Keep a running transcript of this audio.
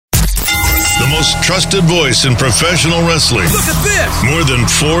most trusted voice in professional wrestling. Look at this! More than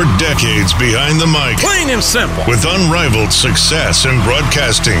 4 decades behind the mic. Plain and simple. With unrivaled success in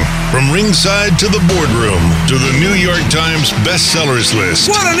broadcasting. From ringside to the boardroom to the New York Times bestsellers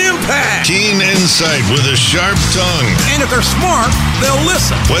list. What an impact! Keen insight with a sharp tongue. And if they're smart, they'll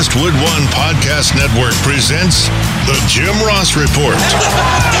listen. Westwood One Podcast Network presents The Jim Ross Report.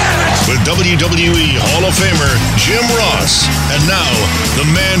 With WWE Hall of Famer Jim Ross. And now, the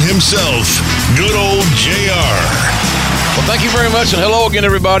man himself, good old JR. Well, thank you very much, and hello again,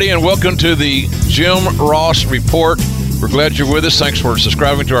 everybody, and welcome to the Jim Ross Report. We're glad you're with us. Thanks for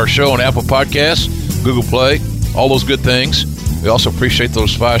subscribing to our show on Apple Podcasts, Google Play, all those good things. We also appreciate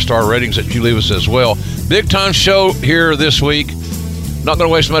those 5-star ratings that you leave us as well. Big time show here this week. Not going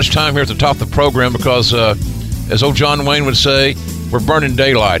to waste much time here at the top of the program because, as old John Wayne would say, we're burning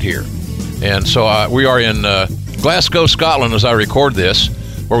daylight here. And so we are in Glasgow, Scotland, as I record this,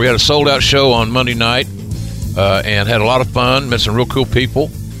 where we had a sold-out show on Monday night and had a lot of fun, met some real cool people,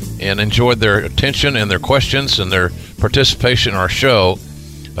 and enjoyed their attention and their questions and their participation in our show.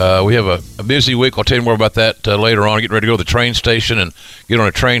 We have a busy week. I'll tell you more about that later on. Getting ready to go to the train station and get on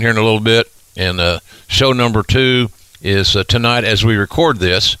a train here in a little bit. And show number 2 is tonight as we record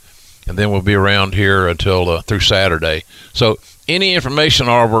this, and then we'll be around here until through Saturday. So any information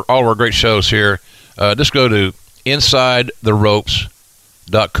on all of our great shows here, just go to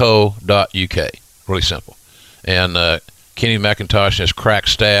insidetheropes.co.uk. Really simple. And Kenny McIntosh and his crack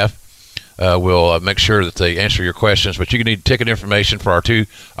staff will make sure that they answer your questions. But you can need ticket information for our 2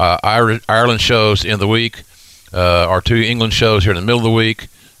 Ireland shows in the week, our 2 England shows here in the middle of the week.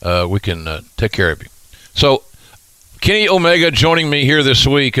 We can take care of you. So Kenny Omega joining me here this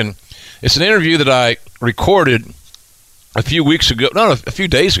week, and it's an interview that I recorded a few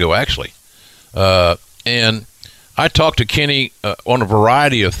days ago, actually. And I talked to Kenny on a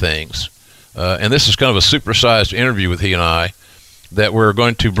variety of things. And this is kind of a supersized interview with he and I that we're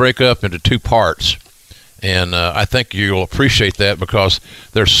going to break up into 2 parts. And I think you'll appreciate that because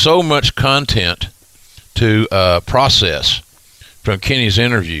there's so much content to process from Kenny's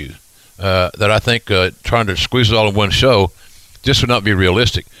interview that I think trying to squeeze it all in one show just would not be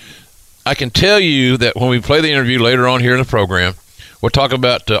realistic. I can tell you that when we play the interview later on here in the program, we'll talk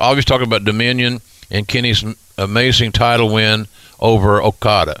about Dominion and Kenny's amazing title win over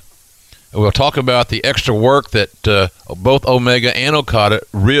Okada. We'll talk about the extra work that both Omega and Okada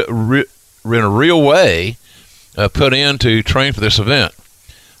in a real way put in to train for this event.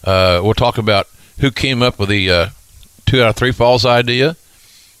 We'll talk about who came up with the 2 out of 3 falls idea.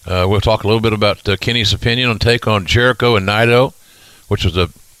 We'll talk a little bit about Kenny's opinion on take on Jericho and Naito, which was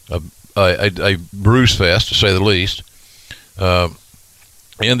a bruise fest, to say the least. And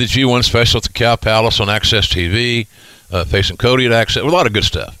the G1 special at the Cow Palace on Access TV, facing Cody at Access, a lot of good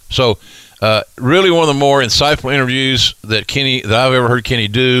stuff. So really one of the more insightful interviews that I've ever heard Kenny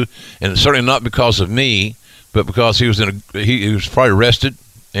do, and certainly not because of me, but because he was he was probably rested,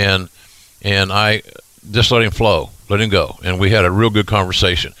 and I just let him flow, let him go, and we had a real good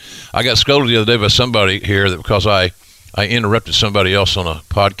conversation. I got scolded the other day by somebody here that because I interrupted somebody else on a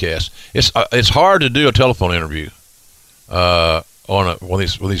podcast. It's hard to do a telephone interview on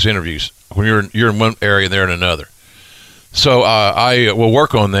these interviews when you're in one area and they're in another. So I will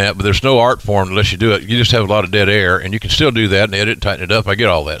work on that, but there's no art form unless you do it. You just have a lot of dead air, and you can still do that and edit and tighten it up. I get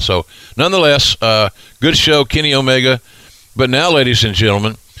all that. So nonetheless, good show, Kenny Omega. But now, ladies and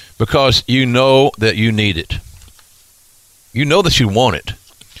gentlemen, because you know that you need it, you know that you want it,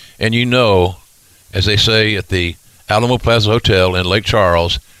 and you know, as they say at the Alamo Plaza Hotel in Lake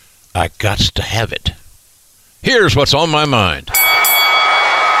Charles, I gots to have it. Here's what's on my mind.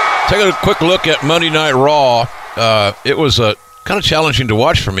 Take a quick look at Monday Night Raw. It was kind of challenging to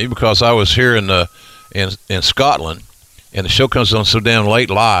watch for me because I was here in Scotland, and the show comes on so damn late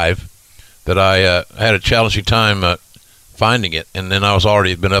live that I had a challenging time finding it, and then I was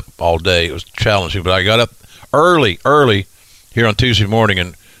already been up all day. It was challenging, but I got up early here on Tuesday morning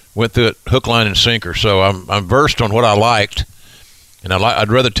and went through it hook, line, and sinker. So I'm versed on what I liked, and I'd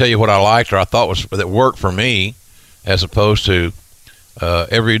rather tell you what I liked or I thought that worked for me, as opposed to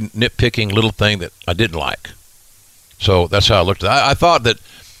every nitpicking little thing that I didn't like. So that's how I looked at it. I thought that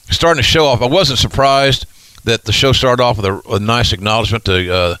starting to show off, I wasn't surprised that the show started off with a nice acknowledgement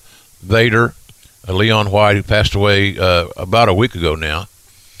to Vader, Leon White, who passed away about a week ago now.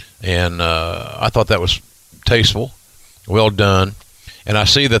 And I thought that was tasteful, well done. And I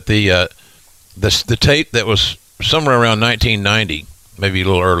see that the tape that was somewhere around 1990, maybe a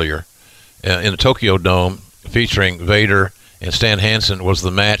little earlier, in the Tokyo Dome, featuring Vader and Stan Hansen, was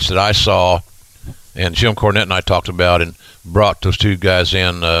the match that I saw and Jim Cornette and I talked about, and brought those two guys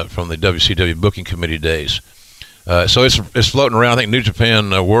in from the WCW booking committee days. So it's floating around. I think New Japan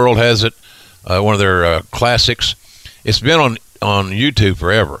World has it, one of their classics. It's been on YouTube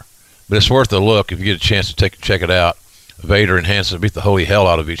forever, but it's worth a look if you get a chance to check it out. Vader and Hansen beat the holy hell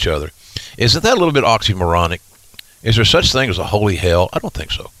out of each other. Isn't that a little bit oxymoronic? Is there such thing as a holy hell? I don't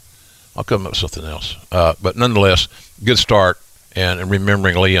think so. I'll come up with something else. But nonetheless, good start, and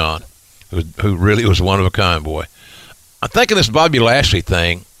remembering Leon, who really was one of a kind, boy. I'm thinking this Bobby Lashley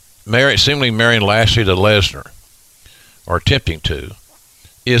thing, seemingly marrying Lashley to Lesnar, or attempting to,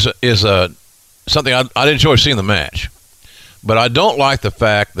 is something I'd enjoy seeing the match. But I don't like the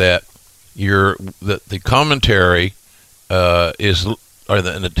fact that the commentary and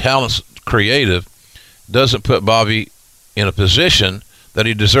the talent's creative doesn't put Bobby in a position that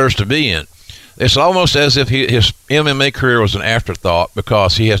he deserves to be in. It's almost as if his MMA career was an afterthought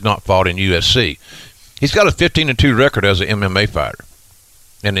because he has not fought in UFC. He's got a 15-2 record as an MMA fighter,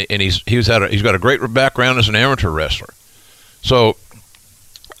 and he's got a great background as an amateur wrestler. So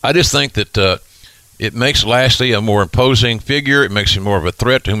I just think that it makes Lashley a more imposing figure. It makes him more of a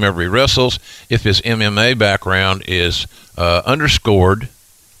threat to whomever he wrestles if his MMA background is underscored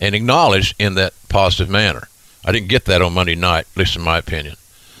and acknowledged in that positive manner. I didn't get that on Monday night, at least in my opinion.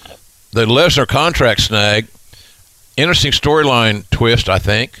 The Lesnar contract snag, interesting storyline twist, I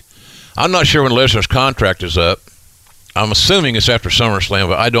think. I'm not sure when Lesnar's contract is up. I'm assuming it's after SummerSlam,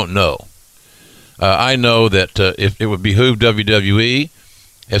 but I don't know. I know that if it would behoove WWE,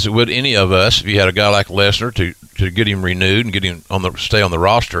 as it would any of us, if you had a guy like Lesnar to get him renewed and get him stay on the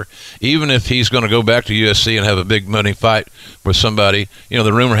roster, even if he's going to go back to UFC and have a big money fight with somebody. You know,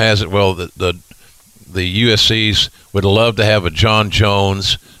 the rumor has it, well, the UFCs would love to have a John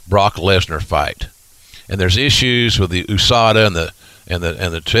Jones Brock Lesnar fight, and there's issues with the USADA and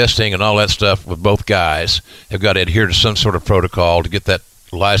the testing and all that stuff with both guys. Have got to adhere to some sort of protocol to get that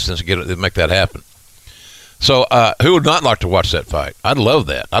license to make that happen. So who would not like to watch that fight? I'd love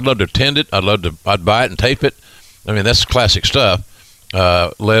that. I'd love to attend it. I'd buy it and tape it. I mean, that's classic stuff.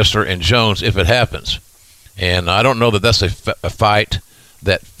 Lesnar and Jones, if it happens. And I don't know that that's a fight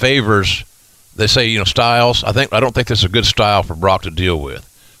that favors, they say, styles. I don't think that's a good style for Brock to deal with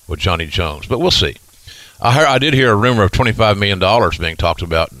Johnny Jones. But we'll see. I did hear a rumor of $25 million being talked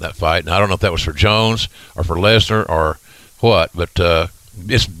about in that fight. And I don't know if that was for Jones or for Lesnar or what, but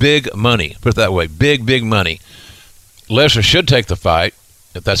it's big money. Put it that way, big money. Lesnar should take the fight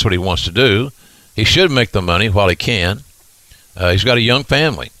if that's what he wants to do. He should make the money while he can. He's got a young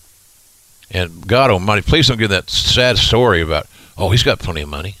family. And God almighty, please don't give that sad story about, he's got plenty of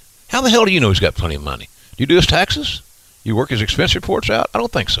money. How the hell do you know he's got plenty of money? Do you do his taxes? You work his expense reports out? I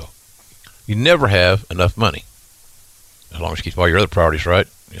don't think so. You never have enough money, as long as you keep all your other priorities right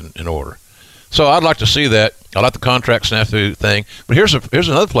in order. So I'd like to see that. I like the contract snafu thing. But here's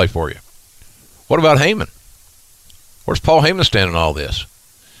another play for you. What about Heyman? Where's Paul Heyman stand in all this?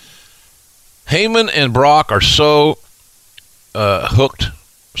 Heyman and Brock are so hooked,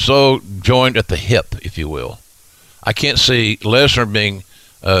 so joined at the hip, if you will. I can't see Lesnar being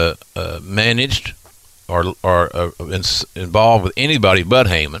managed or involved with anybody but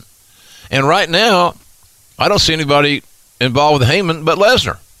Heyman. And right now, I don't see anybody involved with Heyman but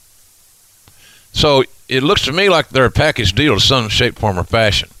Lesnar. So it looks to me like they're a package deal to some shape, form, or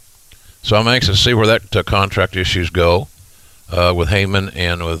fashion. So I'm anxious to see where that contract issues go with Heyman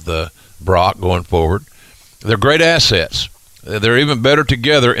and with Brock going forward. They're great assets. They're even better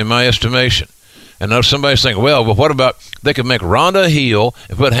together in my estimation. And now somebody's thinking, well, what about they could make Ronda a heel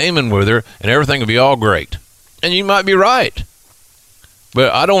and put Heyman with her and everything would be all great. And you might be right.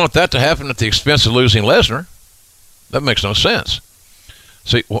 But I don't want that to happen at the expense of losing Lesnar. That makes no sense.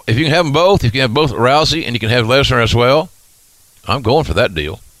 So if you can have them both, if you can have both Rousey and you can have Lesnar as well, I'm going for that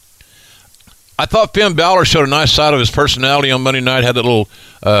deal. I thought Finn Balor showed a nice side of his personality on Monday night, had that little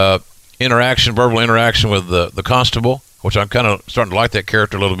verbal interaction with the Constable, which I'm kind of starting to like that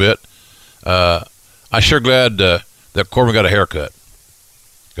character a little bit. I'm sure glad that Corbin got a haircut.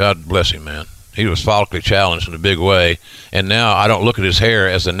 God bless him, man. He was follically challenged in a big way, and now I don't look at his hair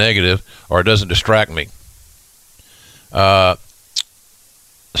as a negative or it doesn't distract me.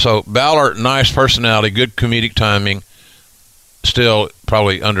 So Balor, nice personality, good comedic timing, still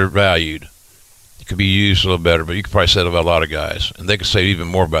probably undervalued. He could be used a little better, but you could probably say that about a lot of guys, and they could say even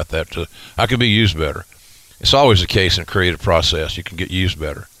more about that too. I could be used better. It's always the case in a creative process. You can get used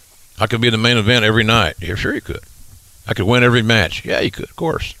better. I could be in the main event every night. Yeah, sure you could. I could win every match. Yeah, you could, of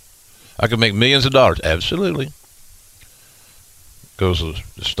course. I could make millions of dollars. Absolutely.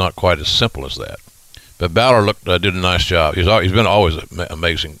 It's not quite as simple as that. But Balor did a nice job. He's been always an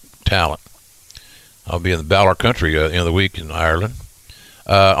amazing talent. I'll be in the Ballard country end of the week in Ireland.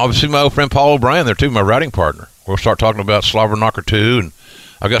 Obviously, my old friend Paul O'Brien there, too, my writing partner. We'll start talking about Slobberknocker 2. And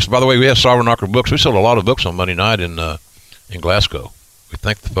I guess, by the way, we have Slobberknocker books. We sold a lot of books on Monday night in Glasgow. We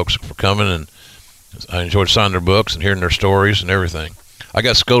thank the folks for coming, and I enjoyed signing their books and hearing their stories and everything. I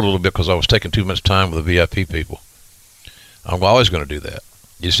got scolded a little bit because I was taking too much time with the VIP people. I'm always going to do that.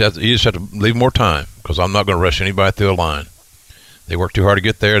 You just have to leave more time, because I'm not going to rush anybody through a line. They worked too hard to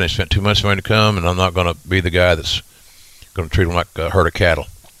get there, and they spent too much money to come, and I'm not going to be the guy that's going to treat them like a herd of cattle.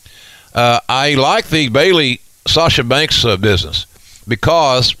 I like the Bayley-Sasha Banks business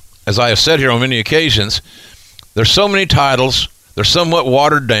because, as I have said here on many occasions, there's so many titles. They're somewhat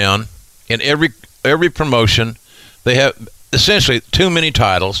watered down. In every promotion, they have essentially too many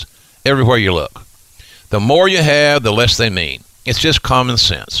titles everywhere you look. The more you have, the less they mean. It's just common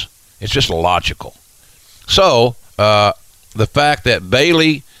sense. It's just logical. So, the fact that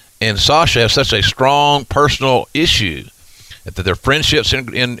Bayley and Sasha have such a strong personal issue, that their friendships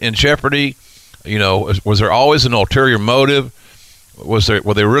in jeopardy, was there always an ulterior motive? Were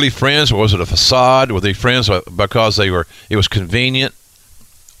they really friends, or was it a facade? Were they friends because it was convenient?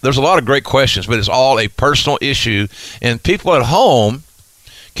 There's a lot of great questions, but it's all a personal issue, and people at home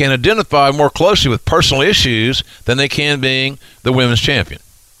can identify more closely with personal issues than they can being the women's champion.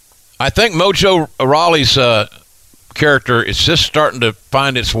 I think Mojo Rawley's character is just starting to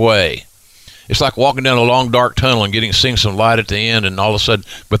find its way. It's like walking down a long, dark tunnel and seeing some light at the end, and all of a sudden,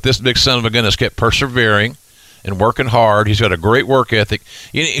 but this big son of a gun has kept persevering and working hard. He's got a great work ethic.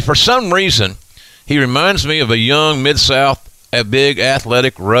 For some reason, he reminds me of a young Mid-South, a big,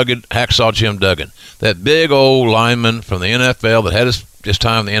 athletic, rugged hacksaw Jim Duggan. That big old lineman from the NFL that had his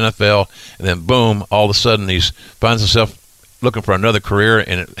time in the NFL, and then boom, all of a sudden he finds himself looking for another career,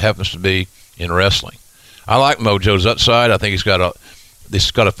 and it happens to be in wrestling. I like Mojo's upside. I think he's got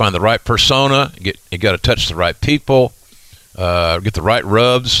to find the right persona. You got to touch the right people, get the right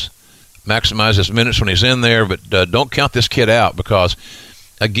rubs, maximize his minutes when he's in there. But don't count this kid out, because,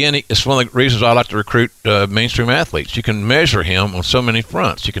 again, it's one of the reasons I like to recruit mainstream athletes. You can measure him on so many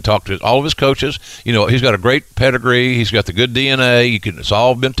fronts. You can talk to all of his coaches. He's got a great pedigree. He's got the good DNA. It's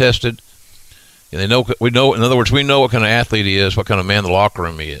all been tested. And we know. In other words, we know what kind of athlete he is, what kind of man in the locker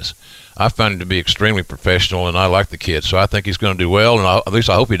room he is. I find him to be extremely professional, and I like the kid. So I think he's going to do well, and at least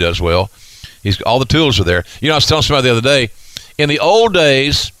I hope he does well. All the tools are there. I was telling somebody the other day, in the old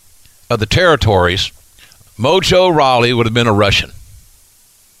days of the territories, Mojo Rawley would have been a Russian,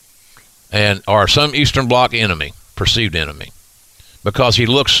 or some Eastern Bloc enemy, perceived enemy, because he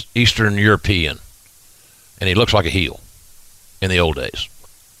looks Eastern European, and he looks like a heel in the old days.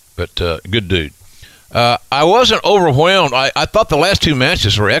 But good dude. I wasn't overwhelmed. I thought the last two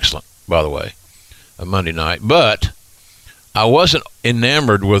matches were excellent, by the way, on Monday night. But I wasn't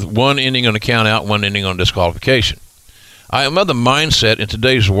enamored with one ending on a count out, one ending on disqualification. I am of the mindset in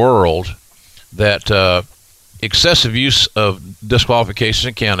today's world that excessive use of disqualifications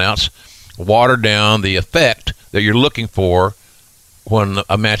and countouts water down the effect that you're looking for when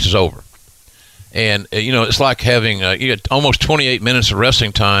a match is over. And, it's like having you get almost 28 minutes of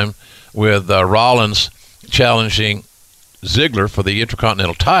wrestling time with Rollins challenging Ziggler for the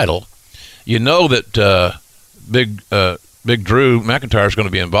Intercontinental title. You know that Big Drew McIntyre is going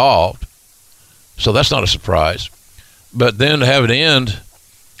to be involved, so that's not a surprise. But then to have it end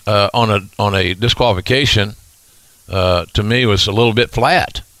on a disqualification, to me, was a little bit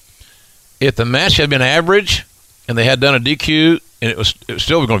flat. If the match had been average and they had done a DQ, and it was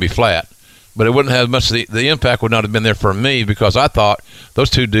still going to be flat, but it wouldn't have much. The impact would not have been there for me, because I thought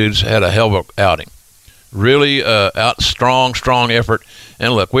those two dudes had a hell of an outing. Really strong effort.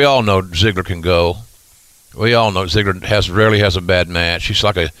 And look, we all know Ziggler can go. We all know Ziggler rarely has a bad match. He's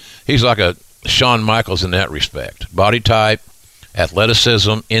like a Shawn Michaels in that respect. Body type,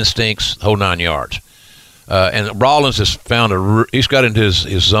 athleticism, instincts, the whole 9 yards. And Rollins has he's got into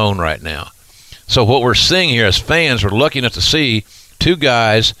his zone right now. So what we're seeing here as fans, we're lucky enough to see two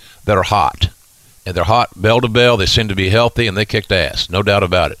guys that are hot. And they're hot bell to bell. They seem to be healthy, and they kicked ass, no doubt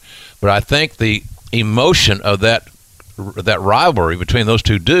about it. But I think the emotion of that rivalry between those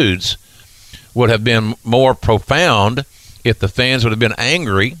two dudes would have been more profound if the fans would have been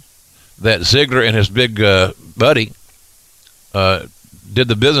angry that Ziggler and his big buddy did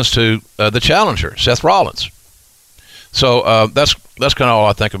the business to the challenger, Seth Rollins. So that's kind of all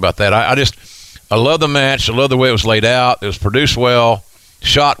I think about that. I love the match. I love the way it was laid out. It was produced well,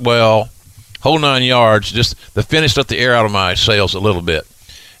 shot well, whole 9 yards. Just the finish took the air out of my sails a little bit.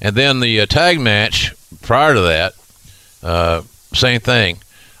 And then the tag match prior to that, same thing.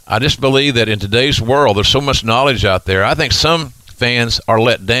 I just believe that in today's world, there's so much knowledge out there. I think some fans are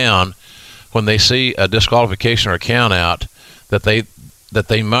let down when they see a disqualification or a count out that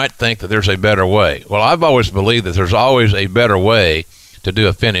they might think that there's a better way. Well, I've always believed that there's always a better way to do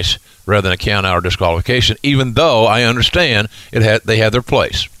a finish rather than a count out or disqualification, even though I understand they had their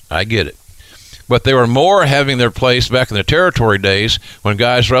place. I get it. But they were more having their place back in the territory days when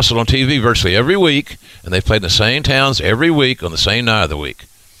guys wrestled on TV virtually every week, and they played in the same towns every week on the same night of the week.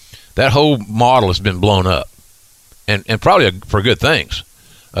 That whole model has been blown up, and probably for good things.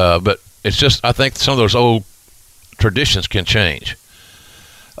 But it's just, I think some of those old traditions can change.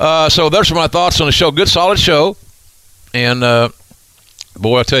 So those are my thoughts on the show. Good, solid show. And,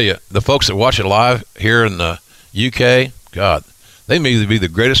 boy, I tell you, the folks that watch it live here in the UK, God, they may be the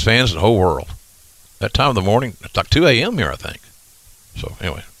greatest fans in the whole world. That time of the morning, it's like 2 a.m. here, I think. So,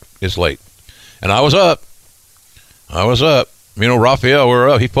 anyway, it's late. And I was up. You know, Raphael, we were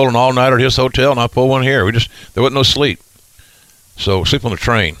up. He pulled an all-nighter at his hotel, and I pulled one here. There wasn't no sleep. So, sleep on the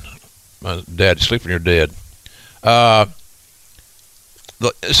train. My dad, sleep when you're dead. It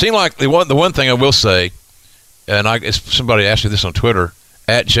seemed like the one thing I will say, and somebody asked me this on Twitter,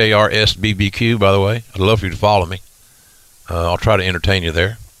 at JRSBBQ, by the way. I'd love for you to follow me. I'll try to entertain you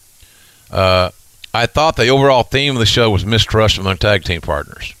there. I thought the overall theme of the show was mistrust among tag team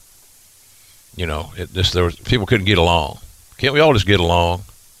partners. You know, people couldn't get along. Can't we all just get along?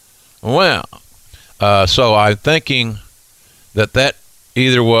 Well, so I'm thinking that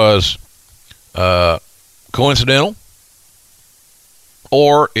either was coincidental,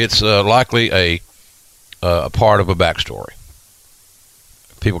 or it's likely a part of a backstory.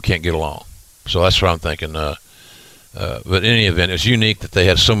 People can't get along. So that's what I'm thinking. But in any event, it's unique that they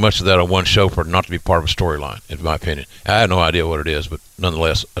had so much of that on one show for it not to be part of a storyline, in my opinion. I have no idea what it is, but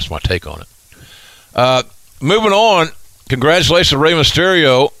nonetheless, that's my take on it. Moving on, congratulations to Rey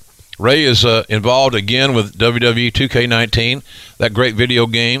Mysterio. Rey is involved again with WWE 2K19, that great video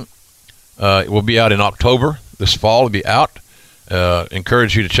game. It will be out in October. This fall, it'll be out.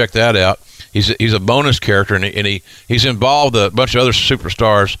 Encourage you to check that out. He's a bonus character, and he's involved with a bunch of other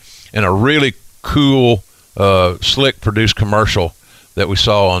superstars in a really cool, slick produced commercial that we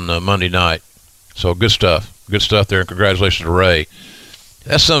saw on Monday night. So good stuff there, and congratulations to Rey.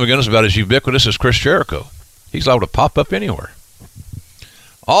 That's something goodness about as ubiquitous as Chris Jericho. He's able to pop up anywhere.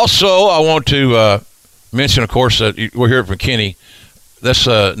 Also, I want to mention, of course, that we're here from Kenny. This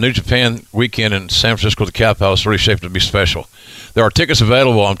New Japan weekend in San Francisco at the Cow Palace is really shaped to be special. There are tickets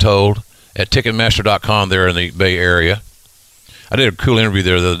available, I'm told, at Ticketmaster.com there in the Bay Area. I did a cool interview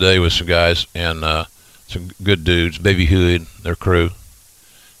there the other day with some guys, and some good dudes, Baby Hood, their crew.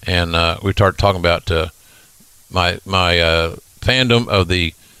 And we started talking about my fandom of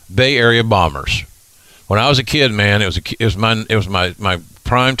the Bay Area Bombers. When I was a kid, man, it was my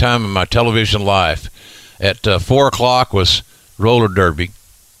prime time in my television life. At 4 o'clock was roller derby,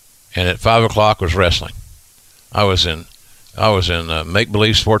 and at 5 o'clock was wrestling. I was in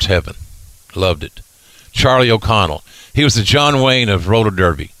make-believe sports heaven. Loved it. Charlie O'Connell. He was the John Wayne of roller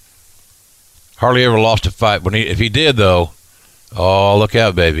derby. Hardly ever lost a fight. If he did, though, oh, look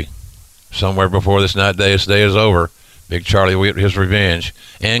out, baby. Somewhere before this day is over, Big Charlie will get his revenge.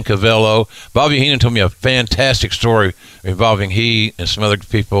 Ann Cavello. Bobby Heenan told me a fantastic story involving he and some other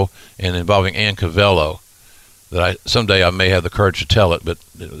people and involving Ann Cavello that someday I may have the courage to tell it, but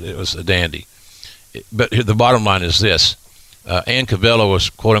it was a dandy. But the bottom line is this. Ann Cavello was,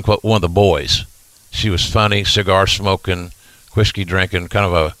 quote-unquote, one of the boys. She was funny, cigar-smoking, whiskey-drinking,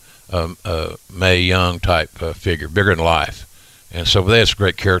 kind of a Mae Young type figure, bigger than life. And so they had some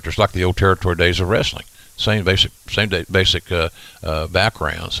great characters, like the old territory days of wrestling. Same basic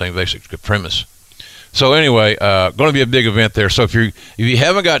background, same basic premise. So anyway, going to be a big event there. So if you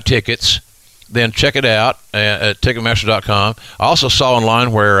haven't got tickets, then check it out at Ticketmaster.com. I also saw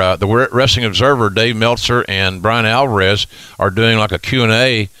online where the Wrestling Observer, Dave Meltzer and Brian Alvarez are doing like a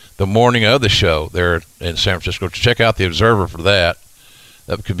Q&A the morning of the show there in San Francisco. Check out the Observer for that.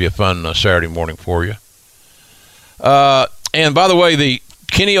 That could be a fun Saturday morning for you. And by the way, the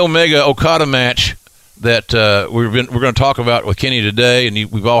Kenny Omega Okada match that we're going to talk about with Kenny today, and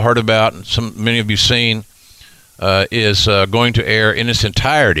we've all heard about, and many of you seen, is going to air in its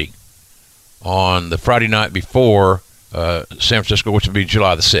entirety on the Friday night before San Francisco, which will be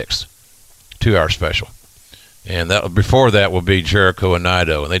July the 6th, 2-hour special. And before that will be Jericho and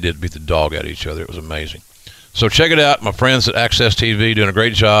Naito, and they did beat the dog out of each other. It was amazing. So check it out. My friends at Access TV doing a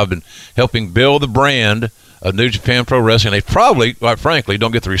great job in helping build the brand of New Japan Pro Wrestling. They probably, quite frankly,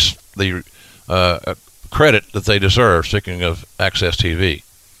 don't get the credit that they deserve, speaking of Access TV.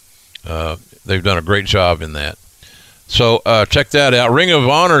 They've done a great job in that. So check that out. Ring of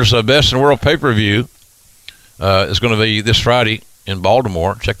Honor's Best in World pay-per-view is going to be this Friday in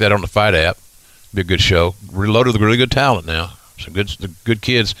Baltimore. Check that on the Fight app. Be a good show. Reloaded with really good talent now. Some good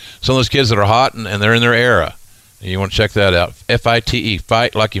kids. Some of those kids that are hot and they're in their era. And you want to check that out. FITE,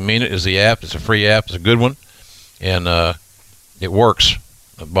 Fight Like You Mean It, is the app. It's a free app. It's a good one. And it works.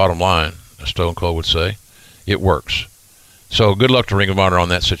 Bottom line, as Stone Cold would say, it works. So good luck to Ring of Honor on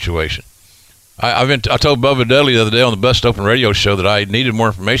that situation. I told Bubba Dudley the other day on the Bust Open radio show that I needed more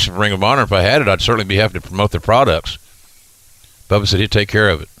information from Ring of Honor. If I had it, I'd certainly be happy to promote their products. Bubba said he'd take care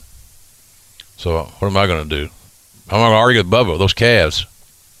of it. So what am I going to do? I'm going to argue with Bubba, those calves.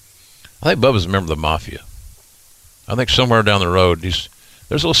 I think Bubba's a member of the Mafia. I think somewhere down the road, there's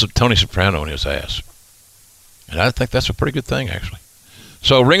a little Tony Soprano in his ass. And I think that's a pretty good thing, actually.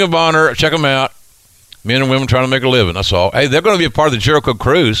 So Ring of Honor, check them out. Men and women trying to make a living, that's all. Hey, they're going to be a part of the Jericho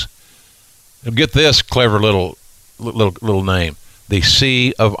Cruise. Get this clever little name. The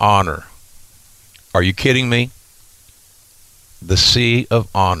Sea of Honor. Are you kidding me? The Sea of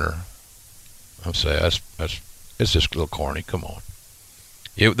Honor. I'm saying, it's just a little corny. Come on.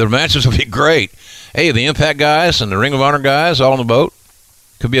 The matches will be great. Hey, the Impact guys and the Ring of Honor guys all on the boat.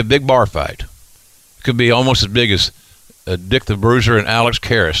 Could be a big bar fight. Could be almost as big as Dick the Bruiser and Alex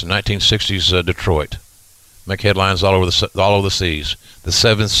Karras in 1960s Detroit. Make headlines all over the seas. The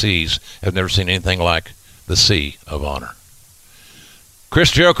 7 seas have never seen anything like the Sea of Honor.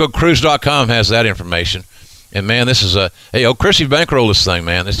 ChrisJerichoCruise.com has that information. And, man, this is Chrissy bankrolled this thing,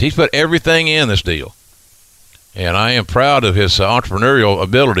 man. He's put everything in this deal. And I am proud of his entrepreneurial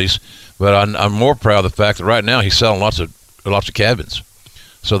abilities, but I'm more proud of the fact that right now he's selling lots of cabins.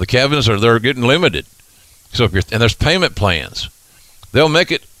 So the cabins they're getting limited. So and there's payment plans. They'll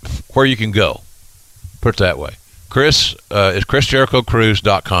make it where you can go. Put it that way. Chris is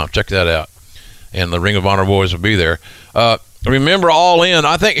ChrisJerichoCruise.com. Check that out. And the Ring of Honor boys will be there. Remember, All In.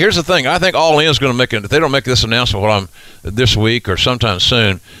 Here's the thing. I think All In is going to make it. If they don't make this announcement this week or sometime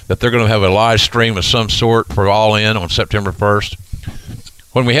soon, that they're going to have a live stream of some sort for All In on September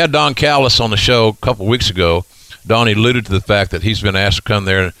 1st. When we had Don Callis on the show a couple weeks ago, Don alluded to the fact that he's been asked to come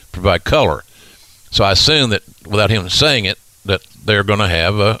there and provide color. So I assume that without him saying it, that they're going to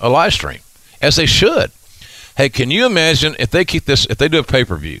have a live stream, as they should. Hey, can you imagine if they keep this? If they do a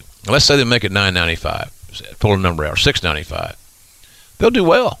pay-per-view, let's say they make it $9.95, pull a number out, $6.95, they'll do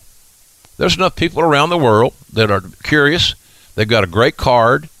well. There's enough people around the world that are curious. They've got a great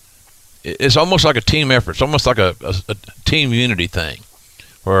card. It's almost like a team effort. It's almost like a team unity thing,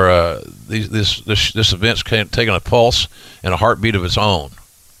 where this event's taking a pulse and a heartbeat of its own,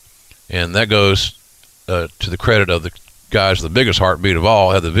 and that goes to the credit of the guys, the biggest heartbeat of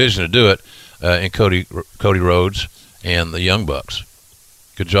all, had the vision to do it, in Cody Rhodes and the Young Bucks.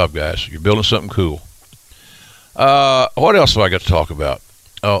 Good job, guys. You're building something cool. What else have I got to talk about?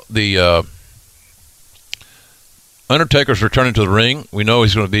 Oh, the Undertaker's returning to the ring. We know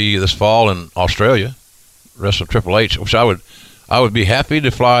he's going to be this fall in Australia, wrestling Triple H, which I would be happy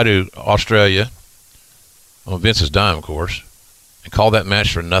to fly to Australia on Vince's dime, of course, and call that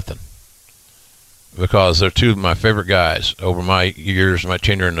match for nothing, because they're two of my favorite guys over my years, my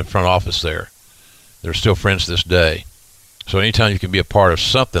tenure in the front office there. They're still friends to this day. So anytime you can be a part of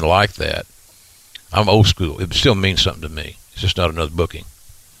something like that, I'm old school. It still means something to me. It's just not another booking.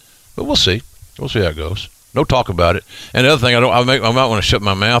 But we'll see. We'll see how it goes. No talk about it. And the other thing, I might want to shut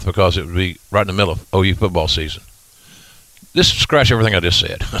my mouth because it would be right in the middle of OU football season. Just scratch everything I just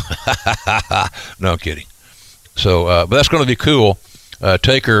said. No, I'm kidding. So, but that's going to be cool.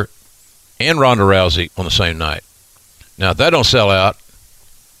 Taker and Ronda Rousey on the same night. Now, if that don't sell out,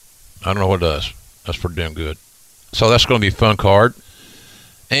 I don't know what does. That's pretty damn good. So that's going to be a fun card.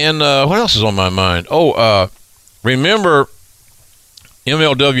 And what else is on my mind? Remember,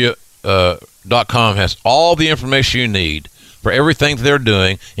 MLW.com has all the information you need for everything they're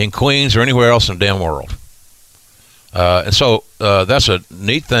doing in Queens or anywhere else in the damn world. And so that's a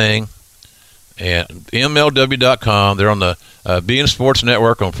neat thing. And MLW.com, they're on the Bein Sports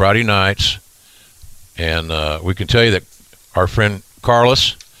Network on Friday nights. And we can tell you that our friend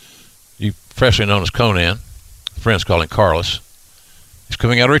Carlos, you freshly known as Conan, friends call him Carlos, he's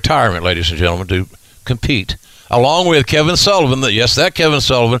coming out of retirement, ladies and gentlemen, to compete, along with Kevin Sullivan. Yes, that Kevin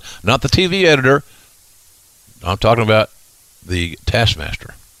Sullivan, not the TV editor. I'm talking about the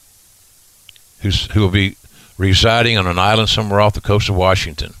Taskmaster, who will be residing on an island somewhere off the coast of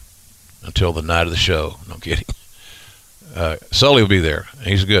Washington until the night of the show. No kidding. Sully will be there.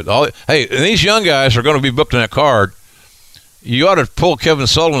 He's good. Hey, and these young guys are going to be booked on that card. You ought to pull Kevin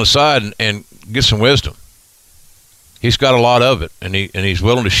Sullivan aside and get some wisdom. He's got a lot of it, and he's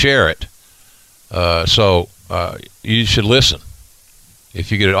willing to share it. So you should listen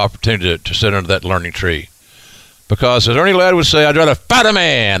if you get an opportunity to sit under that learning tree. Because as Ernie Ladd would say, I'd rather fight a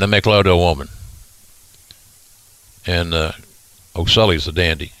man than make love to a woman. And Sully's a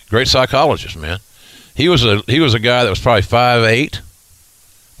dandy. Great psychologist, man. He was a guy that was probably 5'8",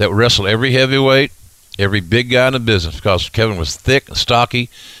 that would wrestle every heavyweight, every big guy in the business, because Kevin was thick and stocky,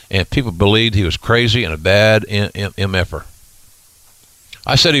 and people believed he was crazy and a bad MFer.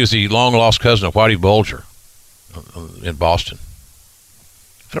 I said he was the long-lost cousin of Whitey Bulger in Boston.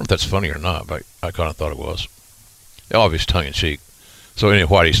 I don't know if that's funny or not, but I kind of thought it was. Obvious tongue-in-cheek. So any of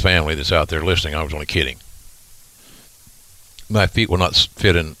Whitey's family that's out there listening, I was only kidding. My feet will not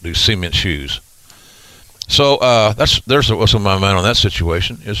fit in these cement shoes. So there's what's on my mind on that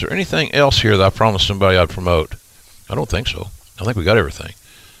situation. Is there anything else here that I promised somebody I'd promote? I don't think so. I think we got everything.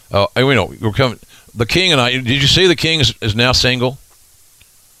 And we know we're coming. The King and I. Did you see the King is now single?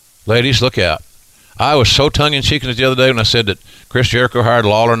 Ladies, look out. I was so tongue-in-cheek the other day when I said that Chris Jericho hired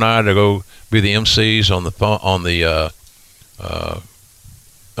Lawler and I to go be the MCs on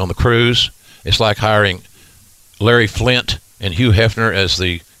the cruise. It's like hiring Larry Flint and Hugh Hefner as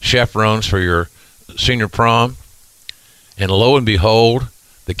the chaperones for your senior prom. And lo and behold,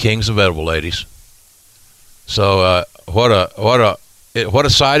 the King's available, ladies. So what a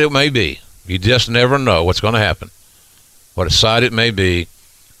sight it may be. You just never know what's going to happen. What a sight it may be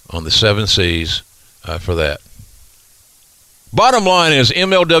on the 7 Seas for that. Bottom line is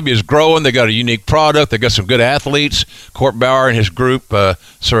MLW is growing. They got a unique product. They got some good athletes. Court Bauer and his group,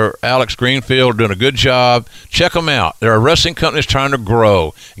 Sir Alex Greenfield, are doing a good job. Check them out. They're a wrestling company that's trying to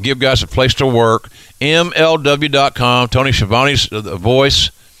grow and give guys a place to work. MLW.com. Tony Schiavone's the voice.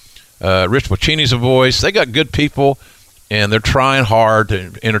 Rich Puccini's a voice. They got good people, and they're trying hard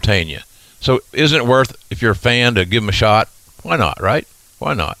to entertain you. So isn't it worth, if you're a fan, to give them a shot? Why not, right?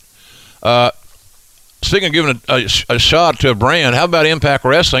 Why not? Speaking of giving a shot to a brand, how about Impact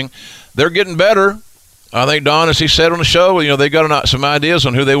Wrestling? They're getting better. I think, Don, as he said on the show, they got some ideas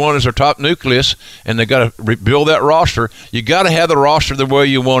on who they want as their top nucleus, and they got to rebuild that roster. You got to have the roster the way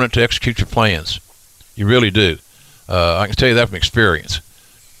you want it to execute your plans. You really do. I can tell you that from experience.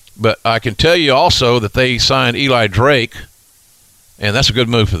 But I can tell you also that they signed Eli Drake, and that's a good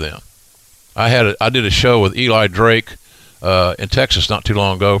move for them. I did a show with Eli Drake in Texas not too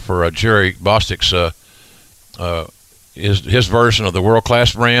long ago for Jerry Bostic's his version of the World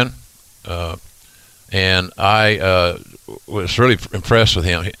Class brand, and I was really impressed with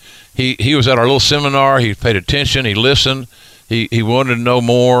him. He was at our little seminar. He paid attention. He listened. He wanted to know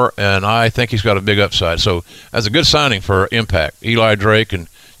more, and I think he's got a big upside. So that's a good signing for Impact. Eli Drake, and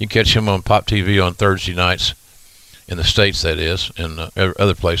you can catch him on Pop TV on Thursday nights in the States, that is, and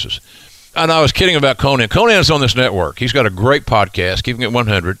other places. And I was kidding about Conan. Conan's on this network. He's got a great podcast, Keeping It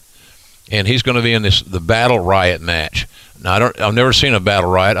 100, and he's going to be in the Battle Riot match. Now, I've never seen a Battle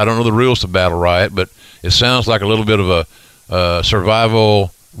Riot. I don't know the rules to Battle Riot, but it sounds like a little bit of a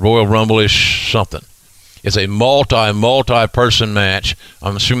survival Royal Rumble-ish something. It's a multi-person match.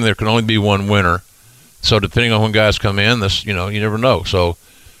 I'm assuming there can only be one winner. So depending on when guys come in, you never know. So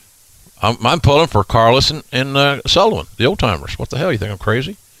I'm pulling for Carlos and Sullivan, the old timers. What the hell? You think I'm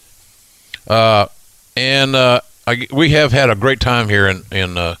crazy? We have had a great time here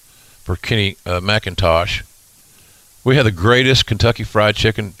for Kenny McIntosh. We had the greatest Kentucky Fried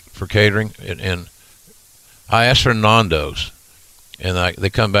Chicken for catering, and I asked for Nando's, and they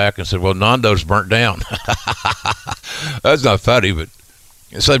come back and said, "Well, Nando's burnt down." That's not funny, but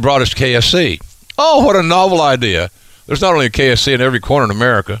so they brought us KFC. Oh, what a novel idea! There's not only a KFC in every corner in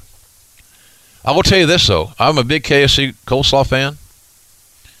America. I will tell you this though: I'm a big KFC coleslaw fan.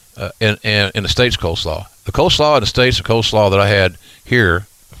 In the States coleslaw. The coleslaw in the States, the coleslaw that I had here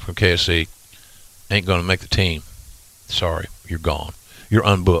from KFC ain't going to make the team. Sorry, you're gone. You're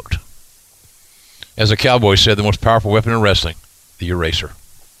unbooked. As a cowboy said, the most powerful weapon in wrestling, the eraser.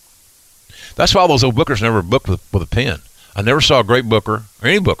 That's why all those old bookers never booked with a pen. I never saw a great booker, or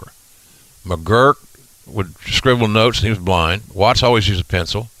any booker. McGurk would scribble notes, and he was blind. Watts always used a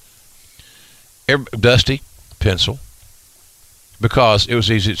pencil. Dusty, pencil. Because it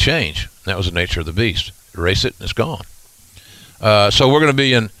was easy to change. That was the nature of the beast. Erase it, and it's gone. So we're going to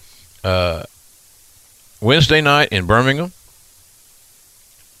be in Wednesday night in Birmingham,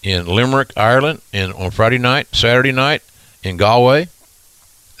 in Limerick, Ireland, and on Friday night, Saturday night in Galway.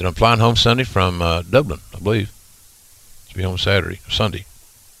 Then I'm flying home Sunday from Dublin, I believe. To be home Sunday.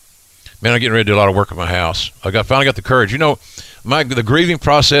 Man, I'm getting ready to do a lot of work at my house. Finally got the courage. The grieving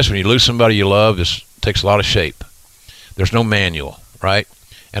process when you lose somebody you love takes a lot of shape. There's no manual, right?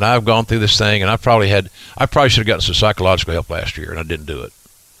 And I've gone through this thing, and I probably should have gotten some psychological help last year, and I didn't do it.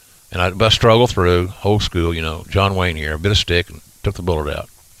 And I struggled through whole school, John Wayne here, a bit of stick, and took the bullet out.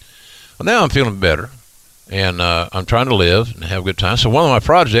 Well, now I'm feeling better, and I'm trying to live and have a good time. So one of my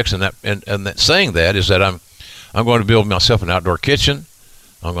projects, and saying that is that I'm going to build myself an outdoor kitchen.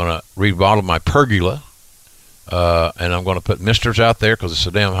 I'm going to remodel my pergola. And I'm going to put misters out there because it's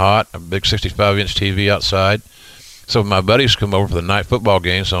so damn hot. A big 65-inch TV outside. So my buddies come over for the night football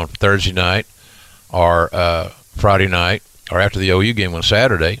games on Thursday night or Friday night or after the OU game on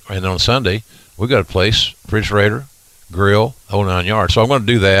Saturday. And then on Sunday, we got a place, refrigerator, grill, whole 9 yards. So I'm going to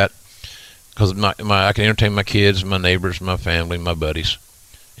do that because I can entertain my kids, my neighbors, my family, my buddies,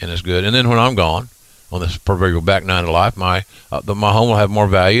 and it's good. And then when I'm gone on this proverbial back nine of life, my home will have more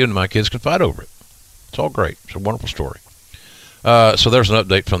value and my kids can fight over it. It's all great. It's a wonderful story. So there's an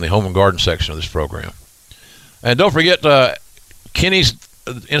update from the home and garden section of this program. And don't forget Kenny's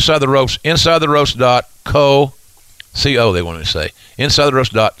Inside the Roast, insidetheroast.co, C-O they wanted to say,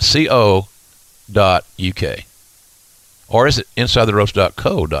 insidetheroast.co.uk. Or is it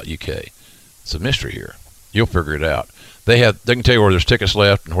insidetheroast.co.uk? It's a mystery here. You'll figure it out. They can tell you where there's tickets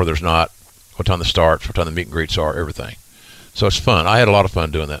left and where there's not, what time the starts, what time the meet and greets are, everything. So it's fun. I had a lot of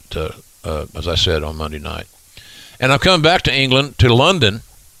fun doing that, as I said, on Monday night. And I'm coming back to England, to London,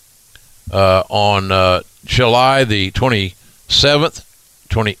 on July the 27th,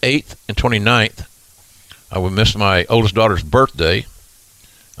 28th, and 29th. I will miss my oldest daughter's birthday,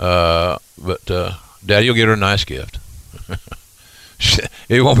 but Daddy will get her a nice gift.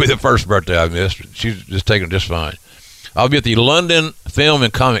 It won't be the first birthday I've missed. She's just taking it just fine. I'll be at the London Film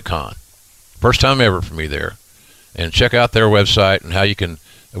and Comic Con. First time ever for me there. And check out their website and how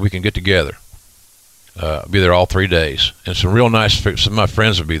we can get together. I'll be there all 3 days. And some real nice, some of my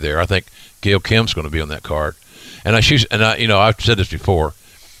friends will be there. I think Gail Kim's going to be on that card. And I've said this before.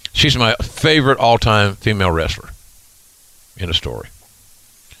 She's my favorite all-time female wrestler in a story.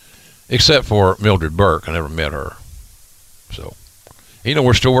 Except for Mildred Burke. I never met her. So,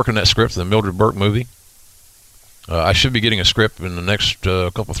 we're still working that script for the Mildred Burke movie. I should be getting a script in the next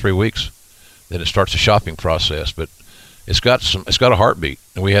couple, 3 weeks. Then it starts the shopping process. But it's got a heartbeat.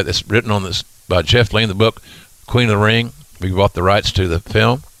 And we had this written on this by Jeff Lane, the book, Queen of the Ring. We bought the rights to the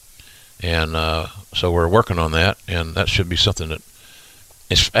film. And so we're working on that. And that should be something that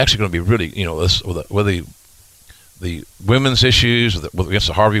it's actually going to be really, with the women's issues, against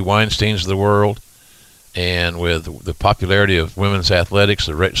the Harvey Weinsteins of the world, and with the popularity of women's athletics,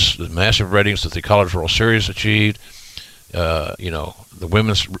 the massive ratings that the College World Series achieved, the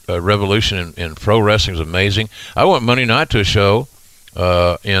women's revolution in pro wrestling is amazing. I went Monday night to a show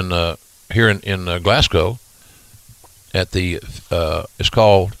here in Glasgow at the it's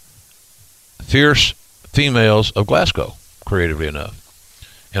called Fierce Females of Glasgow, creatively enough.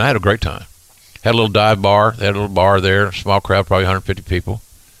 And I had a great time. Had a little dive bar. They had a little bar there, small crowd, probably 150 people.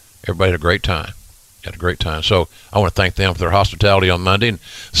 Everybody had a great time. So I want to thank them for their hospitality on Monday. And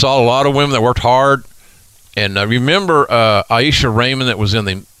saw a lot of women that worked hard. And I remember Aisha Raymond that was in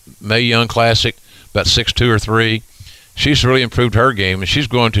the Mae Young Classic, about 6'2" or 3. She's really improved her game, and she's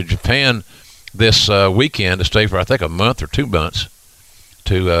going to Japan this weekend to stay for, I think, a month or 2 months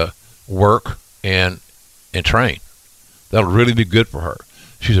to work and train. That'll really be good for her.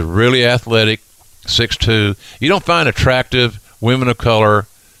 She's a really athletic, 6'2". You don't find attractive women of color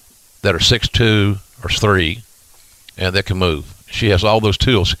that are 6'2" or 3 and that can move. She has all those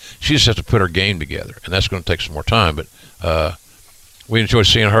tools. She just has to put her game together, and that's going to take some more time. But we enjoyed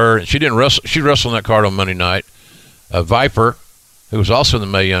seeing her. And she didn't wrestle. She wrestled on that card on Monday night. Viper, who was also in the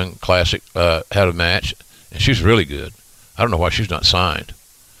Mae Young Classic, had a match, and she's really good. I don't know why she's not signed,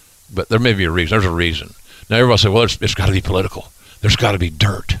 but there may be a reason. There's a reason. Now everybody says, well, it's got to be political. There's got to be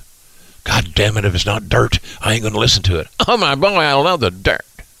dirt. God damn it, if it's not dirt, I ain't going to listen to it. Oh, my boy, I love the dirt.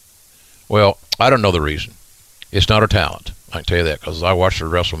 Well, I don't know the reason. It's not her talent. I can tell you that because I watched her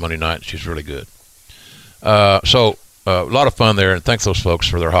wrestle Monday night, and she's really good. So a lot of fun there, and thank those folks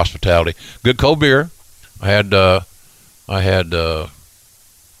for their hospitality. Good cold beer. I had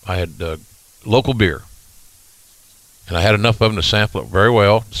local beer, and I had enough of them to sample it very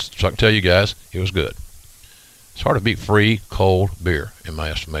well, so I can tell you guys it was good. It's hard to beat free, cold beer, in my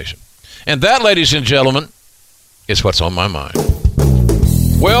estimation. And that, ladies and gentlemen, is what's on my mind.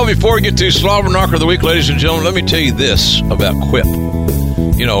 Well, before we get to Slobber Knocker of the Week, ladies and gentlemen, let me tell you this about Quip.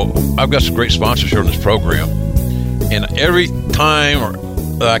 I've got some great sponsors here on this program. And every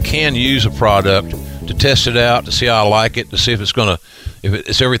time I can use a product to test it out, to see how I like it, to see if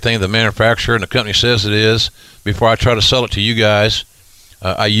it's everything the manufacturer and the company says it is, before I try to sell it to you guys,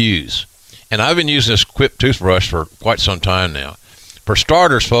 I use. And I've been using this Quip toothbrush for quite some time now. For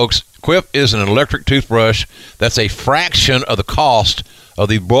starters, folks, Quip is an electric toothbrush that's a fraction of the cost of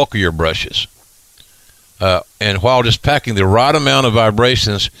the bulkier brushes. And while just packing the right amount of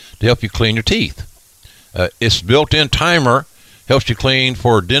vibrations to help you clean your teeth. Its built-in timer helps you clean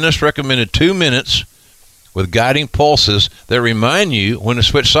for dentist recommended 2 minutes with guiding pulses that remind you when to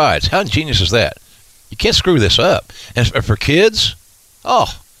switch sides. How ingenious is that? You can't screw this up. And for kids,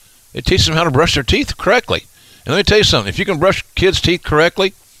 it teaches them how to brush their teeth correctly. And let me tell you something. If you can brush kids' teeth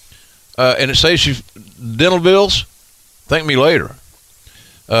correctly and it saves you dental bills, thank me later.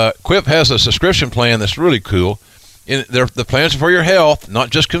 Quip has a subscription plan that's really cool. The plans are for your health, not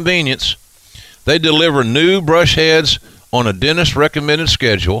just convenience. They deliver new brush heads on a dentist-recommended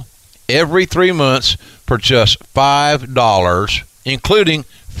schedule every 3 months for just $5, including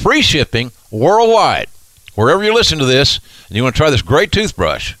free shipping worldwide. Wherever you listen to this and you want to try this great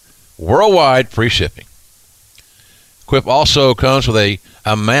toothbrush, worldwide free shipping. Quip also comes with a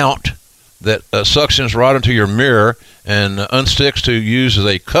mount that suctions right into your mirror and unsticks to use as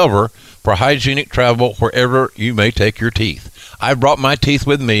a cover for hygienic travel wherever you may take your teeth. I brought my teeth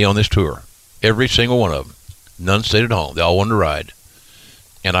with me on this tour, every single one of them. None stayed at home. They all wanted to ride.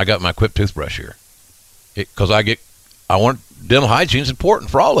 And I got my Quip toothbrush here because I want dental hygiene is important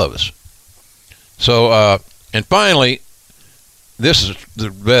for all of us. So, and finally, this is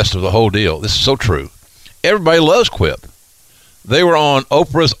the best of the whole deal. This is so true. Everybody loves Quip. They were on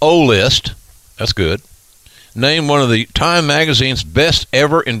Oprah's O List. That's good. Named one of the Time Magazine's best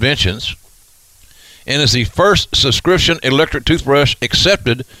ever inventions, and is the first subscription electric toothbrush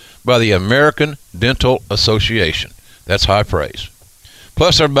accepted by the American Dental Association. That's high praise.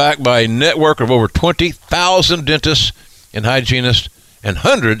 Plus, they're backed by a network of over 20,000 dentists and hygienists, and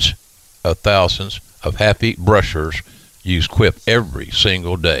hundreds of thousands of happy brushers use Quip every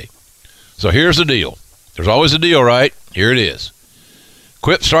single day. So here's the deal. There's always a deal, right? Here it is.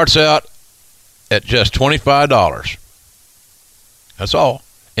 Quip starts out at just $25. That's all.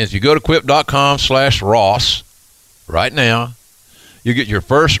 And if you go to quip.com/Ross right now, you get your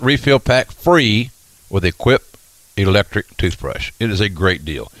first refill pack free with a Quip electric toothbrush. It is a great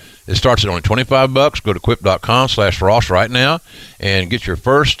deal. It starts at only $25. Go to quip.com/Ross right now and get your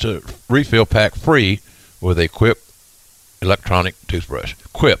first refill pack free with a Quip electronic toothbrush.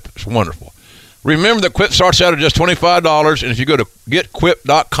 Quip, it's wonderful. Remember that Quip starts out at just $25, and if you go to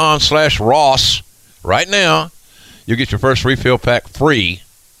getquip.com/Ross right now, you'll get your first refill pack free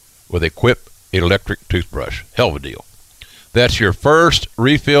with a Quip electric toothbrush. Hell of a deal. That's your first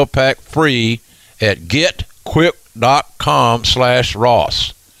refill pack free at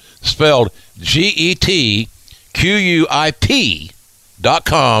getquip.com/Ross. Spelled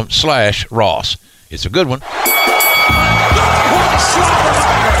GETQUIP.com/Ross. It's a good one.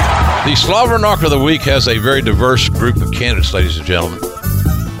 The Slobber Knocker of the Week has a very diverse group of candidates, ladies and gentlemen.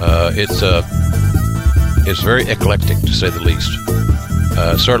 It's very eclectic, to say the least.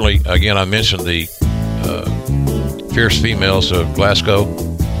 Certainly, again, I mentioned the Fierce Females of Glasgow.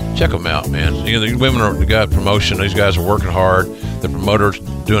 Check them out, man. You know, the women got promotion. These guys are working hard. The promoter's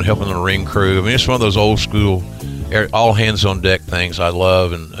helping the ring crew. I mean, it's one of those old school, all hands on deck things. I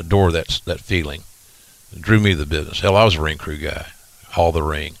love and adore that feeling. It drew me to the business. Hell, I was a ring crew guy. Haul the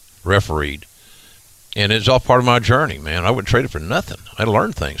ring. Refereed, and it's all part of my journey, man. I wouldn't trade it for nothing. I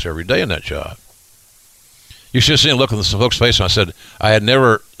learned things every day in that job. You should have seen a look on the folks' face when I said I had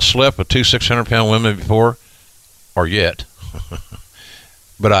never slept with two 600-pound women before, or yet,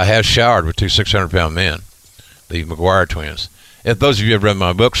 but I have showered with two 600-pound men, the McGuire twins. If those of you have read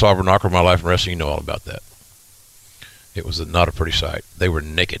my book, Slobber Knocker, My Life in Wrestling, you know all about that. It was not a pretty sight. They were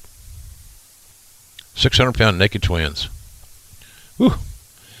naked. 600-pound naked twins. Whew.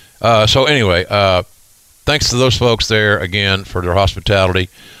 So anyway, thanks to those folks there again for their hospitality.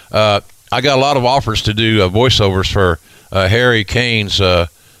 I got a lot of offers to do voiceovers for Harry Kane's.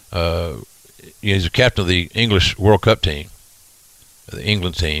 He's the captain of the English World Cup team, the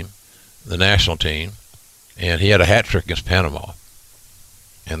England team, the national team, and he had a hat trick against Panama,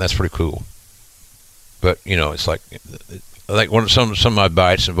 and that's pretty cool. But you know, it's like I think some of my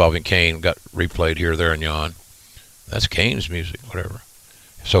bites involving Kane got replayed here, there, and yon. That's Kane's music, whatever.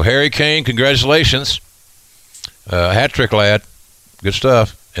 So Harry Kane, congratulations. Hat trick lad. Good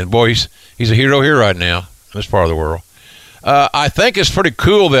stuff. And boy, he's a hero here right now in this part of the world. I think it's pretty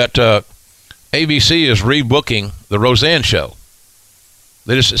cool that ABC is rebooking the Roseanne show.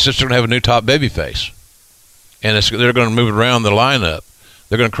 It's just going to have a new top baby face. And they're going to move it around the lineup.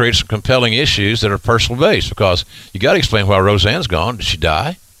 They're going to create some compelling issues that are personal based, because you got to explain why Roseanne's gone. Did she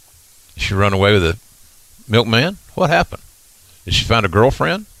die? Did she run away with a milkman? What happened? Did she find a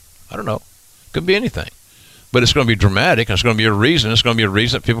girlfriend? I don't know. Could be anything. But it's going to be dramatic, and it's going to be a reason. It's going to be a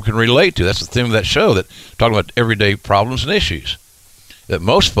reason that people can relate to. That's the theme of that show, that talking about everyday problems and issues that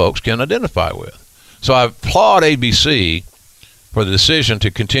most folks can identify with. So I applaud ABC for the decision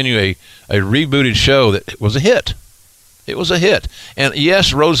to continue a rebooted show that was a hit. It was a hit. And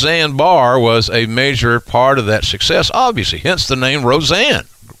yes, Roseanne Barr was a major part of that success, obviously, hence the name Roseanne.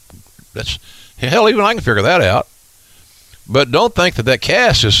 That's, hell, even I can figure that out. But don't think that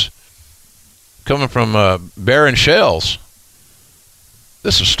cast is coming from barren shells.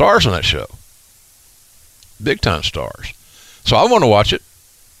 This is stars on that show. Big-time stars. So I want to watch it.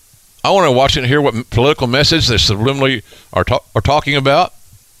 I want to watch it and hear what political message they subliminally are talking about.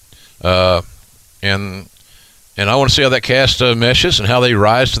 And I want to see how that cast meshes and how they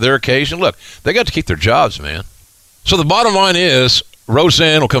rise to their occasion. Look, they got to keep their jobs, man. So the bottom line is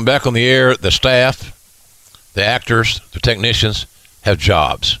Roseanne will come back on the air. The staff, the actors, the technicians have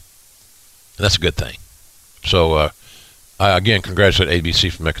jobs. And that's a good thing. So, I again congratulate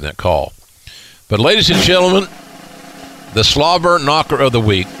ABC for making that call. But ladies and gentlemen, the Slobber Knocker of the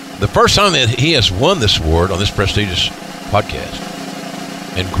Week, the first time that he has won this award on this prestigious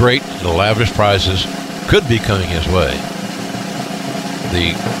podcast, and great and lavish prizes could be coming his way.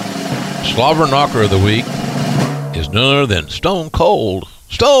 The Slobber Knocker of the Week is none other than Stone Cold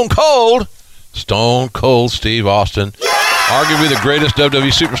Steve Austin, arguably the greatest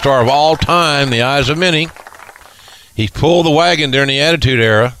WWE superstar of all time in the eyes of many. He pulled the wagon during the Attitude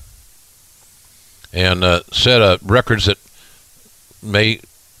Era and set records that may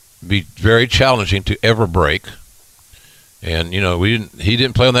be very challenging to ever break. And, you know, he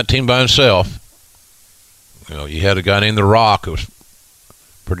didn't play on that team by himself. You know, you had a guy named The Rock who was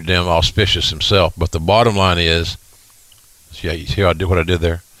pretty damn auspicious himself. But the bottom line is, yeah, you see how I did what I did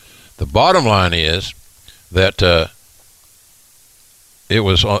there? The bottom line is that it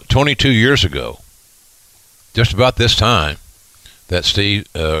was 22 years ago, just about this time, that Steve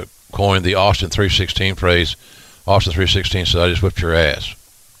coined the Austin 316 phrase. Austin 316 said, "I just whipped your ass."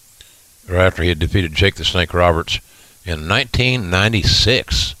 Right after he had defeated Jake the Snake Roberts in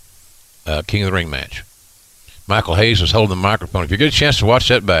 1996 King of the Ring match. Michael Hayes was holding the microphone. If you get a chance to watch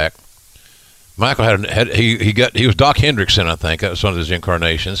that back, Michael he was Doc Hendrickson, I think. That was one of his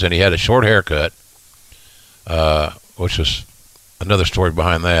incarnations, and he had a short haircut, which was another story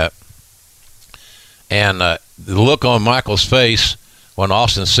behind that. And the look on Michael's face when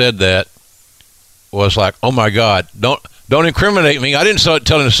Austin said that was like, "Oh my God, don't incriminate me." I didn't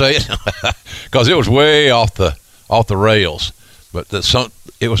tell him to say it because it was way off the rails. But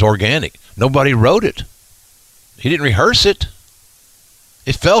it was organic. Nobody wrote it. He didn't rehearse it.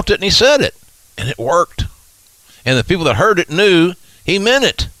 He felt it and he said it, and it worked. And the people that heard it knew he meant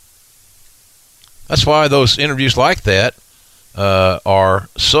it. That's why those interviews like that are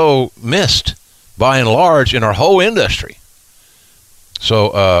so missed by and large in our whole industry.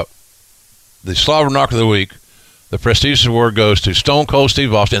 So the Slobber Knocker of the Week, the prestigious award goes to Stone Cold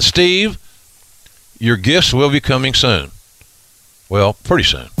Steve Austin. And Steve, your gifts will be coming soon. Well, pretty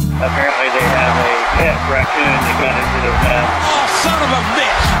soon. Apparently they have a pet raccoon that got into their house. Oh, son of a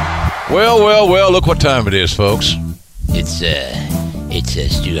bitch! Well, look what time it is, folks. It's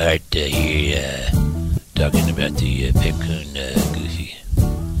Stu Hart here, talking about the Peccoon Goofy.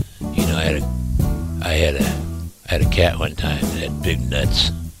 You know, I had a cat one time that had big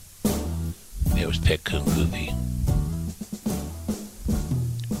nuts. It was Peccoon Goofy.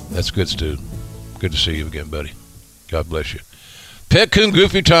 That's good, Stu. Good to see you again, buddy. God bless you. Peccoon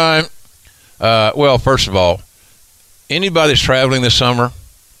Goofy time. Well, first of all, anybody that's traveling this summer,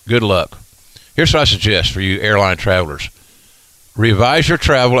 good luck. Here's what I suggest for you airline travelers. Revise your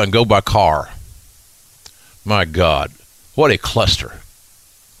travel and go by car. My God, what a cluster.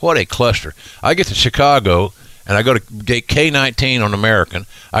 What a cluster. I get to Chicago, and I go to gate K-19 on American.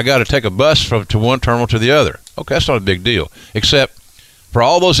 I got to take a bus to one terminal to the other. Okay, that's not a big deal. Except for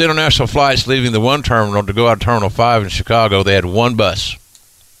all those international flights leaving the one terminal to go out of Terminal 5 in Chicago, they had one bus.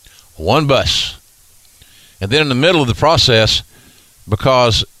 One bus. And then in the middle of the process,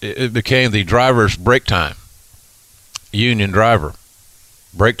 because it became the driver's break time, union driver,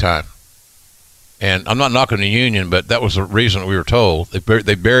 break time. And I'm not knocking the union, but that was the reason we were told.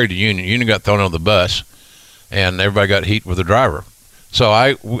 They buried the union. Union got thrown on the bus, and everybody got heat with the driver. So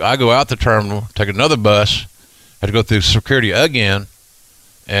I go out the terminal, take another bus, had to go through security again,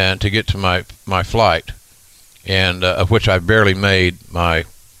 and to get to my flight, and of which I barely made my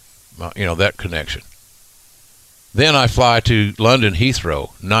that connection. Then I fly to London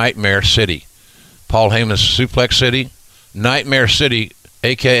Heathrow, Nightmare City. Paul Heyman's Suplex City, Nightmare City,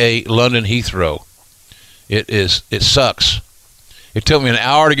 a.k.a. London Heathrow. It sucks. It took me an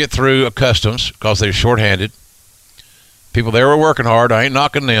hour to get through customs because they were shorthanded. People there were working hard. I ain't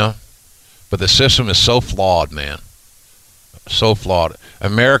knocking them. But the system is so flawed, man. So flawed.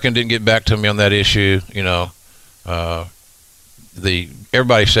 American didn't get back to me on that issue.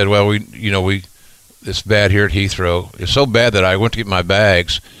 Everybody said, well, it's bad here at Heathrow. It's so bad that I went to get my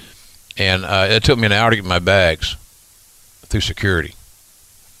bags, and it took me an hour to get my bags through security.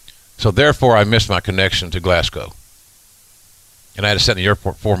 So therefore, I missed my connection to Glasgow. And I had to sit in the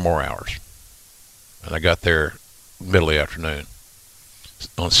airport 4 more hours. And I got there middle of the afternoon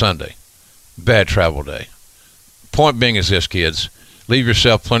on Sunday. Bad travel day. Point being is this, kids. Leave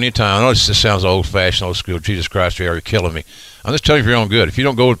yourself plenty of time. I know this sounds old-fashioned, old school. Jesus Christ, you're killing me. I'm just telling you for your own good. If you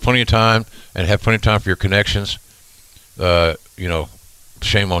don't go with plenty of time and have plenty of time for your connections,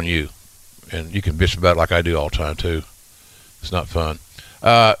 shame on you. And you can bitch about it like I do all the time, too. It's not fun.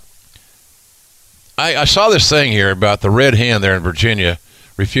 I saw this thing here about the red hen there in Virginia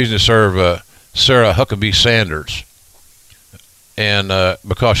refusing to serve Sarah Huckabee Sanders, and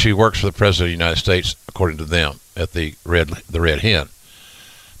because she works for the President of the United States, according to them, at the red hen.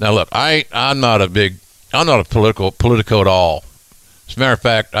 Now, look, I'm not a politico at all. As a matter of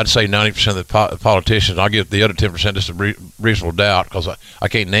fact, I'd say 90% of the politicians, I'll give the other 10% just a reasonable doubt, because I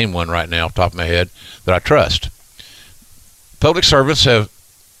can't name one right now off the top of my head that I trust. Public servants have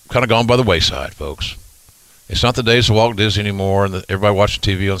kind of gone by the wayside, folks. It's not the days of Walt Disney anymore, and everybody watching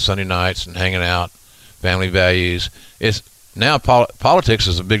TV on Sunday nights and hanging out, family values. It's now politics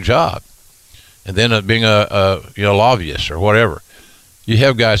is a big job, and then being a lobbyist or whatever. We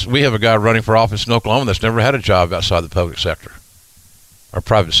have a guy running for office in Oklahoma that's never had a job outside the public sector or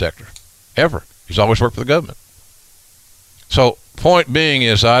private sector ever. He's always worked for the government. So point being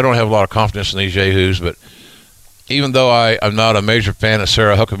is, I don't have a lot of confidence in these yahoos, but even though I'm not a major fan of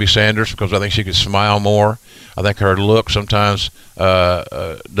Sarah Huckabee Sanders, because I think she could smile more, I think her look sometimes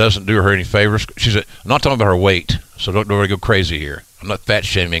doesn't do her any favors. I'm not talking about her weight, so don't really go crazy here. I'm not fat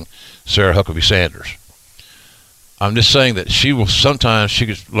shaming Sarah Huckabee Sanders. I'm just saying that she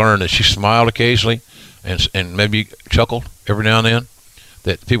could learn that she smiled occasionally and maybe chuckled every now and then,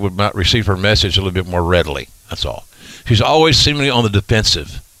 that people might receive her message a little bit more readily. That's all. She's always seemingly on the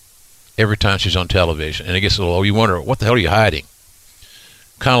defensive every time she's on television, and it gets a little, you wonder, what the hell are you hiding?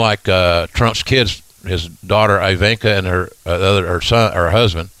 Kind of like Trump's kids, his daughter Ivanka and her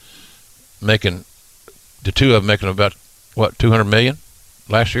husband, the two of them making about, $200 million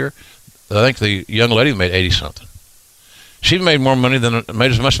last year? I think the young lady made 80 something. She made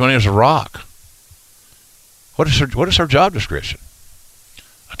as much money as a rock. What is her job description?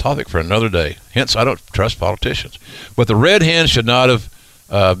 A topic for another day. Hence, I don't trust politicians. But the red hen should not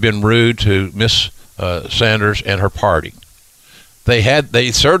have been rude to Miss Sanders and her party.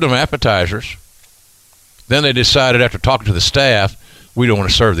 They served them appetizers. Then they decided, after talking to the staff, we don't want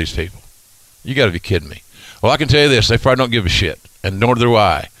to serve these people. You got to be kidding me. Well, I can tell you this: they probably don't give a shit, and nor do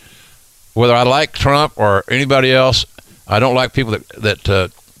I. Whether I like Trump or anybody else, I don't like people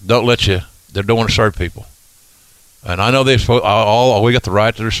that don't let you, that don't want to serve people. And I know we got the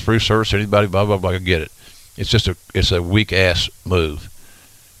right to this free service. Anybody, blah blah blah. I get it. It's a weak ass move.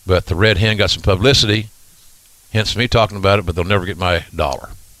 But the red hen got some publicity, hence me talking about it. But they'll never get my dollar.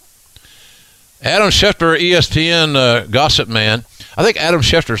 Adam Schefter, ESPN gossip man. I think Adam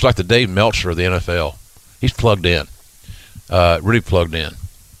Schefter is like the Dave Meltzer of the NFL. He's plugged in, really plugged in.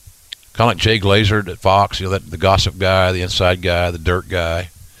 Kind of like Jay Glazer at Fox, the gossip guy, the inside guy, the dirt guy.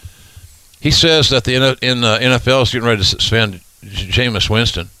 He says that the NFL is getting ready to suspend Jameis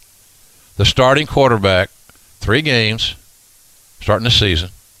Winston, the starting quarterback, 3 games, starting the season,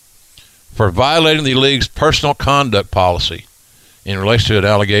 for violating the league's personal conduct policy in relation to an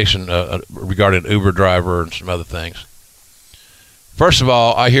allegation regarding an Uber driver and some other things. First of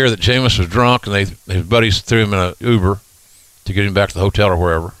all, I hear that Jameis was drunk and his buddies threw him in an Uber to get him back to the hotel or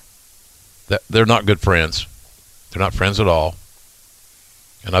wherever. They're not good friends. They're not friends at all.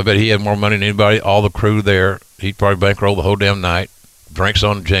 And I bet he had more money than anybody, all the crew there. He probably bankrolled the whole damn night. Drinks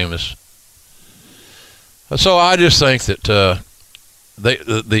on Jameis. So I just think that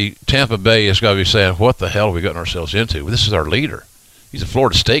the Tampa Bay has got to be saying, what the hell have we gotten ourselves into? This is our leader. He's a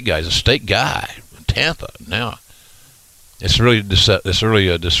Florida State guy. He's a state guy in Tampa. Now, it's really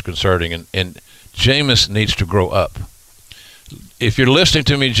disconcerting. And Jameis needs to grow up. If you're listening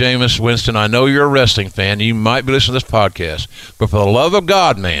to me, Jameis Winston, I know you're a wrestling fan. You might be listening to this podcast. But for the love of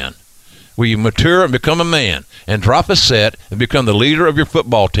God, man, will you mature and become a man and drop a set and become the leader of your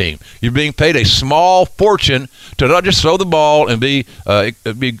football team? You're being paid a small fortune to not just throw the ball and be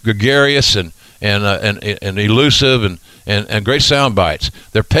gregarious and elusive and great sound bites.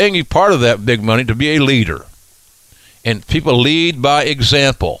 They're paying you part of that big money to be a leader. And people lead by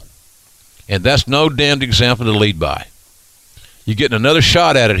example. And that's no damned example to lead by. You're getting another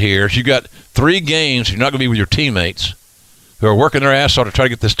shot at it here. You got 3 games. You're not going to be with your teammates who are working their ass off to try to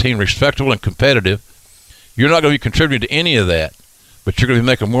get this team respectable and competitive. You're not going to be contributing to any of that. but you're going to be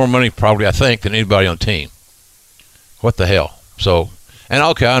making more money probably, I think, than anybody on the team. What the hell? So, and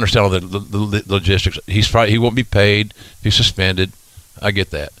okay, I understand all the logistics. He won't be paid if he's suspended. I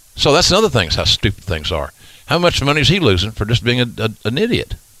get that. So that's another thing, is how stupid things are. How much money is he losing for just being an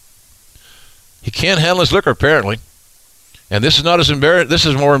idiot? He can't handle his liquor, apparently. And this is not as embarrassing. This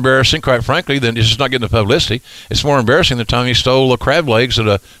is more embarrassing, quite frankly, than it's just not getting the publicity. It's more embarrassing the time he stole crab legs at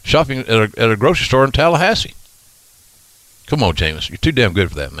a grocery store in Tallahassee. Come on, Jameis. You're too damn good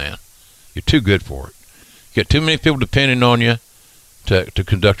for that, man. You're too good for it. You got too many people depending on you to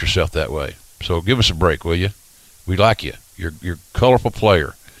conduct yourself that way. So give us a break, will you? We like you. You're a colorful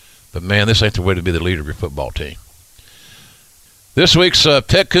player. But, man, this ain't the way to be the leader of your football team. This week's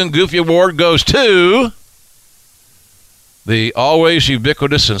Pet Coon Goofy Award goes to the always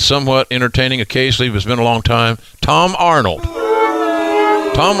ubiquitous and somewhat entertaining, occasionally, but it's been a long time, Tom Arnold.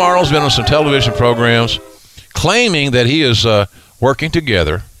 Tom Arnold's been on some television programs claiming that he is working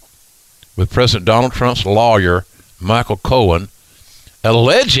together with President Donald Trump's lawyer, Michael Cohen,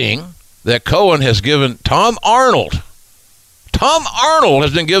 alleging that Cohen has given Tom Arnold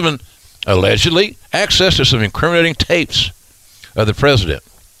has been given, allegedly, access to some incriminating tapes of the president.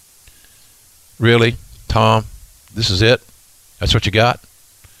 Really, Tom? This is it? That's what you got?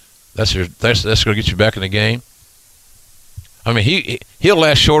 That's going to get you back in the game? I mean, he'll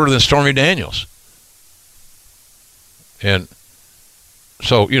last shorter than Stormy Daniels. And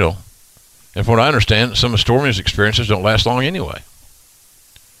so, and from what I understand, some of Stormy's experiences don't last long anyway.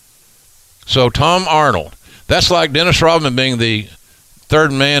 So Tom Arnold, that's like Dennis Rodman being the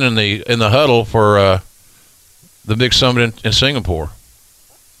third man in the huddle for the big summit in Singapore.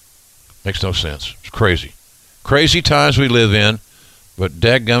 Makes no sense. It's crazy. Crazy times we live in, but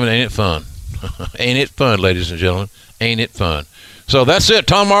dadgummit, ain't it fun? Ain't it fun, ladies and gentlemen? Ain't it fun? So that's it,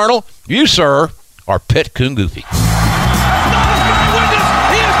 Tom Arnold. You, sir, are Pet Coon Goofy.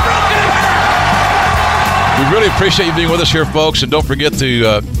 We really appreciate you being with us here, folks. And don't forget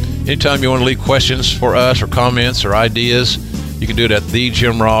to, anytime you want to leave questions for us or comments or ideas, you can do it at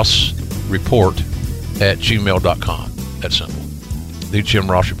thejimrossreport@gmail.com. That's simple.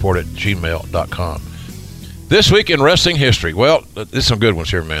 thejimrossreport@gmail.com. This week in wrestling history. Well, there's some good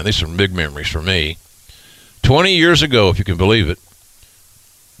ones here, man. These are some big memories for me. 20 years ago, if you can believe it,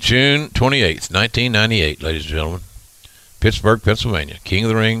 June 28th, 1998, ladies and gentlemen, Pittsburgh, Pennsylvania, King of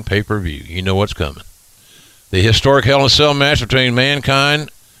the Ring pay-per-view. You know what's coming. The historic Hell in a Cell match between Mankind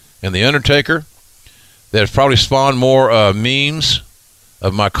and The Undertaker that has probably spawned more memes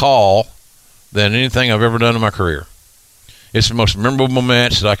of my call than anything I've ever done in my career. It's the most memorable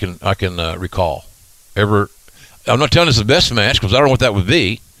match that I can recall ever. I'm not telling you it's the best match because I don't know what that would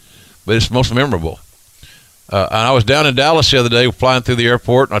be, but it's most memorable. And I was down in Dallas the other day flying through the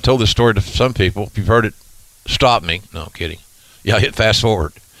airport, and I told this story to some people. If you've heard it, stop me. No, I'm kidding. Yeah, hit fast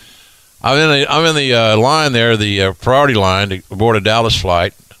forward. I'm in the line there, the priority line to board a Dallas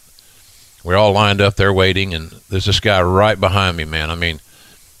flight. We're all lined up there waiting, and there's this guy right behind me, man. I mean,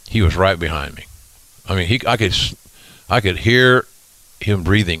 he was right behind me. I mean, I could hear him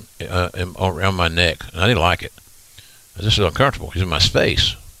breathing around my neck, and I didn't like it. I just was uncomfortable. He's in my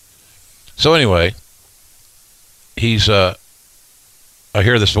space. So anyway, I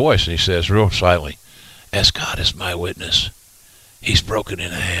hear this voice, and he says real silently, "As God is my witness, he's broken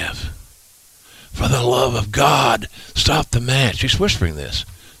in half. For the love of God, stop the match." He's whispering this.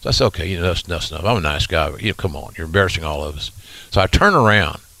 So I said, okay, that's enough. I'm a nice guy, but come on, you're embarrassing all of us. So I turn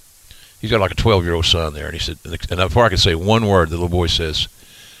around. He's got like a 12-year-old son there, and he said, and before I could say one word, the little boy says,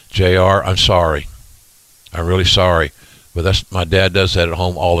 "JR, I'm sorry. I'm really sorry, but my dad does that at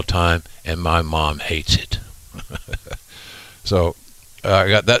home all the time, and my mom hates it." So I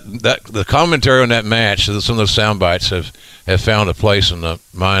got that the commentary on that match. Some of those sound bites have found a place in the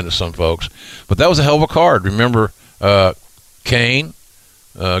mind of some folks. But that was a hell of a card. Remember Kane,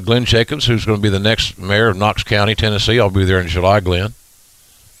 Glenn Jacobs, who's going to be the next mayor of Knox County, Tennessee. I'll be there in July, Glenn.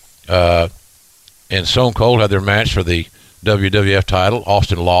 And Stone Cold had their match for the WWF title.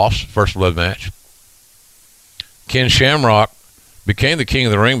 Austin lost, first blood match. Ken Shamrock became the King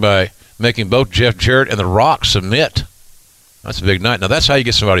of the Ring by making both Jeff Jarrett and The Rock submit. That's a big night. Now, that's how you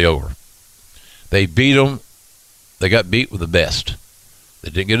get somebody over. They beat them. They got beat with the best. They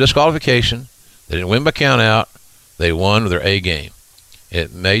didn't get a disqualification. They didn't win by count out. They won with their A game.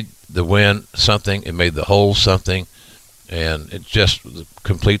 It made the win something. It made the whole something. And it just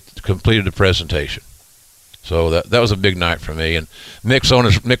completed the presentation. So that was a big night for me. And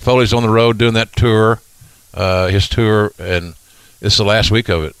Mick Foley's on the road doing that tour, his tour, and it's the last week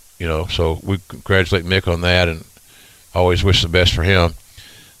of it, So we congratulate Mick on that and always wish the best for him.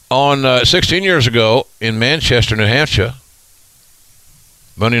 On 16 years ago in Manchester, New Hampshire,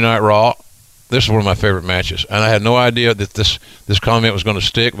 Monday Night Raw. This is one of my favorite matches, and I had no idea that this comment was going to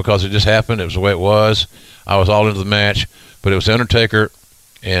stick because it just happened. It was the way it was. I was all into the match, but it was Undertaker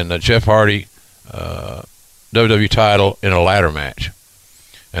and Jeff Hardy, WWE title in a ladder match.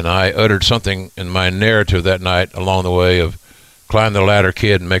 And I uttered something in my narrative that night along the way of climb the ladder,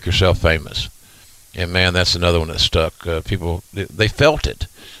 kid, and make yourself famous. And, man, that's another one that stuck. People, they felt it.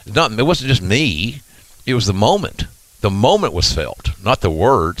 It wasn't just me. It was the moment. The moment was felt, not the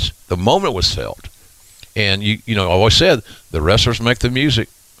words. The moment was felt. And, you know, I always said the wrestlers make the music,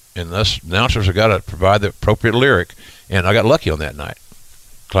 and us announcers have got to provide the appropriate lyric. And I got lucky on that night.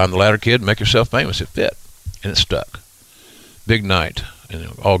 Climb the ladder, kid, make yourself famous. It fit, and it stuck. Big night,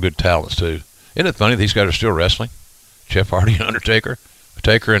 and all good talents, too. Isn't it funny these guys are still wrestling? Jeff Hardy and Undertaker.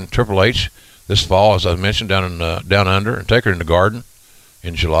 Taker and Triple H this fall, as I mentioned, down under, and Taker in the Garden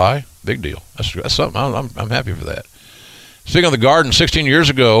in July. Big deal. That's something. I'm happy for that. Speaking of the Garden, 16 years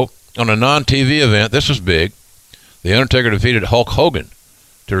ago, on a non-TV event, this was big. The Undertaker defeated Hulk Hogan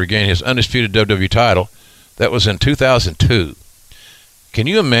to regain his undisputed WWE title. That was in 2002. Can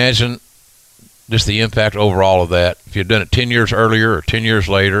you imagine just the impact overall of that? If you'd done it 10 years earlier or 10 years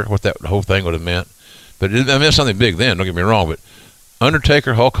later, what that whole thing would have meant. But it meant something big then, don't get me wrong, but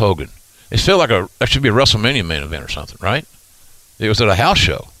Undertaker, Hulk Hogan. It felt like that should be a WrestleMania main event or something, right? It was at a house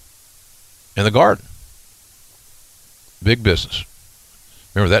show in the Garden. Big business.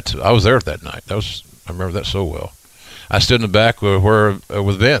 Remember that too. I was there that night. I remember that so well. I stood in the back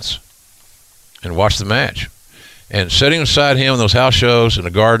with Vince and watched the match. And sitting beside him in those house shows in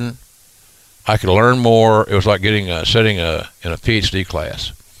the Garden, I could learn more. It was like sitting in a PhD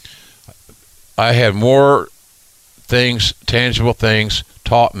class. I had more things, tangible things,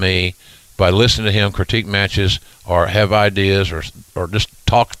 taught me by listening to him critique matches or have ideas or just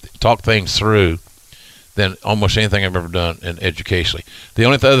talk things through than almost anything I've ever done educationally. The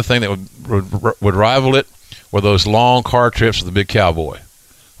only other thing that would rival it were those long car trips with the Big Cowboy,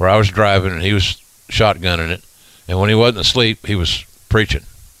 where I was driving and he was shotgunning it, and when he wasn't asleep, he was preaching,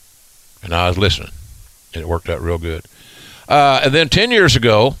 and I was listening, and it worked out real good. And then 10 years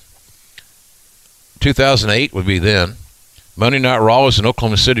ago, 2008 would be then, Monday Night Raw was in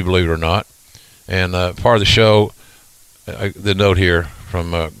Oklahoma City, believe it or not, and part of the show, the note here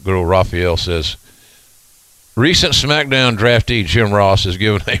from good old Raphael says, recent SmackDown draftee Jim Ross is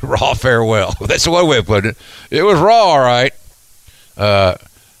giving a Raw farewell. That's the one way of putting it. It was Raw, all right.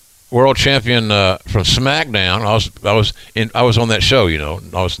 World champion from SmackDown. I was on that show, you know.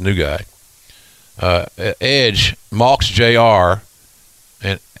 I was the new guy. Edge mocks JR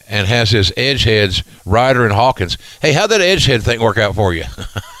and has his edge heads, Ryder and Hawkins. Hey, how'd that edge head thing work out for you?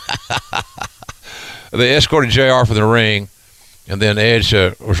 They escorted JR from the ring, and then Edge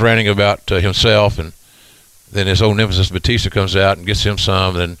was ranting about himself, and then his old nemesis Batista comes out and gets him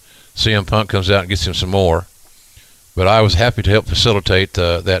some, and then CM Punk comes out and gets him some more. But I was happy to help facilitate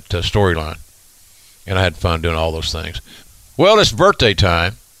that storyline, and I had fun doing all those things. Well, it's birthday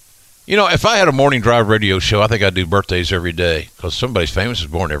time. You know, if I had a morning drive radio show, I think I'd do birthdays every day because somebody's famous is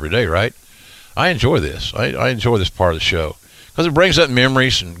born every day, right? I enjoy this. I enjoy this part of the show because it brings up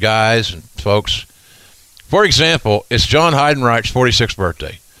memories and guys and folks. For example, it's John Heidenreich's 46th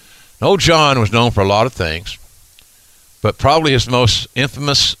birthday. Now, old John was known for a lot of things, but probably his most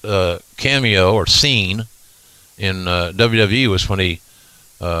infamous cameo or scene in WWE was when he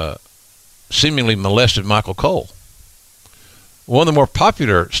seemingly molested Michael Cole. One of the more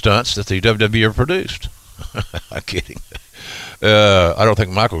popular stunts that the WWE ever produced. I'm kidding. I don't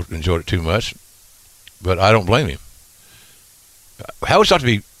think Michael enjoyed it too much, but I don't blame him. How would it like to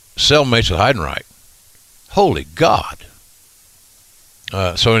be cellmates with Heidenreich? Holy God.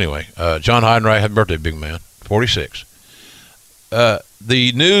 So anyway, John Heidenreich, happy birthday, big man, 46.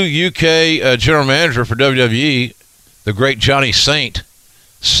 The new UK general manager for WWE, the great Johnny Saint,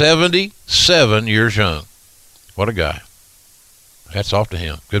 77 years young. What a guy. Hats off to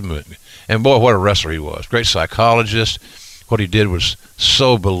him. Good movie. And boy, what a wrestler he was. Great psychologist. What he did was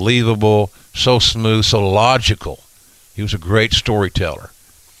so believable, so smooth, so logical. He was a great storyteller.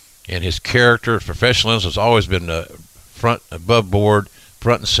 And his character, his professionalism has always been above board,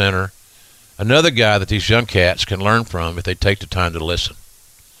 front and center. Another guy that these young cats can learn from if they take the time to listen.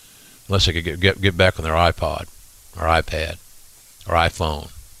 Unless they could get back on their iPod or iPad or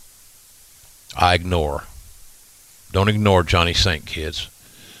iPhone. I ignore. Don't ignore Johnny Saint, kids.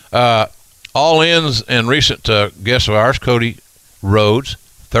 All ins and recent guest of ours, Cody Rhodes,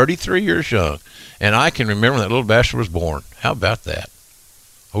 33 years young. And I can remember when that little bastard was born. How about that?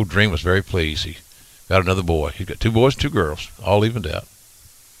 Old Dream was very pleased. He got another boy. He's got 2 boys and 2 girls, all evened out.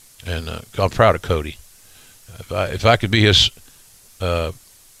 And I'm proud of Cody. If I could be his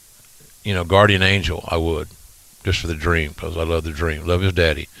guardian angel, I would, just for the dream, because I love the dream. Love his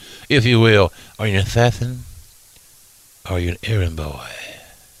daddy. If you will, are you an assassin? Or are you an errand boy?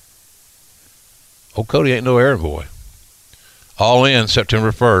 Old Cody ain't no errand boy. All In,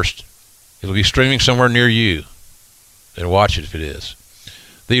 September 1st. It'll be streaming somewhere near you. And watch it if it is.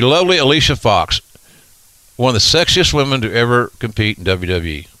 The lovely Alicia Fox, one of the sexiest women to ever compete in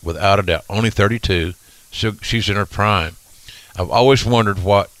WWE, without a doubt. Only 32. She's in her prime. I've always wondered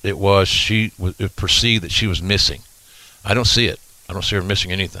what it was she perceived that she was missing. I don't see it. I don't see her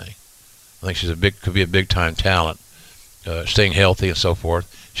missing anything. I think she's could be a big-time talent, staying healthy and so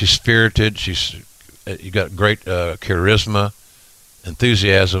forth. She's spirited. You got great charisma,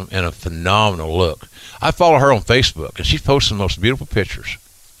 enthusiasm, and a phenomenal look. I follow her on Facebook, and she posts the most beautiful pictures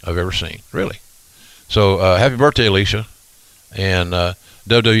I've ever seen, really. So happy birthday, Alicia. And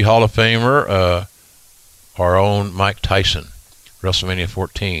WWE Hall of Famer, our own Mike Tyson, WrestleMania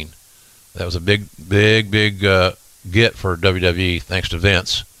 14. That was a big get for WWE, thanks to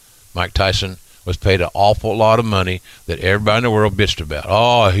Vince. Mike Tyson was paid an awful lot of money that everybody in the world bitched about.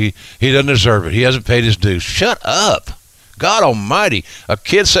 Oh, he doesn't deserve it. He hasn't paid his dues. Shut up. God almighty. A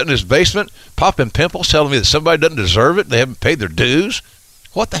kid sitting in his basement popping pimples telling me that somebody doesn't deserve it. They haven't paid their dues.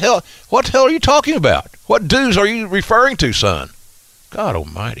 What the hell are you talking about? What dues are you referring to, son? God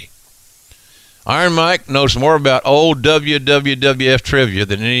almighty. Iron Mike knows more about old WWF trivia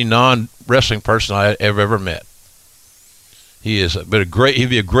than any non-wrestling person I ever met. He'd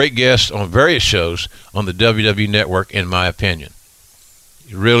be a great guest on various shows on the WWE Network, in my opinion.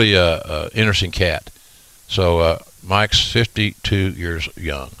 Really a interesting cat. So Mike's 52 years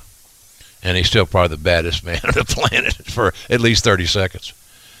young, and he's still probably the baddest man on the planet for at least 30 seconds.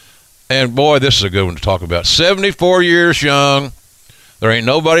 And boy, this is a good one to talk about. 74 years young. There ain't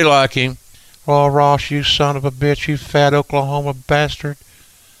nobody like him. Oh, Ross, you son of a bitch, you fat Oklahoma bastard.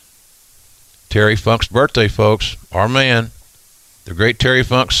 Terry Funk's birthday, folks. Our man. The great Terry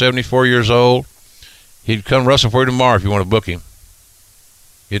Funk, 74 years old. He'd come wrestle for you tomorrow if you want to book him.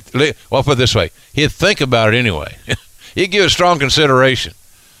 I'll put it this way. He'd think about it anyway. He'd give it strong consideration.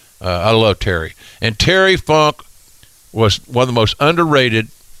 I love Terry. And Terry Funk was one of the most underrated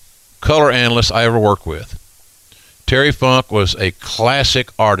color analysts I ever worked with. Terry Funk was a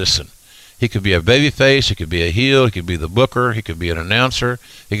classic artisan. He could be a babyface. He could be a heel. He could be the booker. He could be an announcer.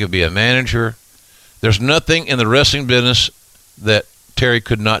 He could be a manager. There's nothing in the wrestling business that Terry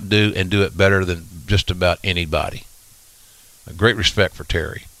could not do and do it better than just about anybody. A great respect for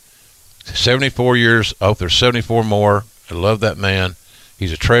Terry. 74 years. I hope there's 74 more. I love that man.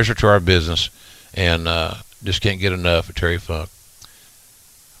 He's a treasure to our business, and just can't get enough of Terry Funk.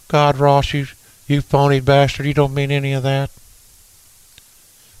 God, Ross, you phony bastard. You don't mean any of that.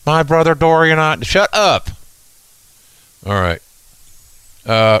 My brother Dory and I... Shut up! All right.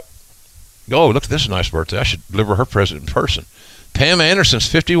 Oh, look at this nice birthday. I should deliver her present in person. Pam Anderson's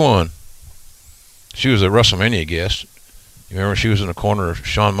 51. She was a WrestleMania guest. You remember she was in the corner of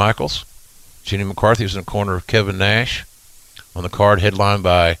Shawn Michaels? Jenny McCarthy was in the corner of Kevin Nash. On the card, headlined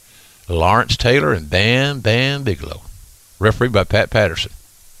by Lawrence Taylor and Bam Bam Bigelow. Refereed by Pat Patterson,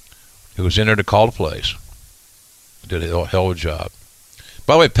 who was in there to call the plays. Did a hell of a job.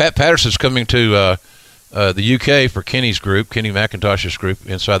 By the way, Pat Patterson's coming to the UK for Kenny's group, Kenny McIntosh's group,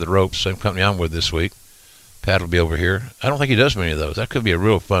 Inside the Ropes, same company I'm with this week. Pat will be over here. I don't think he does many of those. That could be a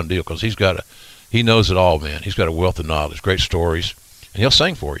real fun deal because he knows it all, man. He's got a wealth of knowledge, great stories, and he'll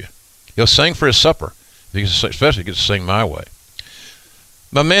sing for you. He'll sing for his supper, especially if he gets to sing my way.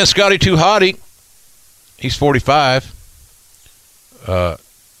 My man Scotty Too Hottie, he's 45.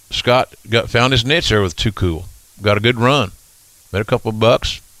 Scott found his niche there with Too Cool. Got a good run. Made a couple of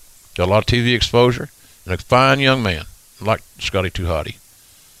bucks. Got a lot of TV exposure. And a fine young man like Scotty Too Hottie.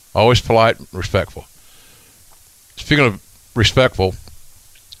 Always polite and respectful. Speaking of respectful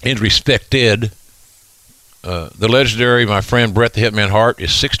and respected, the legendary, my friend Bret the Hitman Hart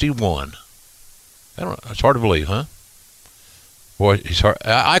is 61. I don't know. It's hard to believe, huh? Boy, he's hard.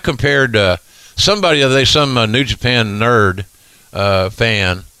 I compared somebody the other day, some New Japan nerd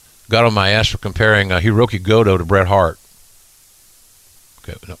fan, got on my ass for comparing Hiroki Goto to Bret Hart.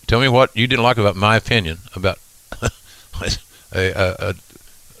 Okay, now, tell me what you didn't like about my opinion about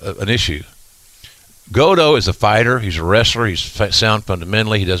an issue. Goto is a fighter. He's a wrestler. He's sound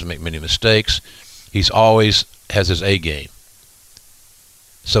fundamentally. He doesn't make many mistakes. He's always has his A game.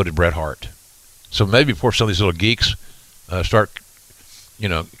 So did Bret Hart. So maybe before some of these little geeks start,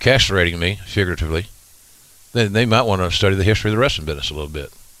 castrating me figuratively, then they might want to study the history of the wrestling business a little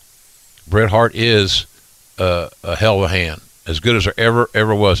bit. Bret Hart is a hell of a hand as good as there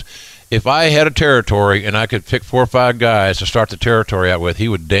ever was. If I had a territory and I could pick 4 or 5 guys to start the territory out with, he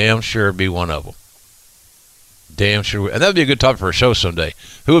would damn sure be one of them. Damn sure. And that would be a good topic for a show someday.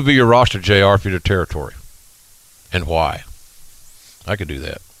 Who would be your roster, JR, if you're the territory? And why? I could do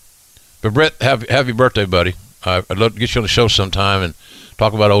that. But Brett, happy birthday, buddy. I'd love to get you on the show sometime and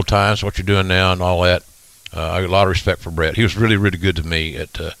talk about old times, what you're doing now and all that. I got a lot of respect for Brett. He was really, really good to me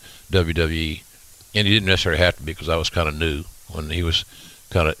at WWE. And he didn't necessarily have to be because I was kind of new when he was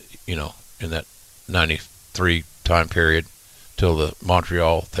kind of, in that 93 time period till the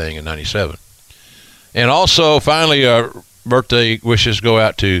Montreal thing in 97. And also, finally, birthday wishes go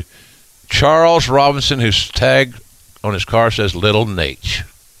out to Charles Robinson, whose tag on his car says Little Nate.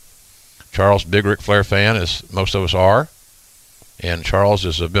 Charles, big Ric Flair fan, as most of us are. And Charles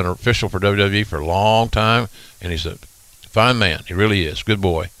has been an official for WWE for a long time, and he's a fine man. He really is. Good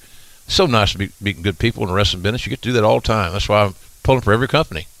boy. It's so nice to be meeting good people in the wrestling business. You get to do that all the time. That's why I'm pulling for every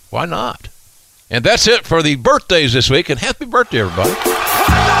company. Why not? And that's it for the birthdays this week, and happy birthday, everybody.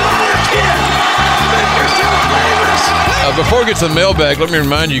 Before we get to the mailbag, let me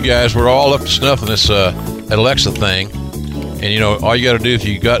remind you guys, we're all up to snuff on this Alexa thing. And, all you got to do if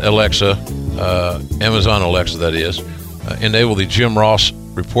you got Alexa, Amazon Alexa, that is, enable the Jim Ross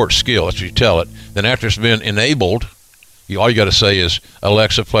report skill. That's what you tell it. Then after it's been enabled, all you got to say is,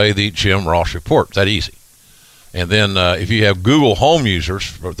 Alexa, play the Jim Ross report. It's that easy. And then if you have Google Home users,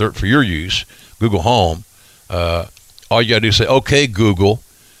 for your use, Google Home, all you got to do is say, okay, Google,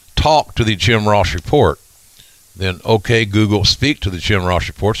 talk to the Jim Ross report. Then, okay, Google, speak to the Jim Ross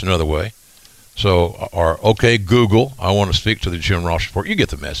report. It's another way. So, or, okay, Google, I want to speak to the Jim Ross report. You get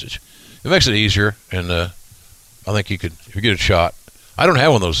the message. It makes it easier, and I think you could, if you get a shot. I don't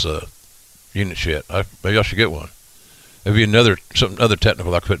have one of those units yet. Maybe I should get one. It'd be something other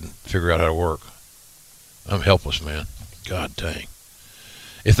technical I couldn't figure out how to work. I'm helpless, man. God dang.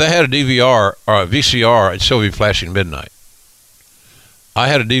 If they had a DVR or a VCR, it'd still be flashing midnight. I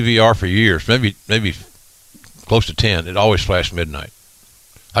had a DVR for years, maybe close to 10. It always flashed midnight.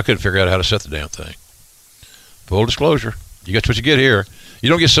 I couldn't figure out how to set the damn thing. Full disclosure. You get what you get here. You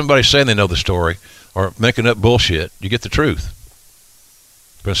don't get somebody saying they know the story or making up bullshit. You get the truth.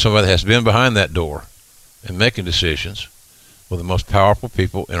 But somebody that has been behind that door and making decisions with the most powerful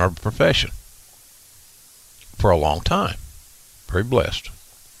people in our profession for a long time. Very blessed.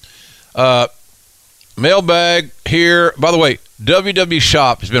 Mailbag here. By the way, WW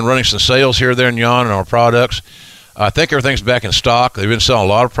Shop has been running some sales here, there, and yon on our products. I think everything's back in stock. They've been selling a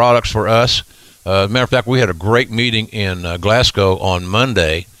lot of products for us. Matter of fact, we had a great meeting in Glasgow on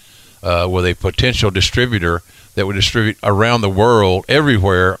Monday with a potential distributor that would distribute around the world,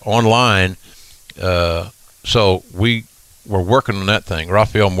 everywhere, online. So we were working on that thing.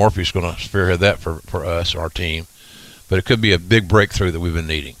 Raphael Morphy's going to spearhead that for us, our team. But it could be a big breakthrough that we've been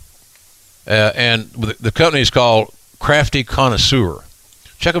needing. And the company is called Crafty Connoisseur.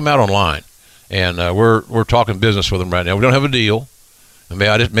 Check them out online. And we're talking business with them right now. We don't have a deal.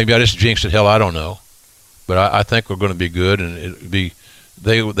 Maybe I just jinxed it. Hell, I don't know. But I think we're going to be good, and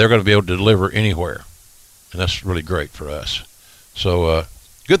they're going to be able to deliver anywhere. And that's really great for us. So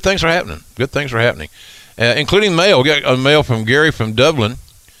good things are happening. Good things are happening. Including mail. We got a mail from Gary from Dublin.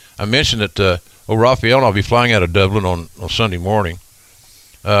 I mentioned that Raphael and I'll be flying out of Dublin on Sunday morning.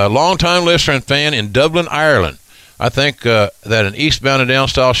 Long-time listener and fan in Dublin, Ireland. I think that an Eastbound and Down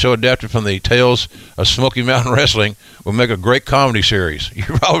style show adapted from the Tales of Smoky Mountain Wrestling will make a great comedy series.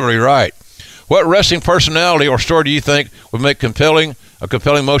 You're probably right. What wrestling personality or story do you think would make a compelling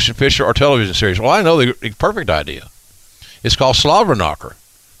motion picture or television series? Well, I know the perfect idea. It's called Slobberknocker,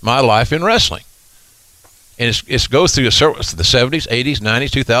 My Life in Wrestling. And it goes through the 70s, 80s, 90s,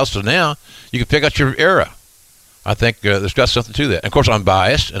 2000s to now. You can pick out your era. I think there's got something to that. And of course, I'm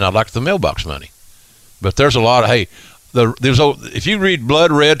biased, and I like the mailbox money. But there's a lot of, if you read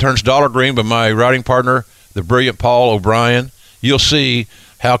Blood Red Turns Dollar Green by my writing partner, the brilliant Paul O'Brien, you'll see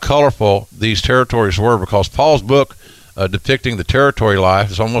how colorful these territories were, because Paul's book depicting the territory life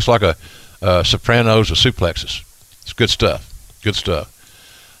is almost like a Sopranos or Suplexes. It's good stuff. Good stuff.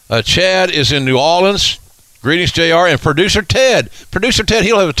 Chad is in New Orleans. Greetings, JR, and Producer Ted. Producer Ted,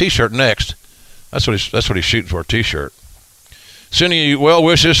 he'll have a T-shirt next. That's what he's shooting for, a T-shirt. Sending you well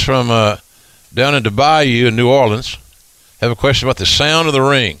wishes from down in Dubai in New Orleans. Have a question about the sound of the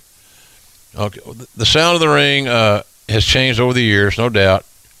ring. Okay, the sound of the ring has changed over the years, no doubt.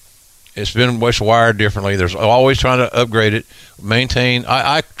 It's been wired differently. There's always trying to upgrade it, maintain.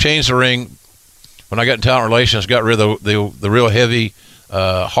 I changed the ring when I got in talent relations. Got rid of the real heavy,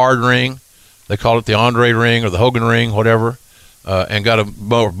 hard ring. They call it the Andre ring or the Hogan ring, whatever, and got a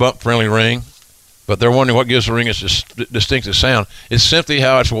more bump-friendly ring. but they're wondering what gives the ring its distinctive sound. It's simply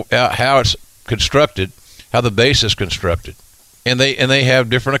how it's constructed, how the bass is constructed, and they have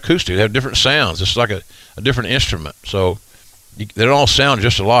different acoustics, they have different sounds. It's like a different instrument, so they don't all sound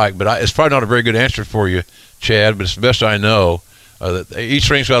just alike. But it's probably not a very good answer for you, Chad, but it's the best I know. That each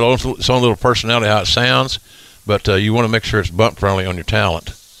string's got its own little personality, how it sounds, but you want to make sure it's bump friendly on your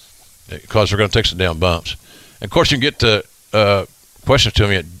talent, because they're going to take some down bumps. And of course, you can get to questions to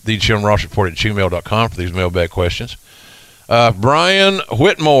me at thejimrossreport@gmail.com for these mailbag questions. Brian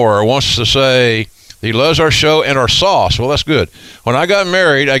Whitmore wants to say he loves our show and our sauce. Well, that's good. When I got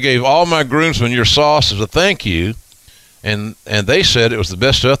married, I gave all my groomsmen your sauce as a thank you, and they said it was the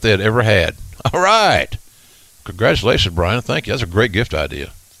best stuff they had ever had. All right. Congratulations, Brian. Thank you. That's a great gift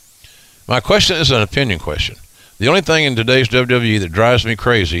idea. My question is an opinion question. The only thing in today's WWE that drives me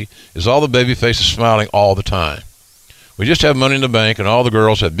crazy is all the baby faces smiling all the time. We just have Money in the Bank, and all the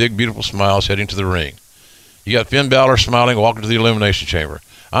girls have big, beautiful smiles heading to the ring. You got Finn Balor smiling walking to the Elimination Chamber.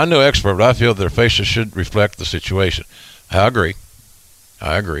 I'm no expert, but I feel their faces should reflect the situation. I agree.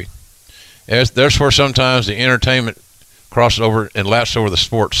 There's where sometimes the entertainment crosses over and laps over the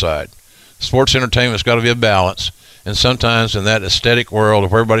sports side. Sports entertainment's got to be a balance, and sometimes in that aesthetic world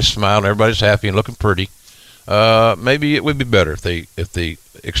of where everybody's smiling, everybody's happy and looking pretty, maybe it would be better if the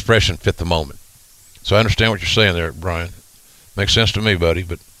expression fit the moment. So I understand what you're saying there, Brian. Makes sense to me, buddy,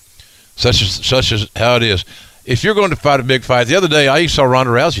 but such is how it is. If you're going to fight a big fight, the other day I saw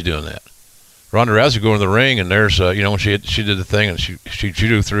Ronda Rousey doing that. Ronda Rousey going to the ring, and there's when she did the thing and she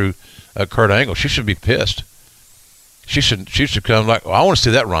drew through Kurt Angle, she should be pissed. She should come like, I want to see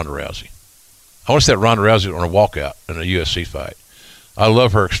that Ronda Rousey. I want to see that Ronda Rousey on a walkout in a UFC fight. I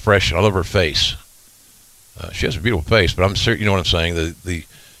love her expression. I love her face. She has a beautiful face, but I'm sure you know what I'm saying. You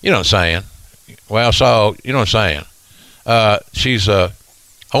know what I'm saying. Well, so you know what I'm saying. She's. I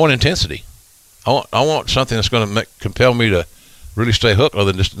want intensity. I want something that's going to compel me to really stay hooked,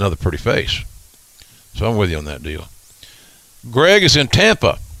 other than just another pretty face. So I'm with you on that deal. Greg is in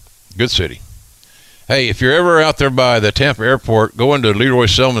Tampa, good city. Hey, if you're ever out there by the Tampa airport, go into Leroy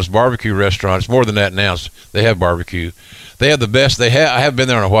Selman's barbecue restaurant. It's more than that now. They have barbecue. They have the best. I haven't been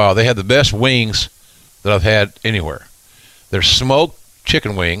there in a while. They have the best wings that I've had anywhere. They're smoked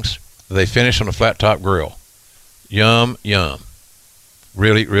chicken wings. They finish on a flat top grill. Yum, yum.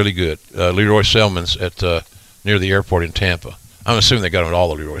 Really, really good. Leroy Selman's at near the airport in Tampa. I'm assuming they got them at all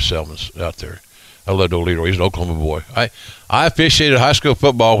the Leroy Selman's out there. I loved old Leroy. He's an Oklahoma boy. I officiated high school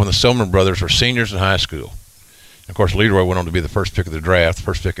football when the Selman brothers were seniors in high school. And of course, Leroy went on to be the first pick of the draft, the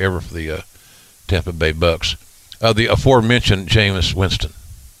first pick ever for the Tampa Bay Bucks. The aforementioned Jameis Winston.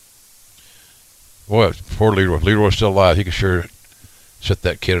 Boy, poor Leroy. If Leroy's still alive, he could sure set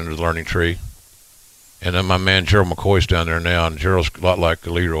that kid under the learning tree. And then my man Gerald McCoy's down there now, and Gerald's a lot like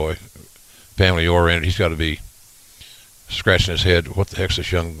Leroy, family oriented. He's got to be scratching his head. What the heck's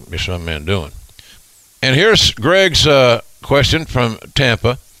this young man doing? And here's Greg's question from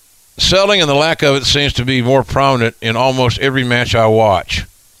Tampa. Selling and the lack of it seems to be more prominent in almost every match I watch.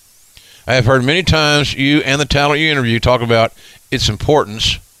 I have heard many times you and the talent you interview talk about its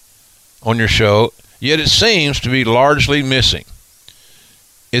importance on your show, yet it seems to be largely missing.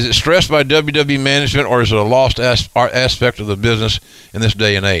 Is it stressed by WWE management, or is it a lost aspect of the business in this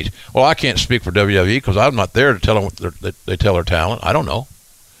day and age? Well, I can't speak for WWE because I'm not there to tell them what they tell their talent. I don't know.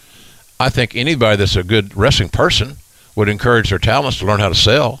 I think anybody that's a good wrestling person would encourage their talents to learn how to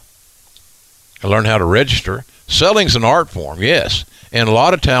sell and learn how to register. Selling's an art form, yes. And a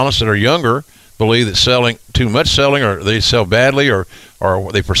lot of talents that are younger believe that selling, too much selling, or they sell badly, or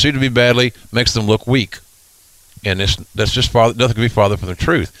they perceive to be badly, makes them look weak. And that's just nothing could be farther from the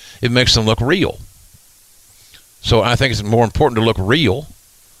truth. It makes them look real. So I think it's more important to look real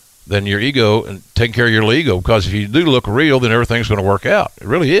than your ego and taking care of your ego, because if you do look real, then everything's going to work out. It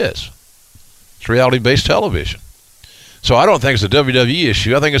really is. It's reality-based television. So I don't think it's a WWE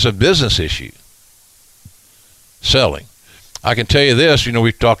issue. I think it's a business issue. Selling. I can tell you this,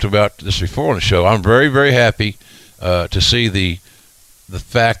 we've talked about this before on the show. I'm very, very happy to see the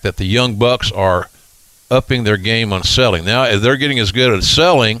fact that the young bucks are upping their game on selling. Now, they're getting as good at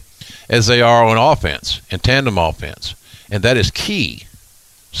selling as they are on offense and tandem offense, and that is key.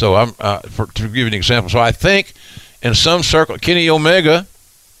 So to give you an example, so I think in some circle, Kenny Omega,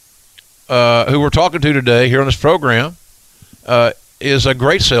 who we're talking to today here on this program, is a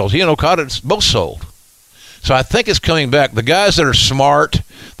great sales. He and Okada both sold. So I think it's coming back. The guys that are smart,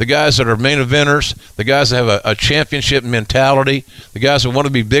 the guys that are main eventers, the guys that have a championship mentality, the guys that want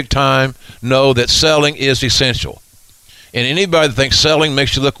to be big time, know that selling is essential. And anybody that thinks selling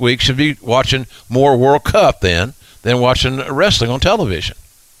makes you look weak should be watching more World Cup than watching wrestling on television.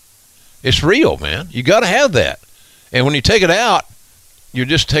 It's real, man. You got to have that. And when you take it out, you're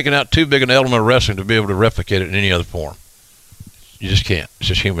just taking out too big an element of wrestling to be able to replicate it in any other form. You just can't. It's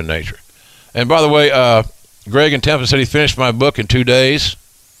just human nature. And by the way, Greg in Tampa said he finished my book in 2 days.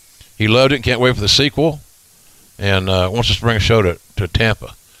 He loved it and can't wait for the sequel. And wants us to bring a show to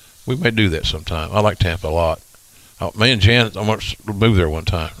Tampa. We may do that sometime. I like Tampa a lot. Me and Jan, I want to move there one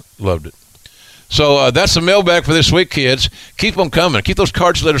time. Loved it. So that's the mailbag for this week, kids. Keep them coming. Keep those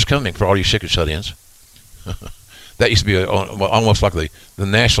cards letters coming for all you chicken shut-ins. That used to be almost like the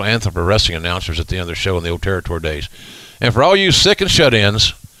national anthem for wrestling announcers at the end of the show in the old Territory days. And for all you sick and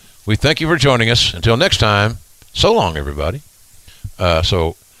shut-ins, we thank you for joining us. Until next time, so long, everybody. I'd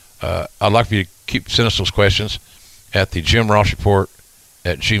like for you to keep sending us those questions at the Jim Ross Report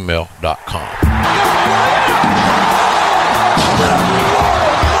at gmail.com.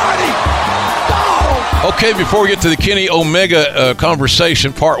 Okay, before we get to the Kenny Omega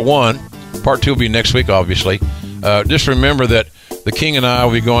conversation, part 1, part 2 will be next week, obviously. Just remember that the King and I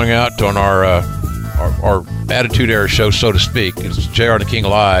will be going out on our Attitude Era show, so to speak. It's JR and the King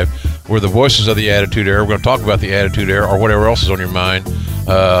Live. We're the voices of the Attitude Era. We're going to talk about the Attitude Era or whatever else is on your mind.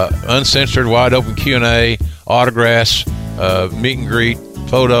 Uncensored, wide open Q&A, autographs, meet and greet,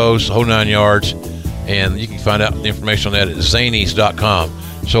 photos, the whole 9 yards. And you can find out the information on that at zanies.com.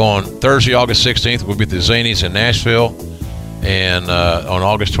 So on Thursday, August 16th, we'll be at the Zanies in Nashville. And on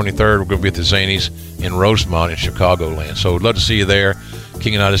August 23rd, we're going to be at the Zanies in Rosemont in Chicagoland. So we'd love to see you there.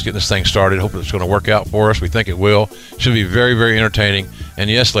 King and I just getting this thing started. Hope it's going to work out for us. We think it will. Should be very, very entertaining. And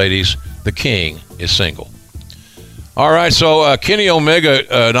yes, ladies, the King is single. All right, so Kenny Omega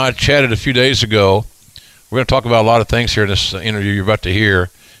and I chatted a few days ago. We're going to talk about a lot of things here in this interview you're about to hear,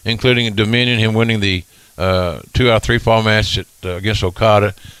 including Dominion, him winning the 2 out of 3 fall match against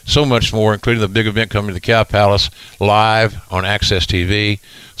Okada, so much more, including the big event coming to the Cow Palace live on Access TV.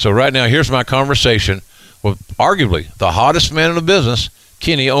 So right now, here's my conversation with arguably the hottest man in the business,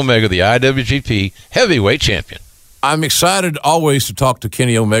 Kenny Omega, the IWGP heavyweight champion. I'm excited always to talk to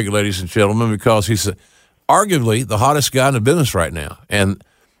Kenny Omega, ladies and gentlemen, because he's arguably the hottest guy in the business right now. And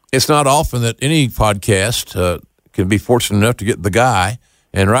it's not often that any podcast can be fortunate enough to get the guy.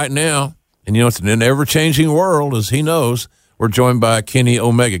 And right now, and you know, it's an ever-changing world, as he knows, we're joined by Kenny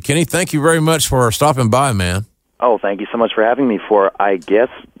Omega. Kenny, thank you very much for stopping by, man. Oh, thank you so much for having me for, I guess,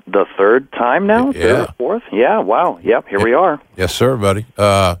 the 3rd time now? Yeah. 3rd or 4th? Yeah, wow. Yep, here we are. Yes, sir, buddy.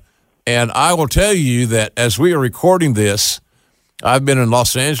 And I will tell you that as we are recording this, I've been in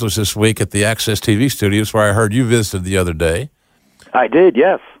Los Angeles this week at the Access TV studios where I heard you visited the other day. I did,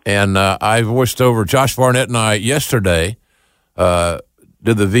 yes. And I voiced over Josh Barnett and I yesterday,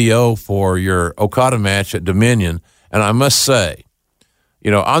 did the VO for your Okada match at Dominion. And I must say, you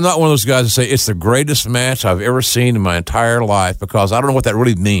know, I'm not one of those guys that say it's the greatest match I've ever seen in my entire life because I don't know what that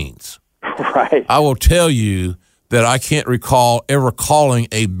really means. Right. I will tell you that I can't recall ever calling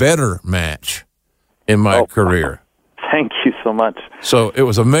a better match in my career. Thank you so much. So it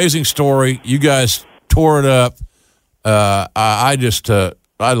was an amazing story. You guys tore it up. I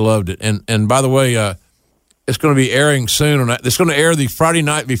loved it. And by the way, it's going to be airing soon. It's going to air the Friday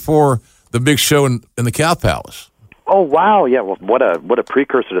night before the big show in the Cow Palace. Oh, wow. Yeah, well, what a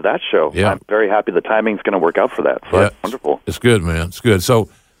precursor to that show. Yeah. I'm very happy the timing's going to work out for that. So that's wonderful. It's good, man. It's good. So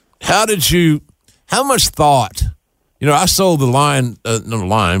how much thought, you know, I sold the line, not the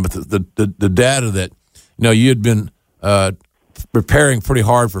line, but the data that, you know, you had been preparing pretty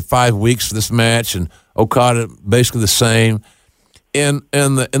hard for 5 weeks for this match, and Okada basically the same. And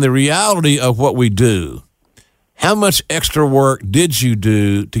the reality of what we do, how much extra work did you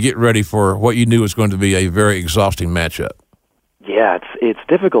do to get ready for what you knew was going to be a very exhausting matchup? Yeah, it's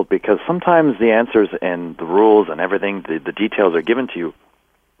difficult because sometimes the answers and the rules and everything, the details are given to you.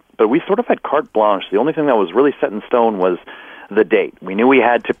 But we sort of had carte blanche. The only thing that was really set in stone was the date. We knew we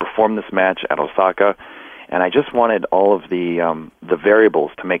had to perform this match at Osaka, and I just wanted all of the variables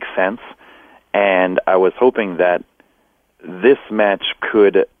to make sense. And I was hoping that this match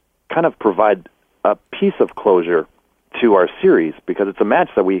could kind of provide a piece of closure to our series, because it's a match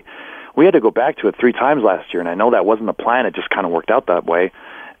that we had to go back to it 3 times last year, and I know that wasn't the plan. It just kind of worked out that way.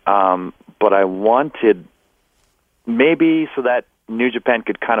 But I wanted, maybe so that New Japan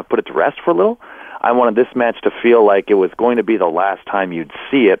could kind of put it to rest for a little, I wanted this match to feel like it was going to be the last time you'd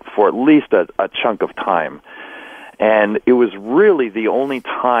see it for at least a chunk of time. And it was really the only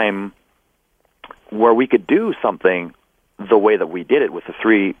time where we could do something the way that we did it with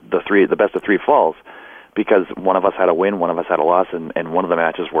the best of 3 falls, because one of us had a win, one of us had a loss, and one of the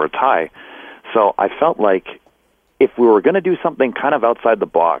matches were a tie. So I felt like if we were going to do something kind of outside the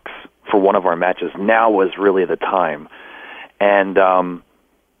box for one of our matches, now was really the time. And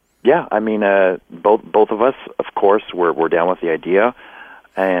Yeah, I mean, both of us, of course, were down with the idea,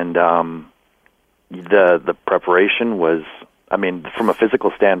 and the preparation was. I mean, from a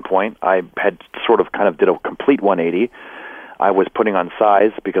physical standpoint, I had sort of kind of did a complete 180. I was putting on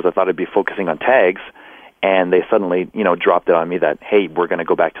size because I thought I'd be focusing on tags, and they suddenly, dropped it on me that, hey, we're going to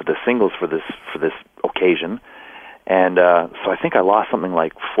go back to the singles for this occasion. And so I think I lost something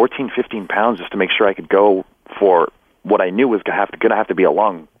like 14, 15 pounds just to make sure I could go for what I knew was going to have to be a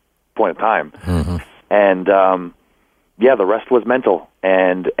long point of time. Mm-hmm. And the rest was mental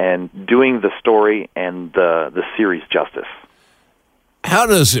and doing the story and the series justice. How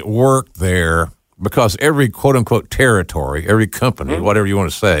does it work there? Because every quote-unquote territory, every company, whatever you want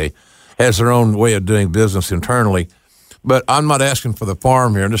to say, has their own way of doing business internally. But I'm not asking for the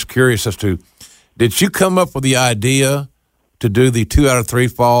farm here. I'm just curious as to, did you come up with the idea to do the 2 out of 3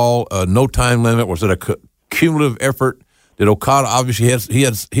 fall, no time limit? Was it a cumulative effort? Did Okada, obviously,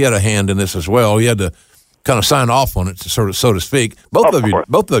 he had a hand in this as well. He had to kind of sign off on it, so to speak. Both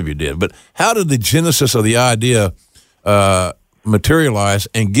of you did. But how did the genesis of the idea materialize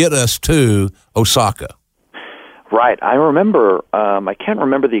and get us to Osaka? Right. I remember, I can't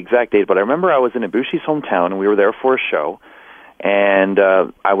remember the exact date, but I remember I was in Ibushi's hometown, and we were there for a show, and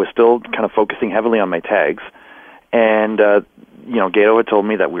I was still kind of focusing heavily on my tags. And, Gato had told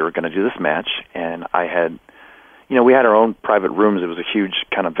me that we were going to do this match, and I had, we had our own private rooms. It was a huge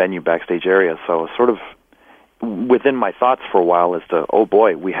kind of venue backstage area, so I was sort of within my thoughts for a while as to, oh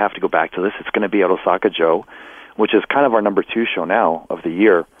boy, we have to go back to this. It's going to be at Osaka Joe, which is kind of our number 2 show now of the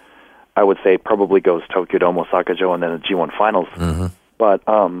year. I would say it probably goes Tokyo Dome, Osaka Joe, and then the G1 Finals. Mm-hmm. But,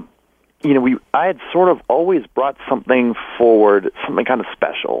 I had sort of always brought something forward, something kind of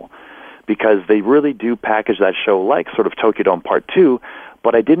special, because they really do package that show like sort of Tokyo Dome Part 2,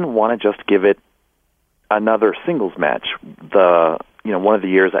 but I didn't want to just give it another singles match. One of the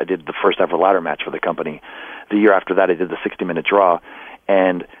years I did the first ever ladder match for the company. The year after that I did the 60-minute draw.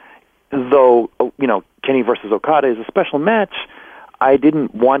 And though, Kenny versus Okada is a special match, I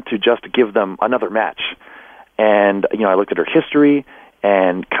didn't want to just give them another match. And, I looked at her history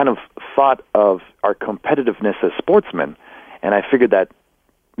and kind of thought of our competitiveness as sportsmen. And I figured that,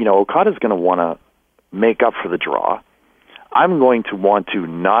 Okada's going to want to make up for the draw. I'm going to want to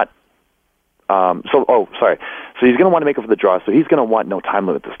not... So he's going to want to make up for the draw, so he's going to want no time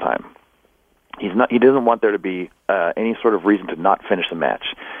limit this time. He doesn't want there to be any sort of reason to not finish the match.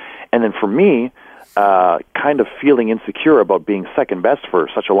 And then for me, kind of feeling insecure about being second best for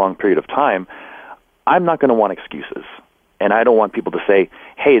such a long period of time, I'm not going to want excuses. And I don't want people to say,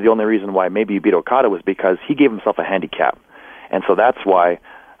 hey, the only reason why maybe you beat Okada was because he gave himself a handicap. And so that's why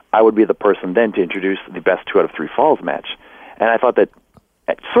I would be the person then to introduce the best 2 out of 3 falls match. And I thought that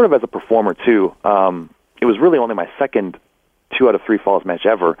sort of as a performer, too, it was really only my second 2 out of 3 falls match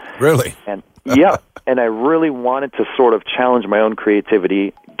ever. Really? And yeah, and I really wanted to sort of challenge my own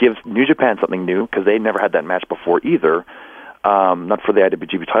creativity, give New Japan something new, because they never had that match before either, not for the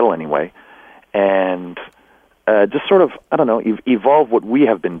IWGP title anyway, and just sort of, I don't know, evolve what we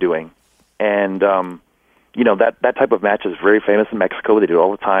have been doing. And, that type of match is very famous in Mexico. They do it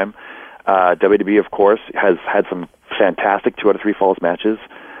all the time. WWE, of course, has had some fantastic 2 out of 3 falls matches.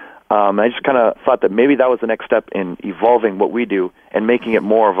 I just kind of thought that maybe that was the next step in evolving what we do and making it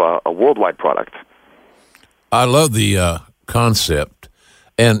more of a worldwide product. I love the concept.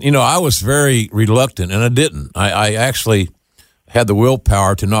 And, I was very reluctant, and I didn't. I actually had the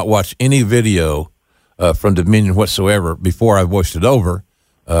willpower to not watch any video from Dominion whatsoever before I voiced it over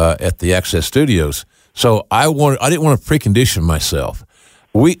at the Access Studios. So I didn't want to precondition myself.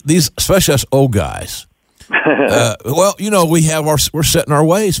 Especially us old guys, we're set in our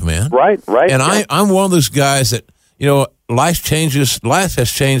ways, man. Right. And yeah. I'm one of those guys that, life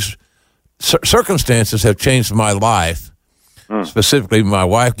has changed, circumstances have changed my life, specifically my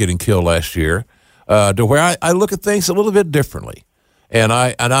wife getting killed last year, to where I look at things a little bit differently. And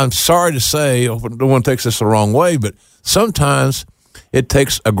I'm sorry to say, no one takes this the wrong way, but sometimes it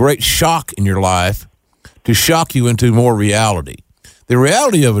takes a great shock in your life to shock you into more reality. The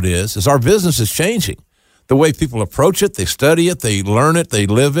reality of it is our business is changing. The way people approach it, they study it, they learn it, they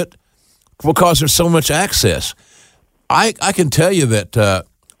live it, because there's so much access. I can tell you that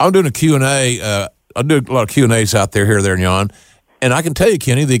I'm doing a Q&A. I do a lot of Q&As out there, there, and yon. And I can tell you,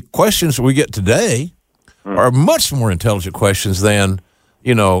 Kenny, the questions we get today are much more intelligent questions than,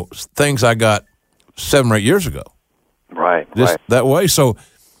 things I got 7 or 8 years ago. Right. That way. So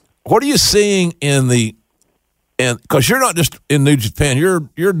what are you seeing because you're not just in New Japan,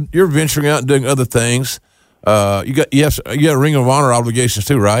 you're venturing out and doing other things. You have Ring of Honor obligations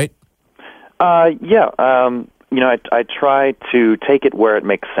too, right? Yeah. I try to take it where it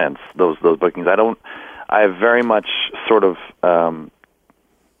makes sense. Those bookings. I have very much sort of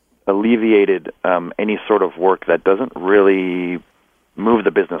alleviated any sort of work that doesn't really move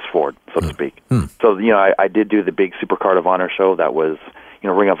the business forward, so to speak. So, I did do the big Supercard of Honor show that was,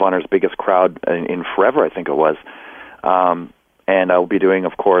 Ring of Honor's biggest crowd in forever, I think it was. And I'll be doing,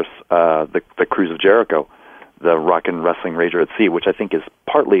 of course, the Cruise of Jericho, the Rock and Wrestling Rager at Sea, which I think is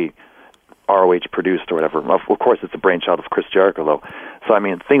partly ROH produced or whatever. Of course, it's a brainchild of Chris Jericho, though.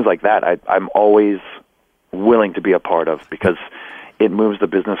 So, things like that I'm always willing to be a part of because it moves the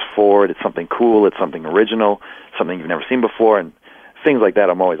business forward. It's something cool. It's something original, something you've never seen before, and things like that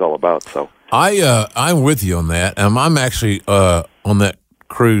I'm always all about. So I'm with you on that. I'm actually on that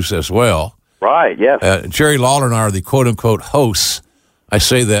cruise as well. Right, yes. Jerry Lawler and I are the quote-unquote hosts. I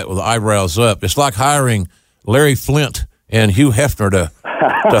say that with eyebrows up. It's like hiring Larry Flint and Hugh Hefner to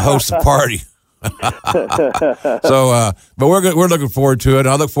host the party. So, but we're looking forward to it.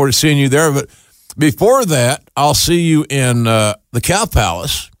 I look forward to seeing you there. But before that, I'll see you in the Cow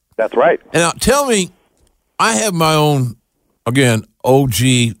Palace. That's right. And now, tell me, I have my own, again, OG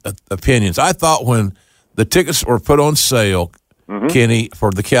opinions. I thought when the tickets were put on sale, Kenny,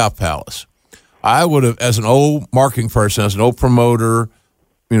 for the Cow Palace, I would have, as an old marketing person, as an old promoter,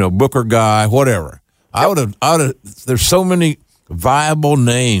 booker guy, whatever, I would have, there's so many viable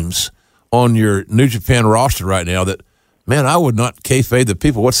names on your New Japan roster right now that, man, I would not kayfabe the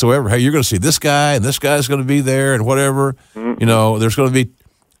people whatsoever. Hey, you're going to see this guy, and this guy's going to be there, and whatever. There's going to be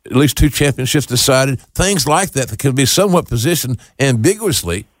at least 2 championships decided. Things like that can be somewhat positioned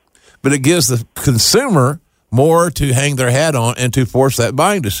ambiguously, but it gives the consumer more to hang their hat on and to force that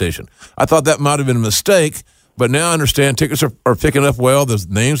buying decision. I thought that might have been a mistake, but now I understand tickets are picking up well. The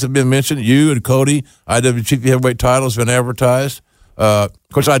names have been mentioned. You and Cody, IWGP heavyweight title has been advertised,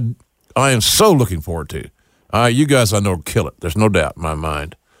 which I am so looking forward to. You guys, I know, will kill it. There's no doubt in my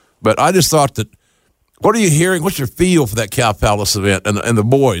mind. But I just thought that, what are you hearing? What's your feel for that Cow Palace event and the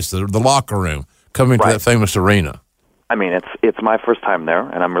boys, the locker room, coming to that famous arena? It's my first time there,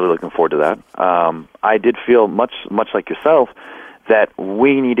 and I'm really looking forward to that. I did feel much like yourself that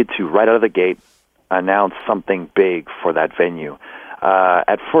we needed to, right out of the gate, announce something big for that venue.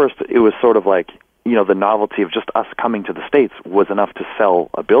 At first, it was sort of like, the novelty of just us coming to the States was enough to sell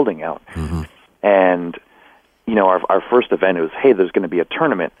a building out. And, our first event was, hey, there's going to be a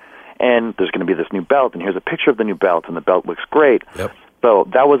tournament, and there's going to be this new belt, and here's a picture of the new belt, and the belt looks great. Yep. So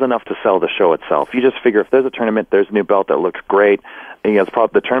that was enough to sell the show itself. You just figure if there's a tournament, there's a new belt that looks great, and,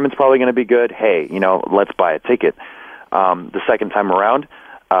 the tournament's probably going to be good. Hey, let's buy a ticket. The second time around,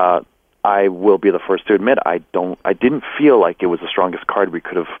 I will be the first to admit I didn't feel like it was the strongest card we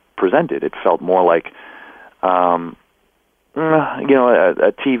could have presented. It felt more like, a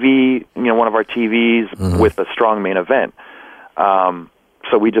TV, one of our TVs with a strong main event.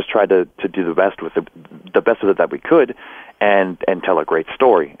 So we just tried to do the best with the best of it that we could, and tell a great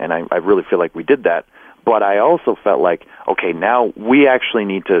story. And I really feel like we did that. But I also felt like, okay, now we actually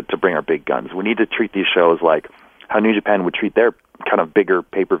need to bring our big guns. We need to treat these shows like how New Japan would treat their kind of bigger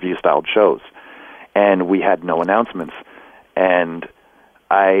pay-per-view styled shows. And we had no announcements. And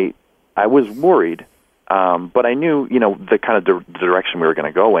I was worried, but I knew, the kind of direction we were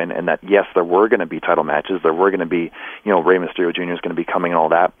going to go in, and that, yes, there were going to be title matches. There were going to be, Rey Mysterio Jr. is going to be coming and all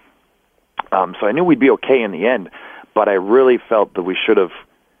that. So I knew we'd be okay in the end. But I really felt that we should have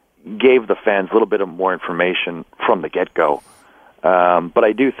gave the fans a little bit of more information from the get-go. But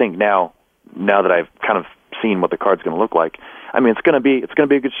I do think now that I've kind of seen what the card's going to look like, it's going to be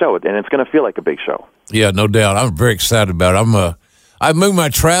a good show, and it's going to feel like a big show. Yeah, no doubt. I'm very excited about it. I moved my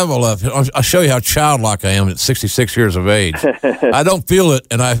travel up. I'll show you how childlike I am at 66 years of age. I don't feel it,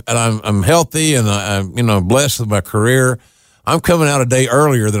 and I'm healthy, and I'm blessed with my career. I'm coming out a day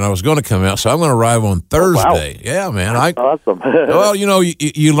earlier than I was going to come out, so I'm going to arrive on Thursday. Oh, wow. Yeah, man. That's awesome. Well,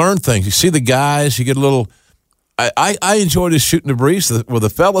 you learn things. You see the guys. You get a little. I enjoy just shooting the breeze with the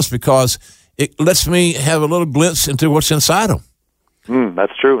fellas because it lets me have a little glimpse into what's inside them.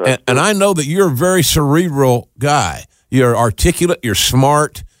 That's true. And I know that you're a very cerebral guy. You're articulate. You're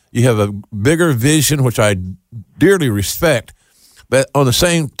smart. You have a bigger vision, which I dearly respect. But on the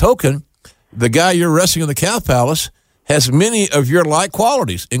same token, the guy you're wrestling in the Cow Palace has many of your like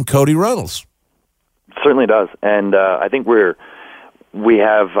qualities in Cody Runnels. Certainly does, and I think we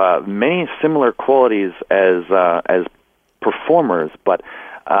have many similar qualities as performers, but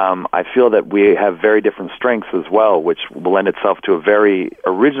I feel that we have very different strengths as well, which will lend itself to a very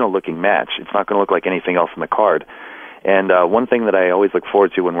original-looking match. It's not going to look like anything else in the card. And one thing that I always look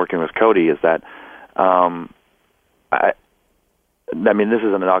forward to when working with Cody is that, this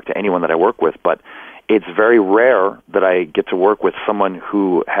isn't a knock to anyone that I work with, but it's very rare that I get to work with someone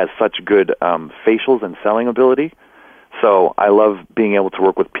who has such good facials and selling ability. So I love being able to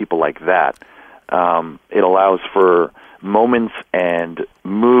work with people like that. It allows for moments and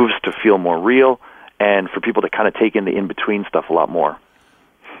moves to feel more real, and for people to kind of take in the in-between stuff a lot more.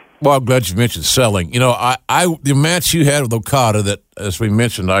 Well, I'm glad you mentioned selling. You know, the match you had with Okada that, as we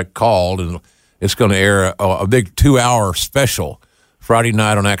mentioned, I called, and it's going to air a big 2-hour special Friday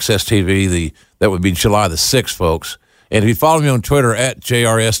night on Access TV. That would be July the 6th, folks. And if you follow me on Twitter at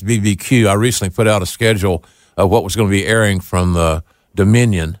JRSBBQ, I recently put out a schedule of what was going to be airing from the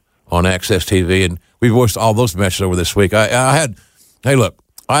Dominion on Access TV, and we voiced all those matches over this week. I had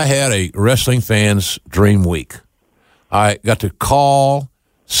a wrestling fan's dream week. I got to call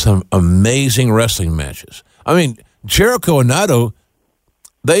some amazing wrestling matches. I mean, Jericho and Naito,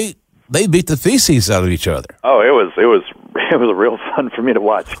 they beat the feces out of each other. Oh, it was real fun for me to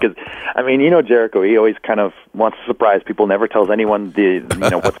watch because, I mean, Jericho, he always kind of wants to surprise people, never tells anyone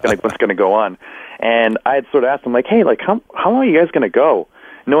what's gonna go on. And I had sort of asked him, like, hey, like how long are you guys gonna go,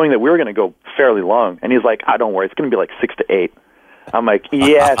 knowing that we were gonna go fairly long? And he's like, don't worry, it's gonna be like 6 to 8. I'm like,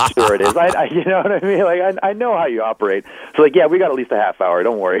 yeah, sure it is. I you know what I mean? Like, I know how you operate. So, like, yeah, we got at least a half hour.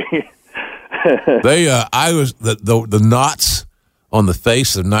 Don't worry. The knots on the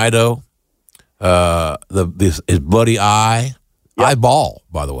face of Naito, his bloody eye, eyeball,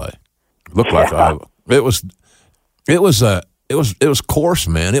 by the way, looked like eye. It was coarse,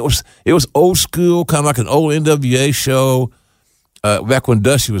 man. It was old school, kind of like an old NWA show back when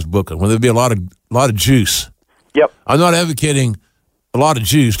Dusty was booking, when there'd be a lot of juice. Yep. I'm not advocating a lot of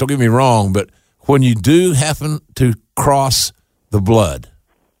juice, don't get me wrong, but when you do happen to cross the blood,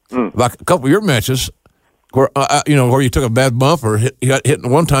 like a couple of your matches, where you took a bad bump or you got hit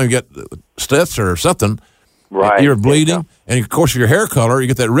one time, you got stiffs or something, right? You're bleeding, and of course, your hair color, you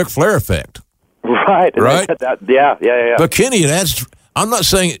get that Ric Flair effect, right? Yeah. But Kenny, it adds. I'm not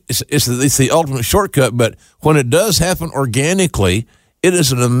saying it's the ultimate shortcut, but when it does happen organically, it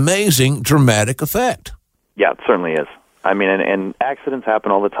is an amazing dramatic effect. Yeah, it certainly is. I mean, and accidents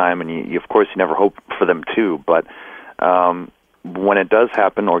happen all the time, and you of course, you never hope for them too. But when it does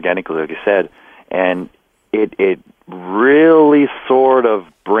happen organically, like you said, and it really sort of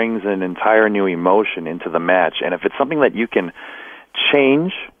brings an entire new emotion into the match. And if it's something that you can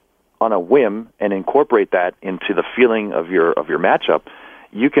change on a whim and incorporate that into the feeling of your matchup,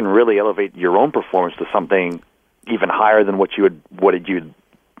 you can really elevate your own performance to something even higher than what you'd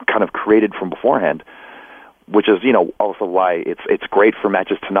kind of created from beforehand. Which is, also why it's great for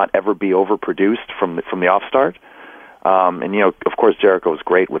matches to not ever be overproduced from the off start. And of course, Jericho is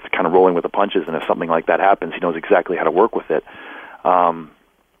great with kind of rolling with the punches, and if something like that happens, he knows exactly how to work with it. So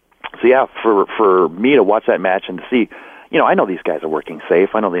yeah, for me to watch that match and to see, I know these guys are working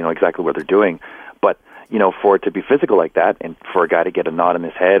safe. I know they know exactly what they're doing, but for it to be physical like that, and for a guy to get a knot in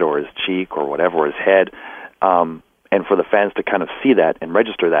his head or his cheek or whatever, or his head. And for the fans to kind of see that and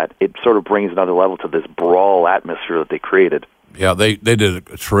register that, it sort of brings another level to this brawl atmosphere that they created. Yeah, they did a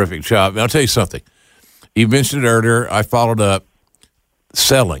terrific job. And I'll tell you something. You mentioned it earlier. I followed up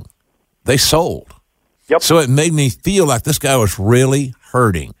selling. They sold. Yep. So it made me feel like this guy was really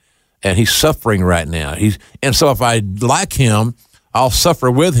hurting, and he's suffering right now. And so if I like him, I'll suffer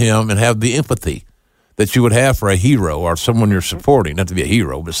with him and have the empathy that you would have for a hero or someone you're supporting. Not to be a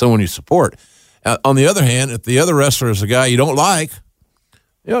hero, but someone you support. On the other hand, if the other wrestler is a guy you don't like,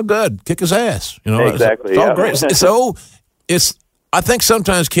 good, kick his ass. Exactly. It's all great. So I think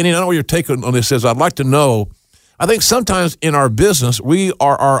sometimes, Kenny, I don't know what your take on this is. I'd like to know. I think sometimes in our business, we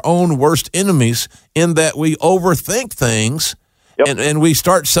are our own worst enemies in that we overthink things, and we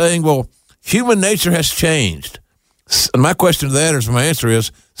start saying, well, human nature has changed. And my question to that is, my answer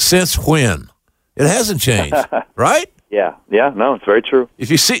is, since when? It hasn't changed, right? Yeah, no, it's very true. If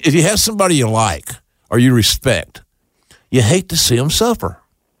you have somebody you like or you respect, you hate to see them suffer.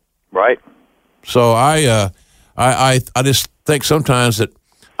 Right. So I just think sometimes that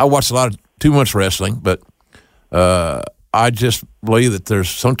I watch too much wrestling, but I just believe that there's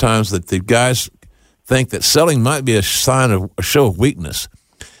sometimes that the guys think that selling might be a sign of a show of weakness.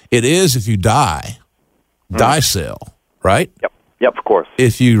 It is if you die sell, right? Yep, of course.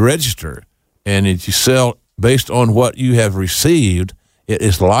 If you register and if you sell based on what you have received, it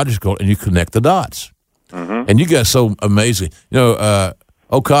is logical, and you connect the dots. Mm-hmm. And you guys so amazing.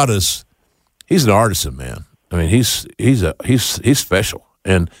 Okada's he's an artisan, man. I mean, he's special,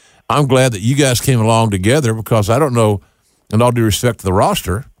 and I'm glad that you guys came along together because I don't know, in all due respect to the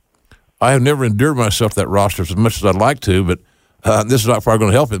roster, I have never endured myself to that roster as much as I'd like to, but this is not far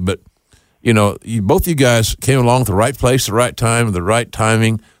going to help it. But both you guys came along at the right place, the right time, the right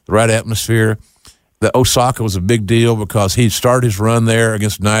timing, the right atmosphere. that Osaka was a big deal because he started his run there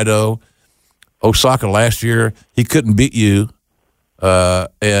against Naito. Osaka last year, he couldn't beat you,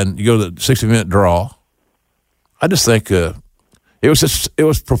 and you go to the 60-minute draw. I just think it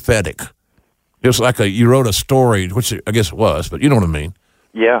was prophetic. It was like you wrote a story, which I guess it was, but you know what I mean.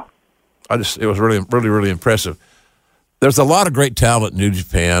 Yeah. It was really, really, really impressive. There's a lot of great talent in New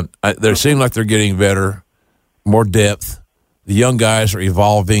Japan. They seem like they're getting better, more depth. The young guys are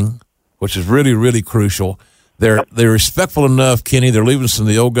evolving, which is really, really crucial. They're respectful enough, Kenny. They're leaving some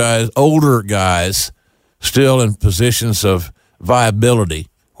of the older guys, still in positions of viability,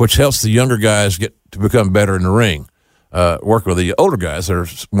 which helps the younger guys get to become better in the ring. Work with the older guys that are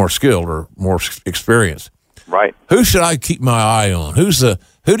more skilled or more experienced. Right. Who should I keep my eye on? Who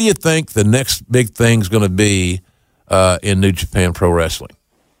do you think the next big thing's going to be in New Japan Pro Wrestling?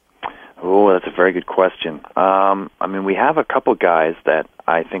 Oh, that's a very good question. We have a couple guys that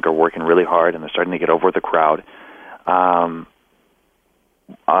I think are working really hard, and they're starting to get over with the crowd. Right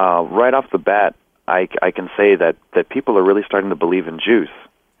off the bat, I can say that people are really starting to believe in Juice,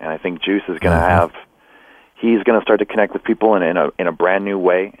 and I think Juice is going to he's going to start to connect with people in a brand new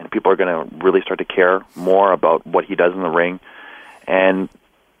way, and people are going to really start to care more about what he does in the ring. And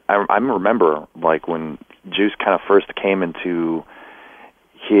I remember, like, when Juice kind of first came into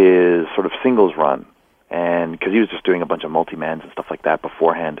his sort of singles run, and because he was just doing a bunch of multi-mans and stuff like that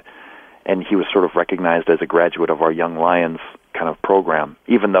beforehand, and he was sort of recognized as a graduate of our Young Lions kind of program,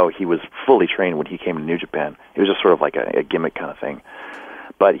 even though he was fully trained when he came to New Japan. It was just sort of like a gimmick kind of thing.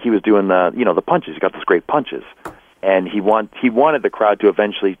 But he was doing the punches. He got those great punches, and he wanted the crowd to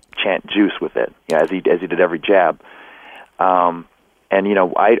eventually chant Juice with it, as he did every jab. I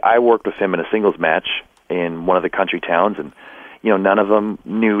worked with him in a singles match in one of the country towns, and none of them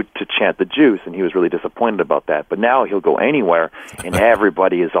knew to chant the Juice, and he was really disappointed about that. But now he'll go anywhere, and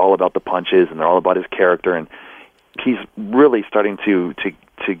everybody is all about the punches, and they're all about his character, and he's really starting to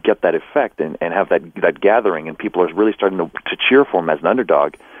get that effect and have that gathering, and people are really starting to cheer for him as an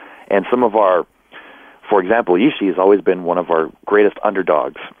underdog. And some of our, for example, Ishii has always been one of our greatest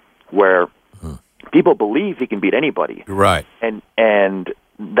underdogs, where people believe he can beat anybody. Right. And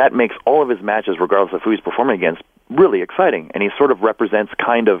that makes all of his matches, regardless of who he's performing against, really exciting. And he sort of represents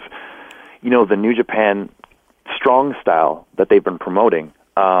kind of, the New Japan strong style that they've been promoting,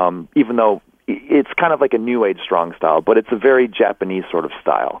 even though it's kind of like a new age strong style, but it's a very Japanese sort of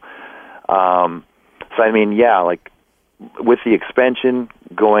style. Like with the expansion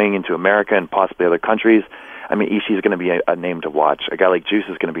going into America and possibly other countries, Ishii is going to be a name to watch. A guy like Juice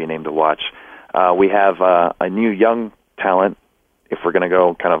is going to be a name to watch. We have a new young talent, if we're going to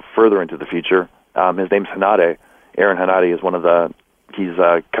go kind of further into the future. His name's Hanade. Aaron Hanade is he's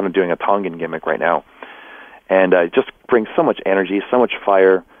kind of doing a Tongan gimmick right now. And just brings so much energy, so much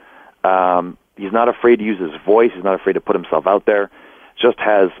fire. He's not afraid to use his voice. He's not afraid to put himself out there. Just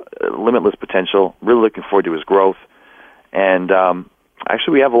has limitless potential. Really looking forward to his growth. And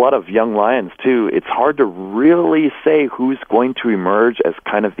actually, we have a lot of young lions, too. It's hard to really say who's going to emerge as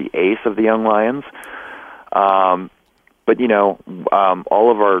kind of the ace of the young lions. But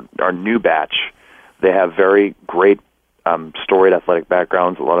all of our new batch, they have very great storied athletic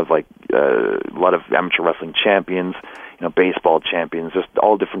backgrounds, a lot of amateur wrestling champions, baseball champions, just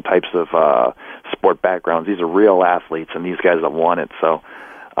all different types of sport backgrounds. These are real athletes, and these guys have won it. So,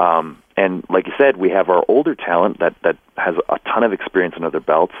 and like you said, we have our older talent that has a ton of experience in other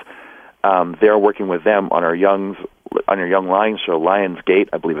belts. They're working with them on our Young Lions show, Lions Gate,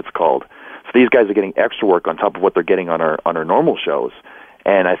 I believe it's called. So these guys are getting extra work on top of what they're getting on our normal shows,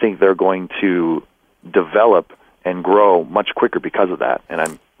 and I think they're going to develop and grow much quicker because of that.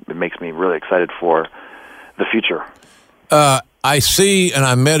 And it makes me really excited for the future. I see, and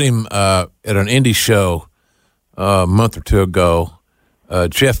I met him at an indie show a month or two ago,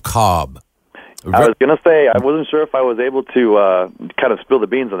 Jeff Cobb. I was going to say, I wasn't sure if I was able to kind of spill the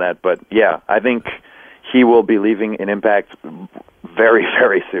beans on that, but yeah, I think he will be leaving an Impact very,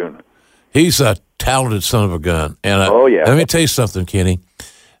 very soon. He's a talented son of a gun. And yeah. Let me tell you something, Kenny.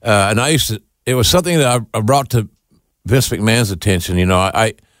 It was something that I brought to Vince McMahon's attention.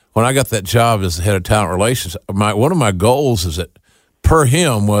 When I got that job as the head of talent relations, one of my goals is that per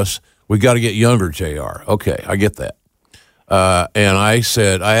him was we got to get younger, JR. Okay, I get that. And I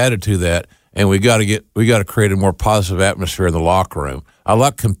said I added to that, and we got to create a more positive atmosphere in the locker room. I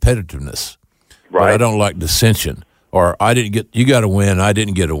like competitiveness, right? But I don't like dissension. Or you got to win. I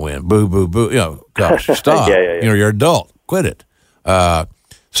didn't get a win. Boo, boo, boo. Gosh, stop. Yeah. You're an adult. Quit it. But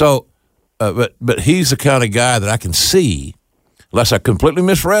he's the kind of guy that I can see, unless I completely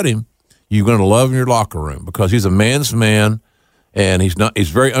misread him, you're going to love in your locker room because he's a man's man, and he's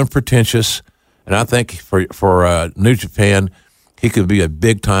very unpretentious, and I think for New Japan, he could be a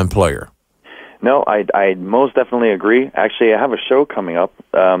big-time player. No, I most definitely agree. Actually, I have a show coming up.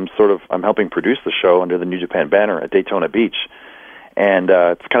 I'm helping produce the show under the New Japan banner at Daytona Beach. And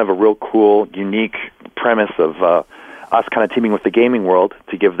it's kind of a real cool, unique premise of us kind of teaming with the gaming world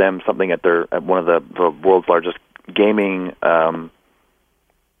to give them something at one of the world's largest gaming, I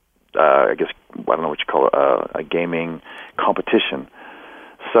guess, I don't know what you call it, a gaming competition.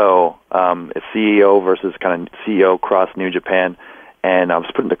 So it's CEO versus kind of CEO cross New Japan. And I was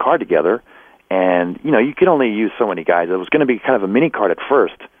putting the card together. And, you can only use so many guys. It was going to be kind of a mini card at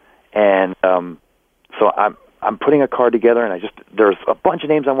first. And so I'm putting a card together, and there's a bunch of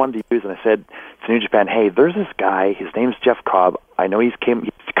names I wanted to use, and I said to New Japan, hey, there's this guy. His name's Jeff Cobb. I know he's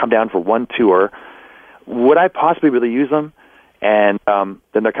come down for one tour. Would I possibly really use him? And then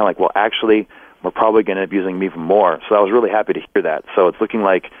they're kind of like, well, actually, we're probably going to be using him even more. So I was really happy to hear that. So it's looking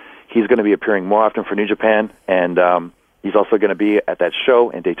like he's going to be appearing more often for New Japan, and he's also going to be at that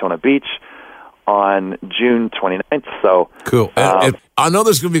show in Daytona Beach on June 29th. So cool. And I know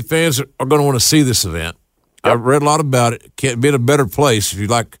there's going to be fans that are going to want to see this event. Yep. I've read a lot about it. Can't be in a better place if you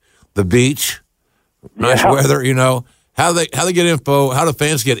like the beach, nice weather. How they get info. How do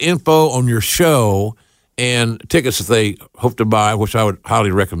fans get info on your show and tickets that they hope to buy, which I would highly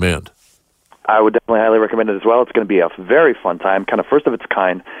recommend. I would definitely highly recommend it as well. It's going to be a very fun time, kind of first of its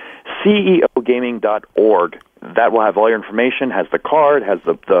kind. CEOgaming.org. That will have all your information. Has the card. Has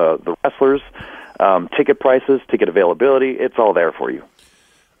the wrestlers. Ticket prices, ticket availability, it's all there for you.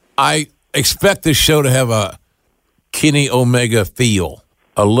 I expect this show to have a Kenny Omega feel,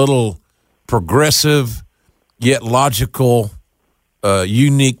 a little progressive yet logical,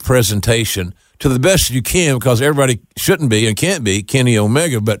 unique presentation to the best you can, because everybody shouldn't be and can't be Kenny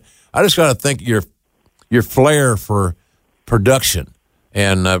Omega. But I just got to think your flair for production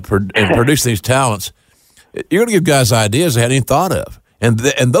and producing these talents, you're going to give guys ideas they hadn't even thought of. And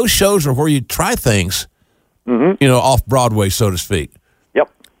those shows are where you try things, off Broadway, so to speak. Yep.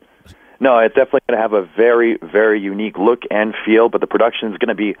 No, it's definitely going to have a very, very unique look and feel, but the production is going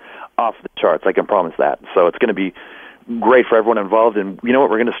to be off the charts. I can promise that. So it's going to be great for everyone involved. And you know what?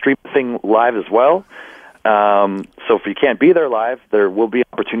 We're going to stream the thing live as well. So if you can't be there live, there will be an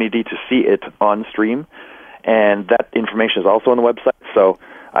opportunity to see it on stream. And that information is also on the website. So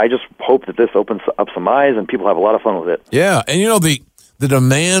I just hope that this opens up some eyes and people have a lot of fun with it. Yeah, and the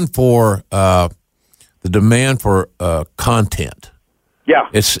demand for content. Yeah,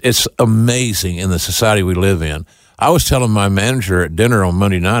 it's amazing in the society we live in. I was telling my manager at dinner on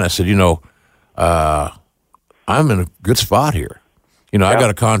Monday night, I said, I'm in a good spot here. I got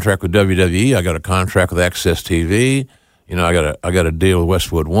a contract with WWE, I got a contract with Access TV, I got a deal with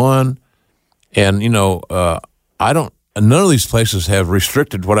Westwood One, and none of these places have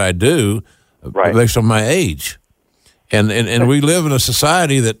restricted what I do based on my age. And we live in a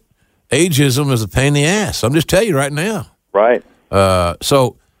society that ageism is a pain in the ass. I'm just telling you right now. Right.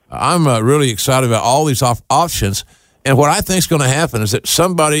 So I'm really excited about all these options. And what I think is going to happen is that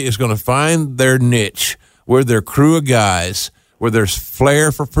somebody is going to find their niche where their crew of guys, where there's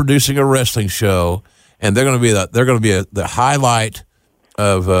flair for producing a wrestling show, and they're going to be the highlight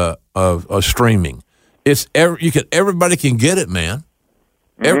of streaming. Everybody can get it, man.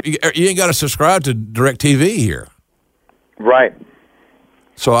 Mm-hmm. You ain't got to subscribe to DirecTV here. Right.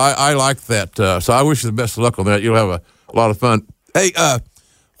 So I like that. So I wish you the best of luck on that. You'll have a lot of fun. Hey,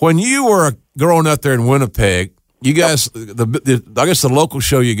 when you were growing up there in Winnipeg, you guys, I guess the local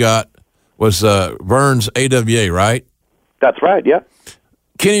show you got was Vern's AWA, right? That's right, yeah.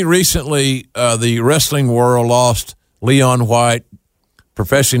 Kenny, recently the wrestling world lost Leon White,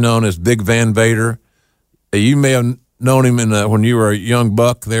 professionally known as Big Van Vader. You may have known him when you were a young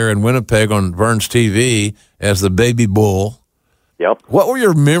buck there in Winnipeg on Vern's TV as the Baby Bull. Yep. What were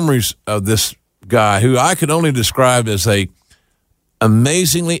your memories of this guy who I could only describe as a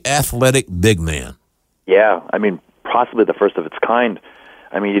amazingly athletic big man? Yeah, possibly the first of its kind.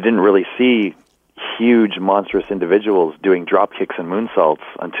 You didn't really see huge, monstrous individuals doing drop kicks and moonsaults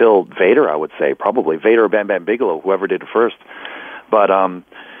until Vader, I would say. Probably Vader or Bam Bam Bigelow, whoever did it first. But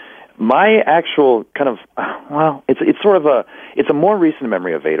my actual kind of, it's a more recent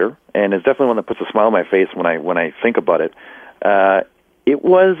memory of Vader, and it's definitely one that puts a smile on my face when I think about it. It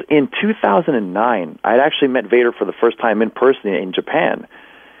was in 2009. I'd actually met Vader for the first time in person in Japan.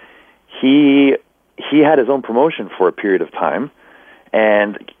 He had his own promotion for a period of time,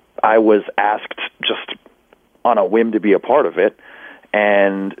 and I was asked just on a whim to be a part of it.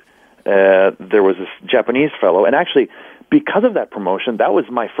 And there was this Japanese fellow, and actually, because of that promotion, that was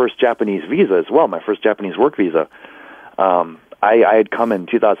my first Japanese visa as well, my first Japanese work visa. I had come in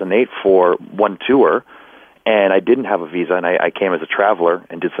 2008 for one tour, and I didn't have a visa, and I came as a traveler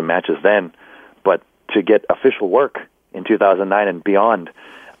and did some matches then. But to get official work in 2009 and beyond,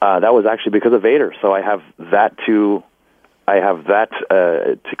 that was actually because of Vader. So I have that to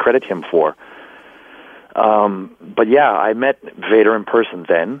credit him for. But yeah, I met Vader in person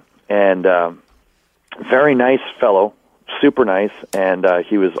then, and very nice fellow, super nice, and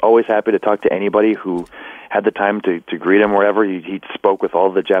he was always happy to talk to anybody who had the time to greet him wherever. He spoke with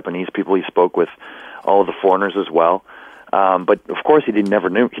all the Japanese people. He spoke with all of the foreigners as well. But of course, he never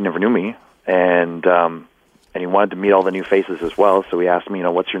knew me, and he wanted to meet all the new faces as well. So he asked me,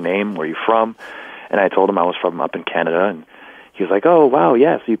 what's your name? Where are you from? And I told him I was from up in Canada, and he was like, oh, wow,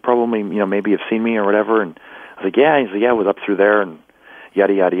 yes, you probably, maybe have seen me or whatever. And I was like, yeah. He said, yeah, I was up through there, and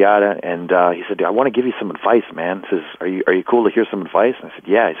yada, yada, yada. And he said, I want to give you some advice, man. He says, are you cool to hear some advice? And I said,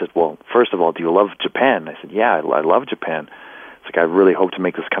 yeah. He said, well, first of all, do you love Japan? I said, yeah, I love Japan. It's like, I really hope to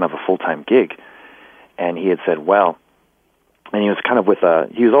make this kind of a full-time gig. And he had said, well, and he was kind of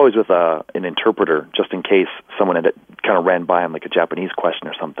he was always with an interpreter, just in case someone had kind of ran by him, like a Japanese question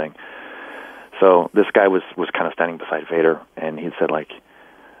or something. So this guy was kind of standing beside Vader, and he said, like,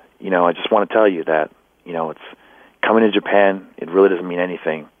 I just want to tell you that, it's coming to Japan, it really doesn't mean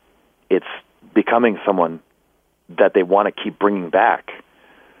anything. It's becoming someone that they want to keep bringing back.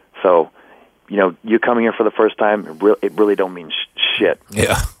 So, you coming here for the first time, it really don't mean shit.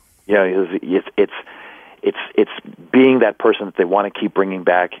 Yeah. It's being that person that they want to keep bringing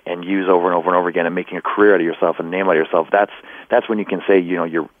back and use over and over and over again, and making a career out of yourself and a name out of yourself. That's when you can say,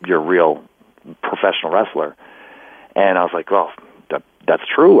 you're a real professional wrestler. And I was like, well, that's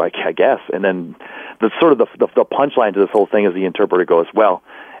true, I guess. And then the punchline to this whole thing is the interpreter goes, well,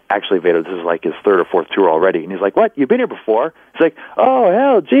 actually, Vader, this is like his third or fourth tour already. And he's like, what? You've been here before? He's like, oh,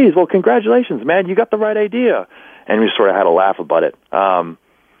 hell, geez, well, congratulations, man. You got the right idea. And we sort of had a laugh about it.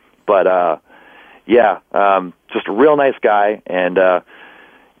 Just a real nice guy. And,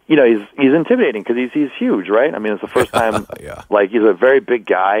 he's intimidating because he's huge, right? I mean, it's the first time, yeah. Like, he's a very big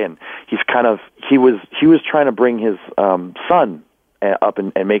guy, and he was trying to bring his son up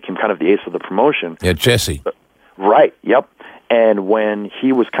and make him kind of the ace of the promotion. Yeah, Jesse. Right, yep. And when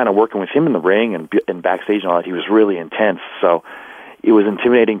he was kind of working with him in the ring and backstage and all that, he was really intense. So it was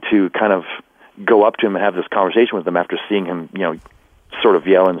intimidating to kind of go up to him and have this conversation with him after seeing him, sort of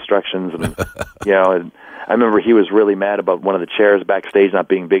yell instructions. And, and I remember he was really mad about one of the chairs backstage not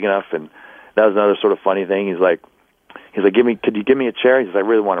being big enough, and that was another sort of funny thing. He's like, could you give me a chair? He says, I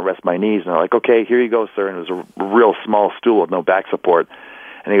really want to rest my knees. And I'm like, okay, here you go, sir. And it was a real small stool with no back support.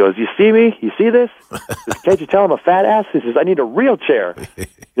 And he goes, you see me? You see this? Can't you tell I'm a fat ass? He says, I need a real chair.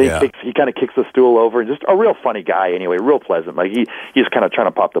 Yeah. He kind of kicks the stool over, and just a real funny guy anyway, real pleasant. Like he's kind of trying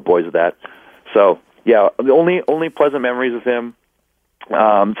to pop the boys with that. So, yeah, the only pleasant memories of him.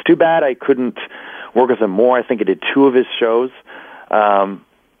 It's too bad I couldn't work with him more. I think I did 2 of his shows.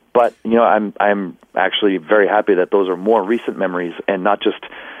 But I'm actually very happy that those are more recent memories and not just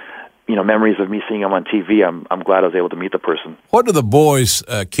memories of me seeing him on TV. I'm glad I was able to meet the person. What do the boys,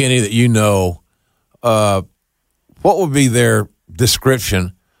 Kenny, that what would be their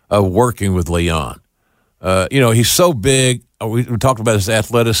description of working with Leon? He's so big. We talked about his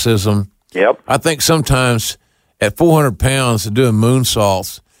athleticism. Yep. I think sometimes at 400 pounds and doing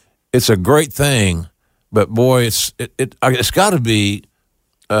moonsaults, it's a great thing. But boy, it's got to be.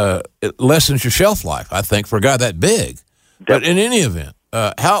 It lessens your shelf life, I think, for a guy that big. Definitely. But in any event,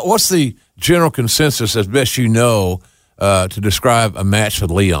 what's the general consensus, as best you know, to describe a match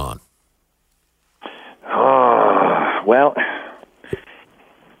with Leon? Well,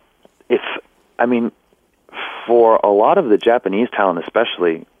 for a lot of the Japanese talent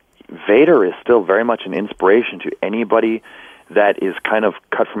especially, Vader is still very much an inspiration to anybody that is kind of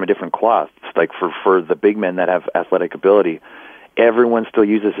cut from a different cloth. It's like for the big men that have athletic ability, everyone still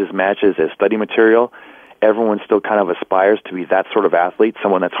uses his matches as study material. Everyone still kind of aspires to be that sort of athlete,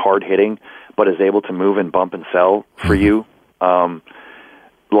 someone that's hard-hitting but is able to move and bump and sell for you.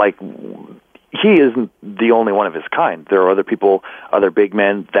 He isn't the only one of his kind. There are other people, other big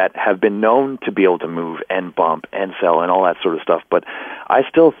men that have been known to be able to move and bump and sell and all that sort of stuff. But I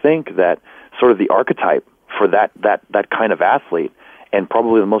still think that sort of the archetype for that kind of athlete, and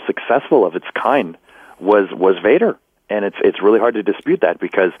probably the most successful of its kind, was Vader. And it's really hard to dispute that,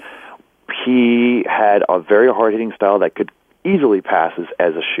 because he had a very hard-hitting style that could easily pass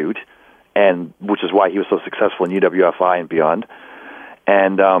as a shoot, and which is why he was so successful in UWFI and beyond.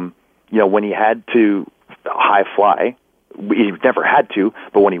 And when he had to high fly, he never had to,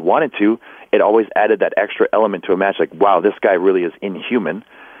 but when he wanted to, it always added that extra element to a match. Like, wow, this guy really is inhuman.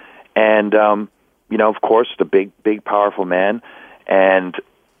 And of course, a big, powerful man, and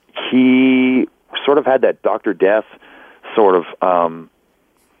he sort of had that Dr. Death sort of,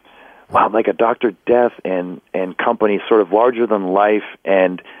 like a Dr. Death and company, sort of larger than life,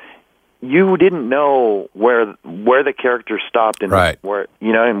 and you didn't know where the character stopped and right. where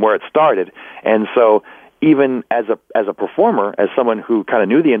it started, and so even as a performer, as someone who kind of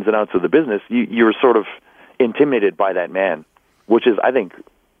knew the ins and outs of the business, you were sort of intimidated by that man, which is, I think,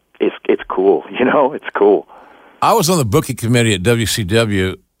 it's cool. It's cool. I was on the booking committee at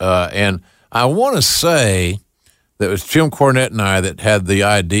WCW, and I want to say that it was Jim Cornette and I that had the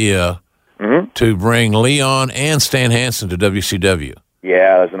idea to bring Leon and Stan Hansen to WCW.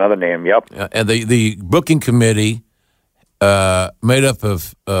 Yeah, there's another name. Yep. And the booking committee, made up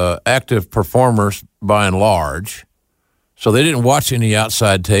of active performers by and large, so they didn't watch any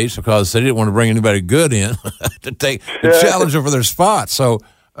outside tapes because they didn't want to bring anybody good in to take the challenge over their spot. So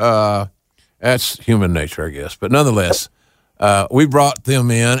that's human nature, I guess. But nonetheless, we brought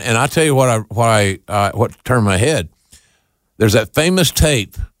them in, and I tell you what turned my head. There's that famous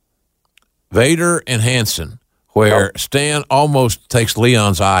tape, Vader and Hansen, where Stan almost takes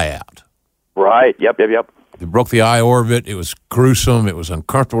Leon's eye out. Right. Yep. They broke the eye orbit. It was gruesome. It was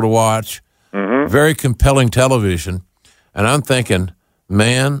uncomfortable to watch. Very compelling television. And I'm thinking,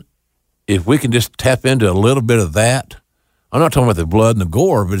 man, if we can just tap into a little bit of that, I'm not talking about the blood and the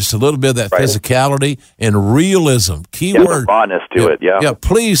gore, but just a little bit of that physicality and realism. Keyword. Yeah, the to it, yeah. Yeah,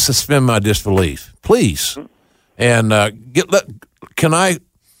 please suspend my disbelief. Please. And will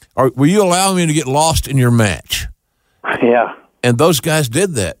you allow me to get lost in your match? Yeah. And those guys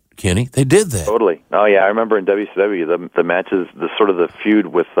did that, Kenny. They did that. Totally. Oh, yeah, I remember in WCW, the matches, the sort of the feud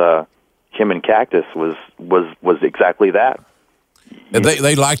with him and Cactus was exactly that. And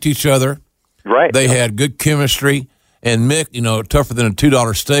they liked each other. Right. They had good chemistry. And Mick, tougher than a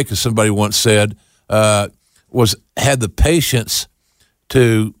 $2 steak, as somebody once said, had the patience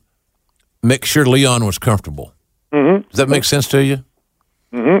to make sure Leon was comfortable. Does that make sense to you?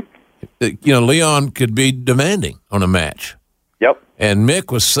 Leon could be demanding on a match. Yep. And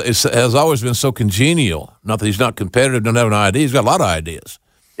Mick has always been so congenial. Not that he's not competitive, doesn't have an idea. He's got a lot of ideas.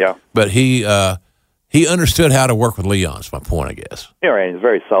 Yeah. But he understood how to work with Leon, is my point, I guess. Yeah, right. He's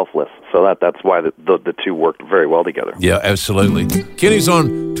very selfless. So that's why the two worked very well together. Yeah, absolutely. Kenny's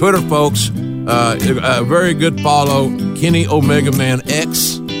on Twitter, folks. A very good follow, Kenny Omega Man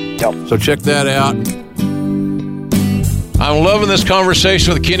X. Yep. So check that out. I'm loving this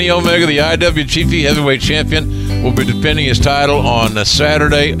conversation with Kenny Omega, the IWGP Heavyweight Champion. Will be defending his title on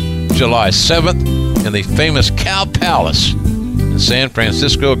Saturday, July 7th, in the famous Cow Palace in San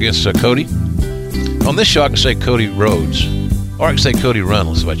Francisco against Cody. On this show, I can say Cody Rhodes, or I can say Cody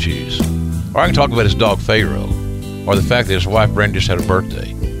Runnels if I choose. Or I can talk about his dog Pharaoh, or the fact that his wife Brenda just had a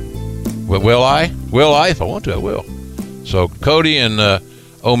birthday. Will I? Will I? If I want to, I will. So Cody and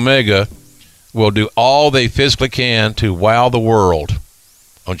Omega will do all they physically can to wow the world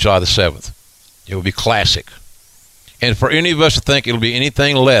on July the 7th. It will be classic. And for any of us to think it'll be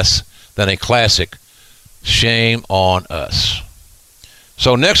anything less than a classic, shame on us.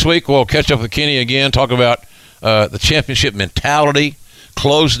 So next week we'll catch up with Kenny again, talk about the championship mentality,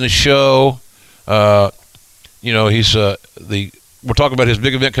 closing the show. We're talking about his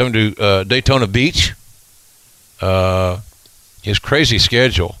big event coming to Daytona Beach. His crazy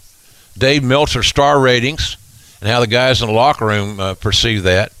schedule. Dave Meltzer star ratings and how the guys in the locker room perceive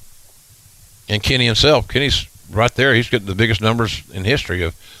that. And Kenny himself. Kenny's right there. He's getting the biggest numbers in history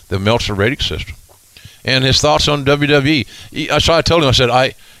of the Meltzer rating system. And his thoughts on WWE. So I told him, I said,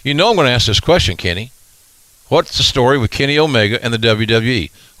 I'm going to ask this question, Kenny. What's the story with Kenny Omega and the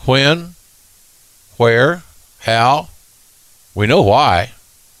WWE? When, where, how? We know why.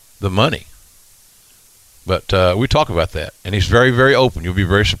 The money. But we talk about that, and he's very, very open. You'll be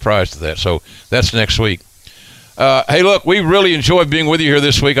very surprised at that. So that's next week. Hey, look, we really enjoyed being with you here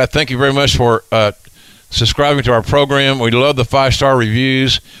this week. I thank you very much for subscribing to our program. We love the 5-star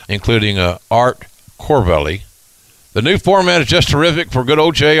reviews, including Art Corvelli. The new format is just terrific for good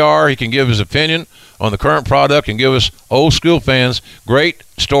old JR. He can give his opinion on the current product and give us old school fans great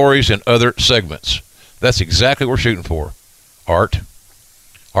stories in other segments. That's exactly what we're shooting for. Art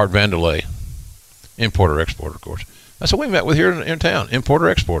Vandelay. Importer-exporter, of course. That's what we met with here in town,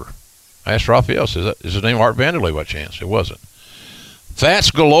 importer-exporter. I asked Raphael, is his name Art Vanderlei by chance? It wasn't. Fats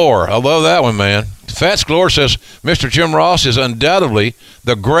Galore. I love that one, man. Fats Galore says, Mr. Jim Ross is undoubtedly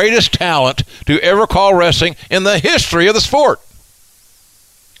the greatest talent to ever call wrestling in the history of the sport.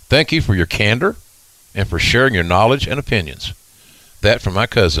 Thank you for your candor and for sharing your knowledge and opinions. That from my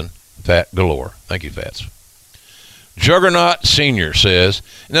cousin, Fat Galore. Thank you, Fats. Juggernaut Senior says,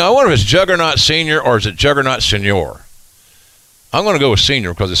 now I wonder if it's Juggernaut Senior or is it Juggernaut Senior? I'm going to go with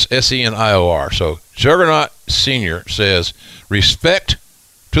Senior because it's SENIOR. So Juggernaut Senior says, respect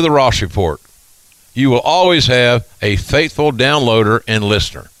to the Ross Report. You will always have a faithful downloader and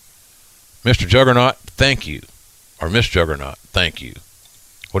listener. Mr. Juggernaut, thank you. Or Miss Juggernaut, thank you.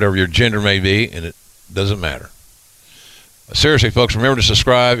 Whatever your gender may be, and it doesn't matter. Seriously, folks, remember to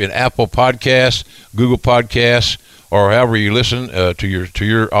subscribe in Apple Podcasts, Google Podcasts, or however you listen to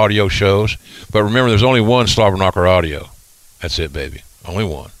your audio shows. But remember, there's only one Slobber Knocker Audio. That's it, baby. Only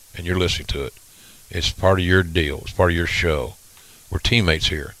one. And you're listening to it. It's part of your deal. It's part of your show. We're teammates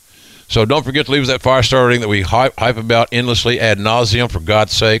here. So don't forget to leave us that 5-star rating that we hype about endlessly ad nauseum, for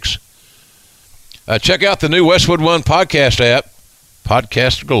God's sakes. Check out the new Westwood One podcast app.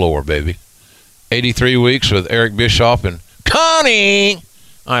 Podcast galore, baby. 83 weeks with Eric Bischoff and Connie.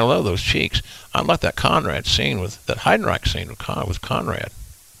 I love those cheeks. I like that Conrad scene that Heidenreich scene with Conrad.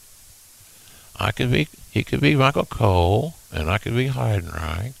 He could be Michael Cole, and I could be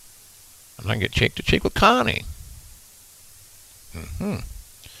Heidenreich, and I can get cheek to cheek with Connie.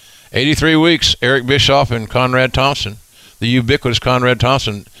 83 weeks, Eric Bischoff and Conrad Thompson, the ubiquitous Conrad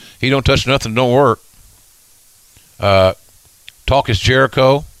Thompson. He don't touch nothing, don't work. Talk is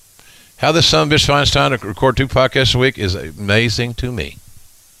Jericho. How this son of a bitch finds time to record 2 podcasts a week is amazing to me.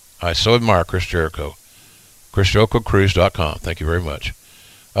 I so admire Chris Jericho. ChrisJerichoCruise.com. Thank you very much.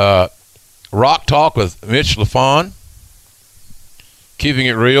 Rock Talk with Mitch LaFawn. Keeping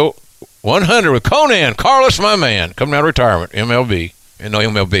It Real. 100 with Conan Carlos, my man, coming out of retirement. MLB.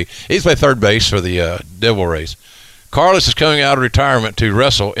 He's played third base for the Devil Rays. Carlos is coming out of retirement to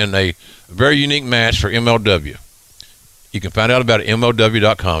wrestle in a very unique match for MLW. You can find out about it at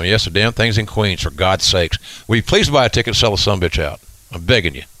MLW.com. Yes, the damn thing's in Queens, for God's sakes. Will you please buy a ticket and sell the sumbitch out? I'm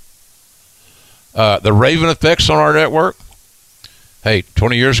begging you. The Raven Effects on our network. Hey,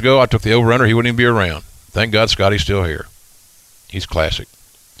 20 years ago, I took the over-under. He wouldn't even be around. Thank God Scotty's still here. He's classic.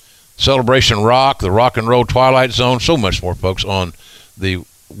 Celebration Rock, the Rock and Roll Twilight Zone, so much more, folks, on the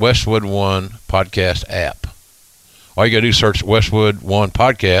Westwood One podcast app. All you got to do is search Westwood One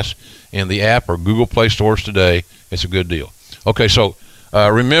podcast in the app or Google Play stores today. It's a good deal. Okay, so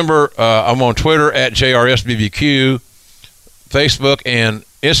remember, I'm on Twitter at JRSBBQ, Facebook and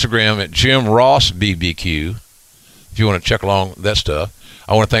Instagram at Jim Ross BBQ, if you want to check along that stuff.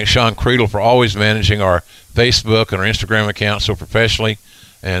 I want to thank Sean Creedle for always managing our Facebook and our Instagram account so professionally,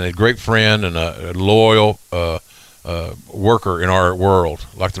 and a great friend and a loyal worker in our world,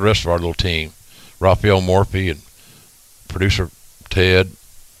 like the rest of our little team. Raphael Morphy and producer Ted,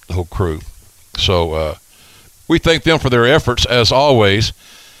 the whole crew. So we thank them for their efforts, as always.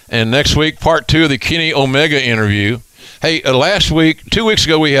 And next week, part 2 of the Kenny Omega interview. Hey, 2 weeks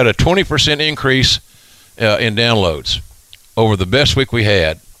ago, we had a 20% increase in downloads over the best week we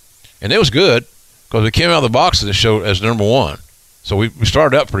had. And it was good because we came out of the box of the show as number 1. So we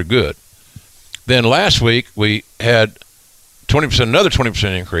started out pretty good. Then last week, we had another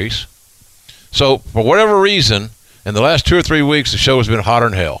 20% increase. So for whatever reason, in the last 2 or 3 weeks, the show has been hotter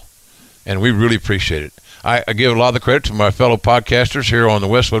than hell. And we really appreciate it. I give a lot of the credit to my fellow podcasters here on the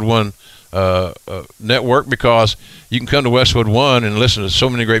Westwood One network, because you can come to Westwood One and listen to so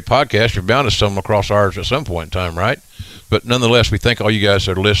many great podcasts. You're bound to stumble across ours at some point in time, right? But nonetheless, we thank all you guys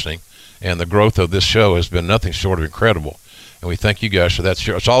that are listening, and the growth of this show has been nothing short of incredible. And we thank you guys for that.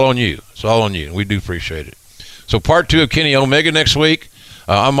 It's all on you. It's all on you, and we do appreciate it. So part 2 of Kenny Omega next week.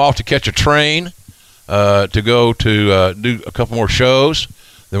 I'm off to catch a train to go to do a couple more shows.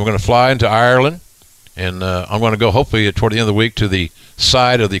 Then we're going to fly into Ireland, and I'm going to go hopefully toward the end of the week to the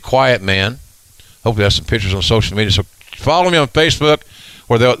side of the Quiet Man. Hopefully I have some pictures on social media. So follow me on Facebook,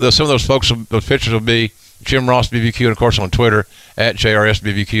 where some of those folks, those pictures will be Jim Ross BBQ, and of course on Twitter at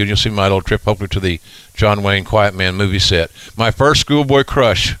JRSBBQ, and you'll see my little trip hopefully to the John Wayne Quiet Man movie set. My first schoolboy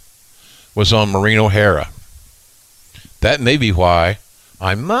crush was on Maureen O'Hara. That may be why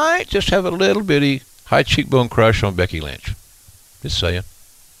I might just have a little bitty high cheekbone crush on Becky Lynch. Just saying.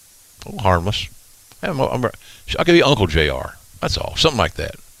 A little harmless. I could be Uncle JR. That's all. Something like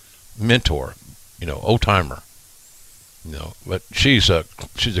that. Mentor. Old timer. But she's a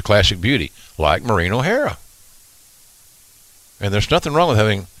classic beauty, like Maureen O'Hara. And there's nothing wrong with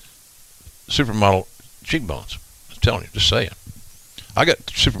having supermodel cheekbones. I'm telling you, just saying. I got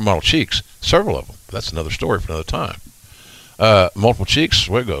supermodel cheeks, several of them. But that's another story for another time. Multiple cheeks,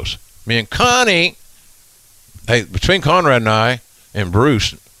 where it goes. Me and Connie. Hey, between Conrad and I and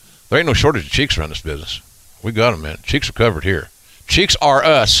Bruce, there ain't no shortage of cheeks around this business. We got them, man. Cheeks are covered here. Cheeks are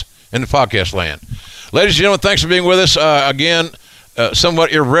us in the podcast land. Ladies and gentlemen, thanks for being with us. Again,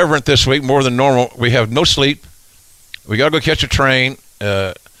 somewhat irreverent this week, more than normal. We have no sleep. we got to go catch a train.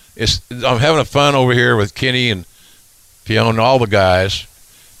 I'm having fun over here with Kenny and Fiona and all the guys.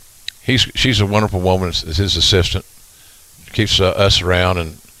 She's a wonderful woman. It's his assistant. Keeps us around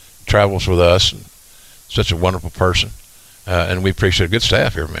and travels with us. And such a wonderful person. And we appreciate a good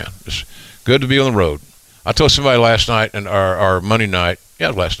staff here, man. It's good to be on the road. I told somebody last night, and our Monday night,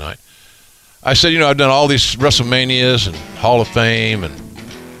 last night, I said, I've done all these WrestleManias and Hall of Fame and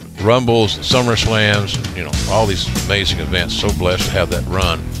Rumbles and SummerSlams and, all these amazing events. So blessed to have that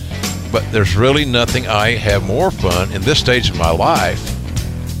run. But there's really nothing I have more fun in this stage of my life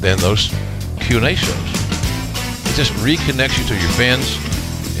than those Q&A shows. It just reconnects you to your fans,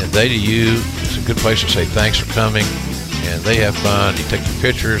 and they to you. It's a good place to say thanks for coming, and they have fun. You take their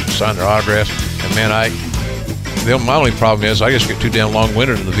pictures and sign their autographs. And, man, my only problem is I just get too damn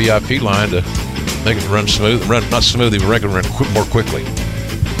long-winded in the VIP line to make it run smooth. Not smoothly, but run more quickly.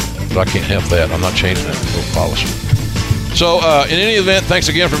 But I can't help that. I'm not changing that little policy. So, in any event, thanks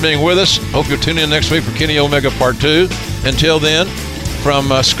again for being with us. Hope you'll tune in next week for Kenny Omega Part 2. Until then,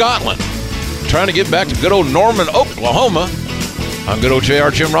 from Scotland, trying to get back to good old Norman, Oklahoma, I'm good old JR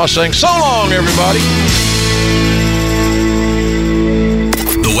Jim Ross saying so long, everybody.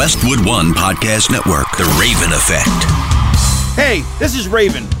 The Westwood One Podcast Network, The Raven Effect. Hey, this is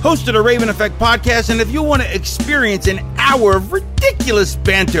Raven, host of the Raven Effect podcast, and if you want to experience an hour of ridiculous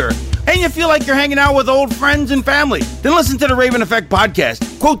banter and you feel like you're hanging out with old friends and family, then listen to the Raven Effect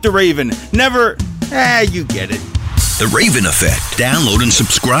podcast. Quote the Raven, never, you get it. The Raven Effect. Download and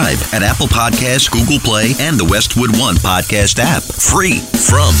subscribe at Apple Podcasts, Google Play, and the Westwood One Podcast app. Free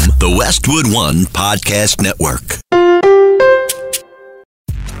from the Westwood One Podcast Network.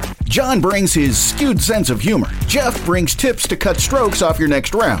 John brings his skewed sense of humor. Jeff brings tips to cut strokes off your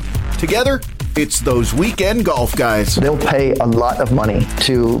next round. Together, it's those weekend golf guys. They'll pay a lot of money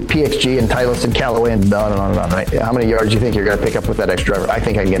to PXG and Titleist and Callaway and on and on and on, right? How many yards do you think you're going to pick up with that extra driver? I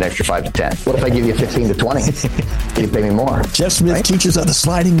think I can get an extra 5 to 10. What if I give you 15 to 20? You pay me more. Jeff Smith teaches on the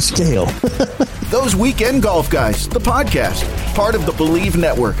sliding scale. Those Weekend Golf Guys, the podcast, part of the Believe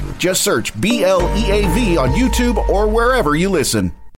Network. Just search BLEAV on YouTube or wherever you listen.